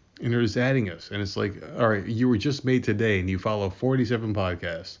and they're just adding us, and it's like, all right, you were just made today and you follow 47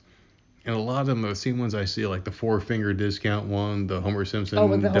 podcasts, and a lot of them are the same ones I see, like the 4-finger discount one, the Homer Simpson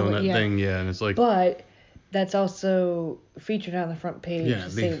with the donut Homer, yeah. thing, yeah, and it's like, But that's also featured on the front page, Yeah, the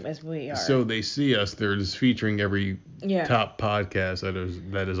they- same as we are. so they see us, they're just featuring every yeah. top podcast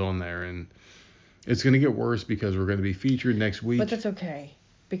that is on there, and it's gonna get worse because we're gonna be featured next week. But that's okay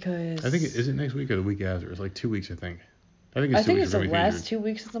because I think is it next week or the week after? It's like 2 weeks, I think. I think it's I 2 think weeks it's we're the gonna be last featured. 2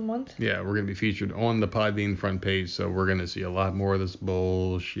 weeks of the month. Yeah, we're gonna be featured on the Podbean front page, so we're gonna see a lot more of this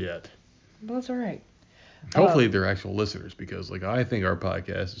bullshit. But that's all right. Hopefully they're actual listeners, because like I think our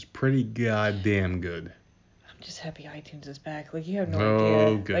podcast is pretty goddamn good. I'm just happy iTunes is back. Like you have no Oh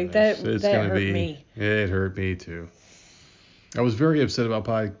idea. goodness, Like that it's that gonna hurt be. me. It hurt me too. I was very upset about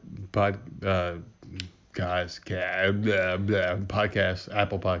podcast,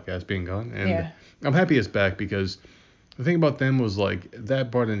 Apple Podcast being gone, and Yeah. I'm happy it's back, because the thing about them was like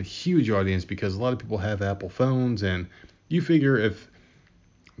that brought in a huge audience, because a lot of people have Apple phones, and you figure if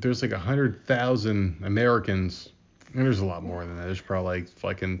there's like 100,000 Americans, and there's a lot more than that. There's probably like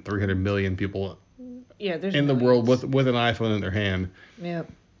fucking 300 million people Yeah, there's in the world millions. with an iPhone in their hand. Yeah.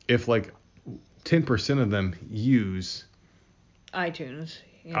 If like 10% of them use iTunes.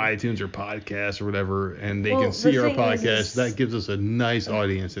 Yeah. iTunes or podcasts or whatever, and they Well, can see the our thing is podcast, that gives us a nice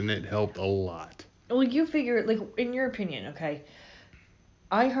audience, and it helped a lot. Well, you figure, like, in your opinion, okay,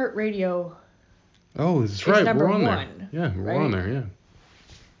 iHeartRadio, Oh, that's It's right. number We're on one, there. Yeah, we're right? on there. Yeah.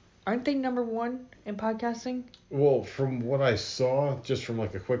 aren't they number one in podcasting? Well, from what I saw, just from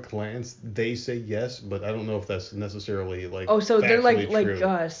like a quick glance, they say yes, but I don't know if that's necessarily like. Oh, so they're factually true.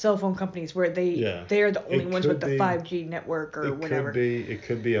 like cell phone companies where Yeah. they are the only It ones could with the be. 5G network or whatever. It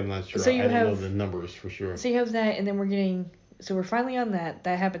could be. I'm not sure. So you I don't know have- the numbers for sure. So you have that, and then we're finally on that.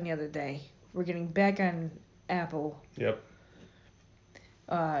 That happened the other day. We're getting back on Apple. Yep.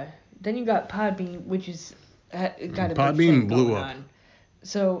 Then you got Podbean, which is got a big Podbean thing blew going up. on.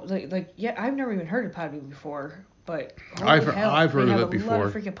 So like yeah, I've never even heard of Podbean before, but holy I've hell, heard they of have it a lot before.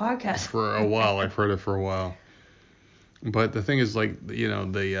 of freaking podcasts. For a while. I've heard it for a while. But the thing is, like, you know,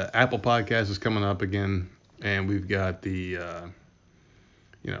 the Apple Podcast is coming up again, and we've got the,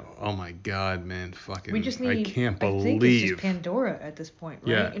 you know, oh my God, man, fucking, We just need. I can't I think it's believe. just Pandora at this point,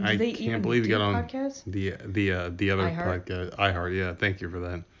 right? Yeah, And do I they can't even believe we do got on podcasts? the other iHeart? podcast, iHeart. Yeah, thank you for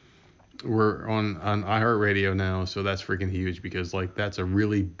that. We're on iHeartRadio now, so that's freaking huge, because like that's a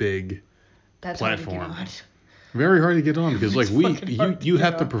really big, That's platform. hard to get on. very hard to get on, because like It's fucking hard to you get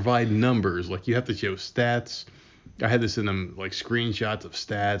have to on. provide numbers, like you have to show stats. I had to send them like screenshots of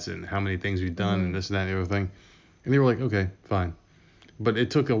stats and how many things we've done and this and that and the other thing, and they were like, okay, fine. But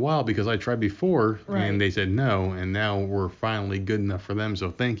it took a while, because I tried before Right. and they said no, and now we're finally good enough for them. So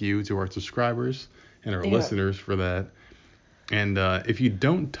thank you to our subscribers and our Yeah. listeners for that. And if you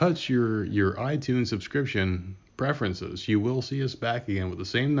don't touch your iTunes subscription preferences, you will see us back again with the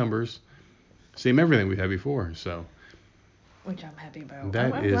same numbers, same everything we had before. So which I'm happy about.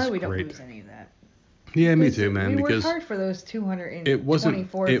 That I'm is glad we don't great. lose any of that. Yeah, me Because too, man. We Because worked hard for those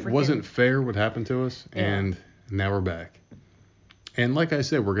 224 it wasn't freaking- fair what happened to us, Yeah. and now we're back. And like I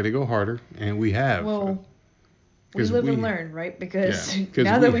said, we're gonna go harder, and we have. Well, we 'Cause live we- and learn, right? Because now because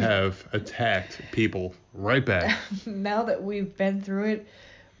that we we have attacked people right back. now that we've been through it,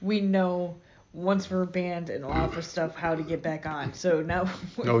 we know once we're banned and off of stuff how to get back on. So now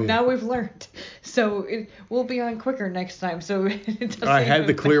Oh, yeah. now we've learned. So we'll be on quicker next time. So it doesn't I had to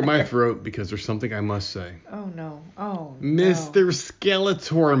even clear my matter. throat because there's something I must say. Oh no. Oh Mr. no.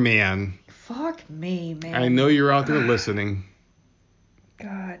 Skeletor Man, Fuck me, man. I know you're out there listening.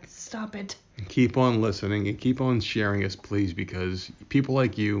 God, stop it. Keep on listening and keep on sharing us, please, because people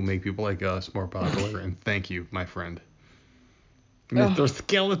like you make people like us more popular. And thank you, my friend. Mr.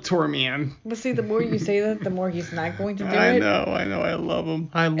 Skeletor Man. But see, the more you say that, the more he's not going to do I it. know. I love him.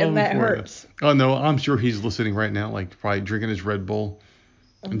 I love him And that for hurts. it. Oh, no, I'm sure he's listening right now, like probably drinking his Red Bull,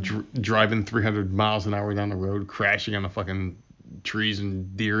 driving 300 miles an hour down the road, crashing on the fucking trees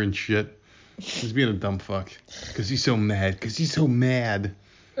and deer and shit. He's being a dumb fuck. Because he's so mad.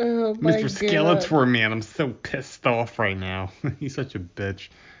 Oh my Mr. God. Skeletor Man, I'm so pissed off right now. He's such a bitch.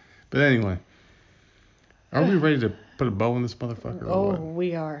 But anyway, are we ready to put a bow on this motherfucker or Oh, what?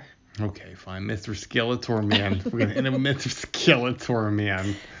 we are. Okay, fine. Mr. Skeletor Man. We're going to end up Mr. Skeletor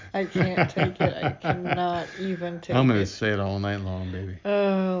Man. I can't take it. I cannot even take I'm going to it. say it all night long, baby.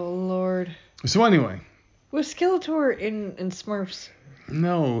 Oh, Lord. So anyway, Was Skeletor in Smurfs?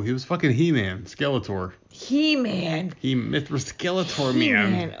 no, he was fucking He-Man. Skeletor. He-Man. Mr. Skeletor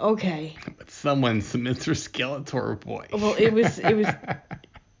He-Man. Man. Okay. But someone's Mr. Skeletor boy. Well, it was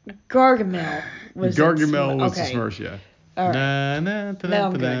Gargamel. Was in Gargamel was okay. the Smurfs, yeah. All right. Na, na, Now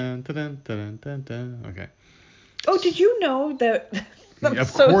I'm dun, dun, dun, dun, dun. Okay. Oh, did you know that? I'm Of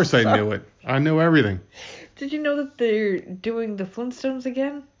so course I sorry. knew it. I know everything. Did you know that they're doing the Flintstones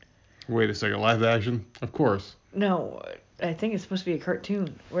again? Wait a second, live action? Of course. No, I think it's supposed to be a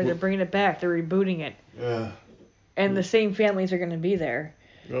cartoon where they're bringing it back. They're rebooting it, and the same families are going to be there.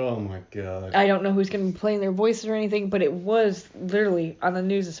 Oh my god. I don't know who's going to be playing their voices or anything, but it was literally on the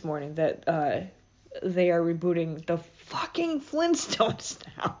news this morning that they are rebooting the fucking Flintstones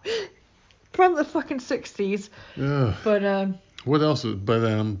now from the fucking 60s. Ugh. But What else is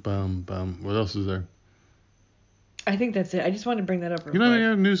what else is there? I think that's it. I just wanted to bring that up real You know quick. any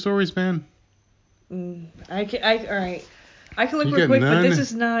other news stories, man? All right. I can look You real got quick, but this none?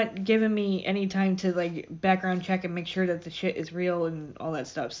 is not giving me any time to like background check and make sure that the shit is real and all that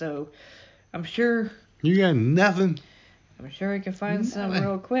stuff. So I'm sure You got nothing? I can find some Nothing.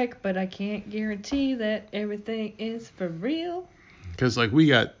 real quick, but I can't guarantee that everything is for real. Because like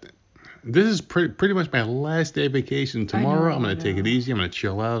this is pretty much my last day of vacation. Tomorrow I'm gonna take it easy. I'm gonna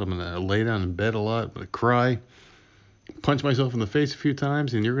chill out. I'm gonna lay down in bed a lot. I'm gonna cry, punch myself in the face a few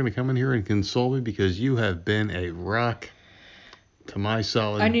times, and you're gonna come in here and console me because you have been a rock to my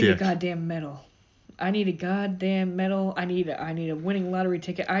solid I need dick. a goddamn medal. I need a goddamn medal. I need a winning lottery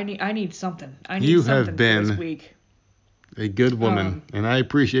ticket. I need something. I need You something have been for this week. A good woman, and I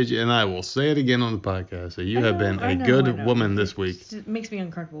appreciate you, and I will say it again on the podcast. So you I have know, been I a know, good I know. woman this week. It makes me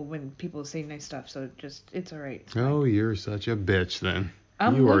uncomfortable when people say nice stuff, so it's alright. Oh, you're such a bitch then.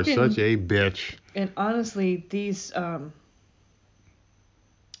 I'm You are looking- such a bitch. And honestly, these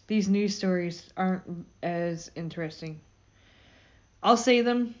news stories aren't as interesting. I'll say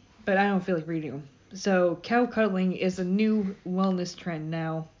them, but I don't feel like reading them. So, cow cuddling is a new wellness trend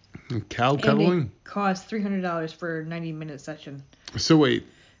now. Cow And cuddling? it costs $300 for a 90-minute session. So wait,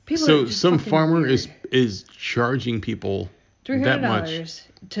 People so are just some fucking farmer weird. is charging people that much. $300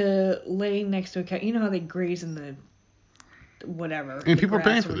 to lay next to a cow. You know how they graze in the whatever. And the people are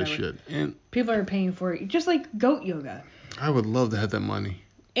paying grass or for this whatever. shit. And People are paying for it, just like goat yoga. I would love to have that money.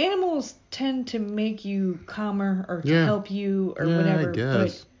 Animals tend to make you calmer or to Yeah. help you or Yeah, whatever, I guess.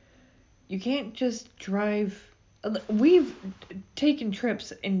 but you can't just drive. We've taken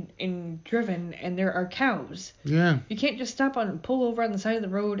trips and driven, and there are cows. Yeah. You can't just stop on and pull over on the side of the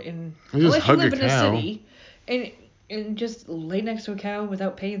road and Or just unless you hug live a in a cow. city and just lay next to a cow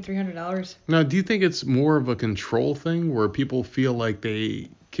without paying $300. Now, do you think it's more of a control thing where people feel like they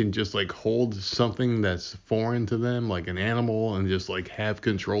can just like hold something that's foreign to them, like an animal, and just like have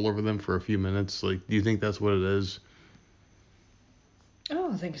control over them for a few minutes? Like, do you think that's what it is? I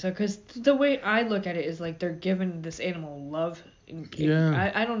don't think so, because the way I look at it is like they're giving this animal love.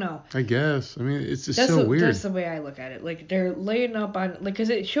 Yeah. I don't know. I guess. I mean, it's just That's so weird. That's the way I look at it. Like they're laying up on, like, because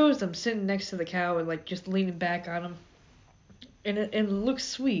it shows them sitting next to the cow and like just leaning back on them, and it looks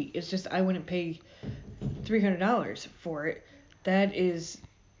sweet. It's just I wouldn't pay $300 for it. That is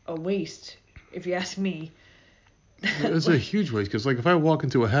a waste, if you ask me. It's a huge waste because, like, if I walk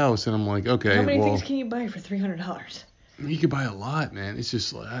into a house and I'm like, okay, How many well, things can you buy for $300? you could buy a lot, man. It's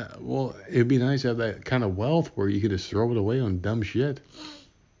just like, well, it'd be nice to have that kind of wealth where you could just throw it away on dumb shit.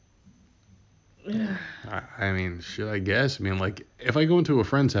 I mean, shit, I guess. I mean, like, if I go into a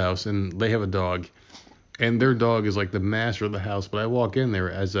friend's house and they have a dog, and their dog is like the master of the house, but I walk in there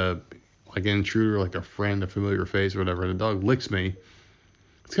as like an intruder, like a friend, a familiar face or whatever, and the dog licks me.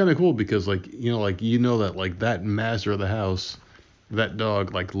 It's kind of cool because, like, that, like, that master of the house, that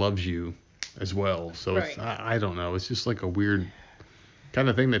dog, like, loves you as well. So Right. it's, I don't know. It's just like a weird kind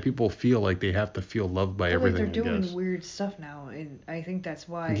of thing that people feel like they have to feel loved by But everything, like they're I doing guess. weird stuff now, and I think that's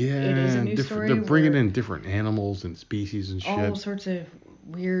why Yeah, it is a new story. they're bringing where in different animals and species and all shit. sorts of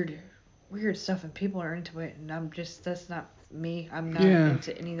weird stuff, and people are into it, and that's not me. I'm not Yeah,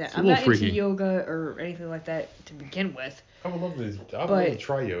 into any of that. it's a I'm little not into freaky. yoga or anything like that to begin with. I would love to. love to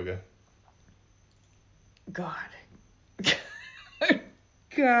try yoga. God.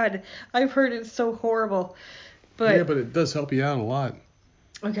 God, I've heard it's so horrible. But Yeah, but it does help you out a lot.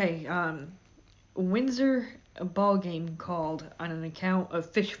 okay, Windsor ball game called on an account of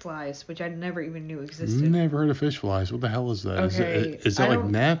fish flies, which I never even knew existed. Never heard of fish flies. What the hell is that? Okay, Is that I like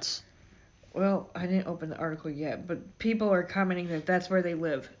don't- gnats? Well, I didn't open the article yet, but people are commenting that that's where they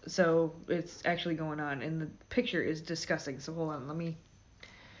live, so it's actually going on, and the picture is disgusting. So hold on, let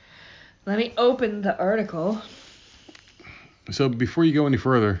me open the article. So before you go any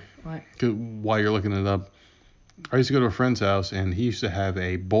further, What? while you're looking it up, I used to go to a friend's house and he used to have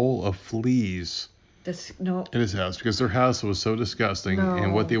a bowl of fleas No. in his house because their house was so disgusting. No.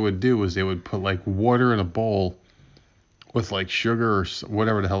 And what they would do is they would put like water in a bowl with like sugar or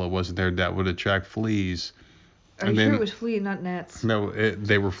whatever the hell it was in there that would attract fleas. Are you sure it was flea and not gnats? No,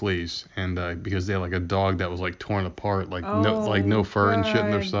 they were fleas, and because they had like a dog that was like torn apart, like no fur and shit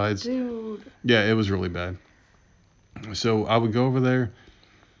in their sides. Dude. Yeah, it was really bad. So I would go over there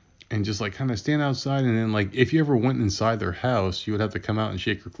and just like kind of stand outside, and then like if you ever went inside their house, you would have to come out and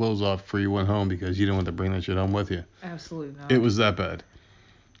shake your clothes off before you went home because you didn't want to bring that shit home with you. Absolutely not. It was that bad.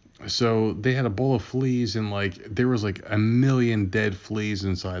 So they had a bowl of fleas, and like there was like a million dead fleas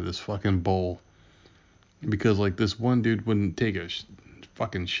inside this fucking bowl because like this one dude wouldn't take a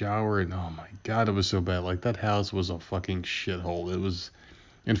fucking shower, and oh my god, it was so bad. Like that house was a fucking shithole. It was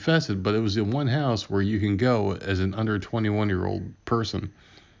infested, but it was the one house where you can go as an under 21-year-old person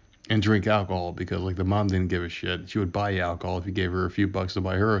and drink alcohol because like the mom didn't give a shit. She would buy you alcohol if you gave her a few bucks to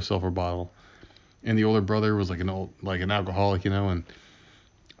buy her a silver bottle. And the older brother was like an alcoholic, and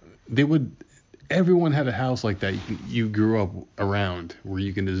everyone had a house like that you grew up around where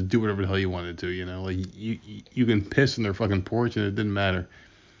you can just do whatever the hell you wanted to, like you can piss in their fucking porch and it didn't matter.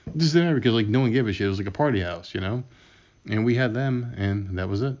 It just didn't matter because like no one gave a shit. It was like a party house, and we had them and that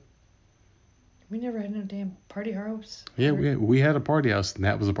was it. We never had no damn party house. Yeah, we had a party house, and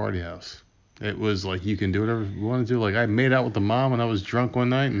that was a party house. It was like you can do whatever you want to do. Like I made out with the mom when I was drunk one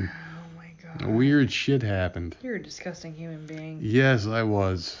night, and Oh my god. weird shit happened. You're a disgusting human being. Yes, I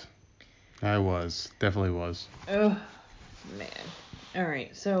was. Definitely was. Oh man. All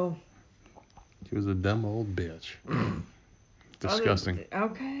right, so. She was a dumb old bitch. Disgusting.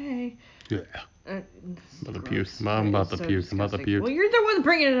 Okay. Yeah. About to puke. I'm about to puke. I'm about to disgusting. puke. Well, you're the one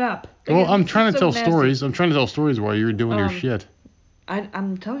bringing it up. Well, I'm It's trying to so tell nasty. stories. I'm trying to tell stories while you're doing your shit.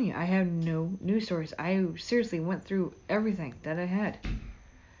 I'm telling you, I have no news stories. I seriously went through everything that I had.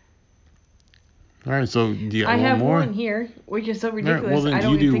 All right, so do you got I one have more? one here, which is so All ridiculous. right, well then I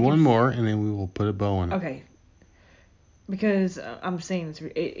don't you even do think one it's... more, and then we will put a bow on it. Okay. Because I'm saying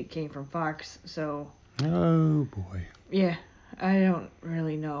it came from Fox, so... Oh boy. Yeah, I don't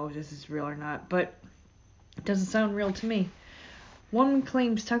really know if this is real or not, but it doesn't sound real to me. Woman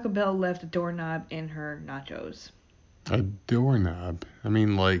claims Taco Bell left a doorknob in her nachos. A doorknob. I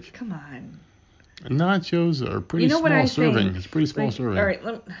mean, like, Come on. nachos are pretty You know what I small serving. think? It's pretty small Like, serving. All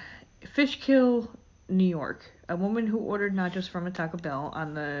right, Fishkill, New York. A woman who ordered nachos from a Taco Bell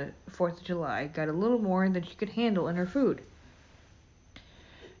on the 4th of July got a little more than she could handle in her food.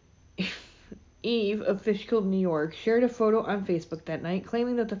 Eve of Fishkill, New York, shared a photo on Facebook that night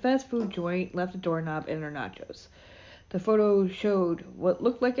claiming that the fast food joint left a doorknob in her nachos. The photo showed what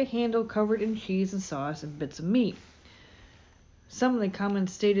looked like a handle covered in cheese and sauce and bits of meat. Some of the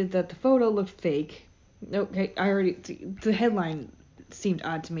comments stated that the photo looked fake. Okay, the headline seemed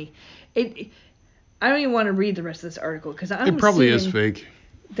odd to me. I don't even want to read the rest of this article because I'm It probably is assuming fake.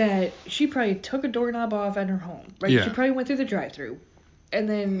 that she probably took a doorknob off at her home. Right? Yeah. She probably went through the drive-thru, and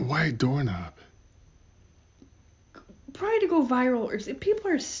then Why a doorknob? probably to go viral. Or people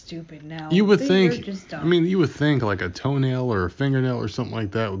are stupid now. You would They're think. just dumb. I mean, you would think like a toenail or a fingernail or something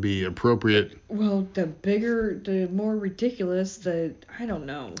like that would be appropriate. Well, the bigger, the more ridiculous, I don't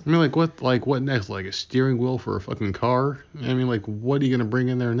know. I mean, what next? Like a steering wheel for a fucking car? I mean, like, what are you gonna bring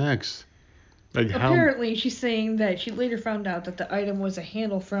in there next? Like how? Apparently, she's saying that she later found out that the item was a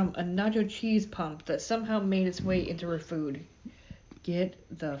handle from a nacho cheese pump that somehow made its way into her food. Get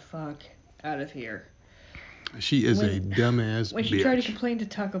the fuck out of here. She is a dumbass When she bitch. tried to complain to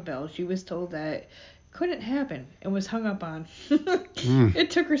Taco Bell, she was told that couldn't happen and was hung up on. It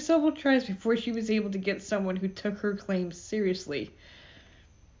took her several tries before she was able to get someone who took her claims seriously.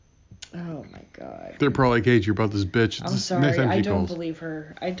 Oh my god. They're probably like, hey, you're about this bitch. I'm Next sorry, time she I don't calls. believe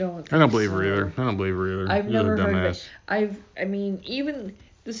her. I don't believe her either. I don't believe her either. I've She's never a heard of dumbass. it. I mean, even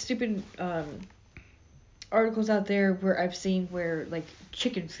the stupid articles out there where I've seen where like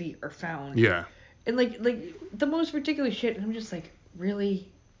chicken feet are found. Yeah. And like the most ridiculous shit, and I'm just like, really?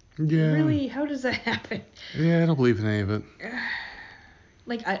 Yeah. Really? How does that happen? Yeah, I don't believe in any of it.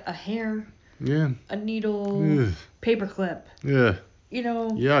 Like a hair, Yeah. a needle, Ugh. paperclip. Yeah. You know.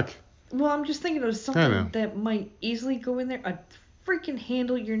 Yuck. Well, I'm just thinking of know. something that might easily go in there. A freaking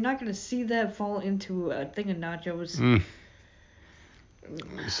handle. You're not gonna see that fall into a thing of nachos.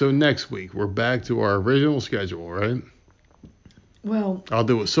 So next week we're back to our original schedule, right? Well, I'll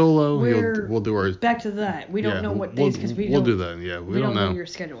do it solo. we're We'll do our. back to that. We don't know what days because we'll do that. Yeah, we don't know. your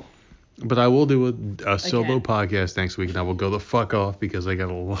schedule. But I will do a solo Again. podcast next week, and I will go the fuck off because I got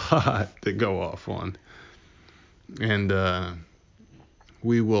a lot to go off on. And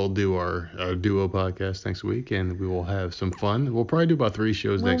we will do our duo podcast next week, and we will have some fun. We'll probably do about 3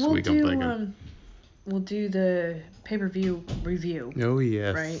 shows next week, I'm thinking. We'll do the pay-per-view review. Oh,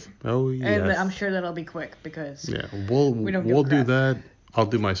 yes. Right? Oh, yes. And I'm sure that'll be quick because Yeah, we'll don't give a do crap. that. I'll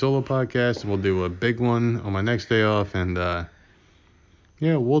do my solo podcast, and we'll do a big one on my next day off, and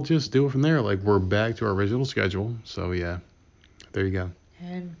yeah, we'll just do it from there. Like, we're back to our original schedule, so yeah, there you go.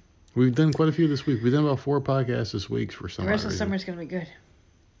 And We've done quite a few this week. We've done about 4 podcasts this week for some the rest odd of reason. summer's gonna be good.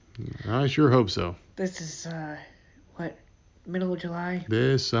 I sure hope so. This is middle of July.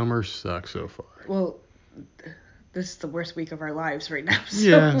 This summer sucks so far. Well, this is the worst week of our lives right now. So,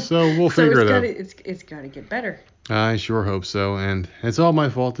 Yeah, so we'll figure it out. It's gotta get better. I sure hope so, and it's all my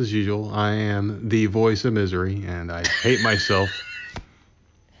fault as usual. I am the voice of misery, and I hate myself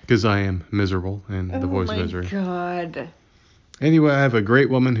because I am miserable and the voice of misery. Oh my god. Anyway, I have a great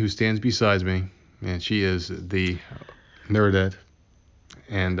woman who stands beside me, and she is the Nerdette.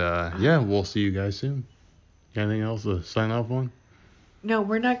 And yeah, we'll see you guys soon. Anything else to sign off on? No,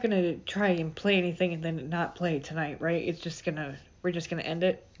 we're not gonna try and play anything and then not play tonight, right? We're just gonna end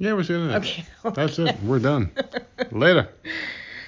it. Yeah, we're just gonna. Okay. That's it. We're done. Later.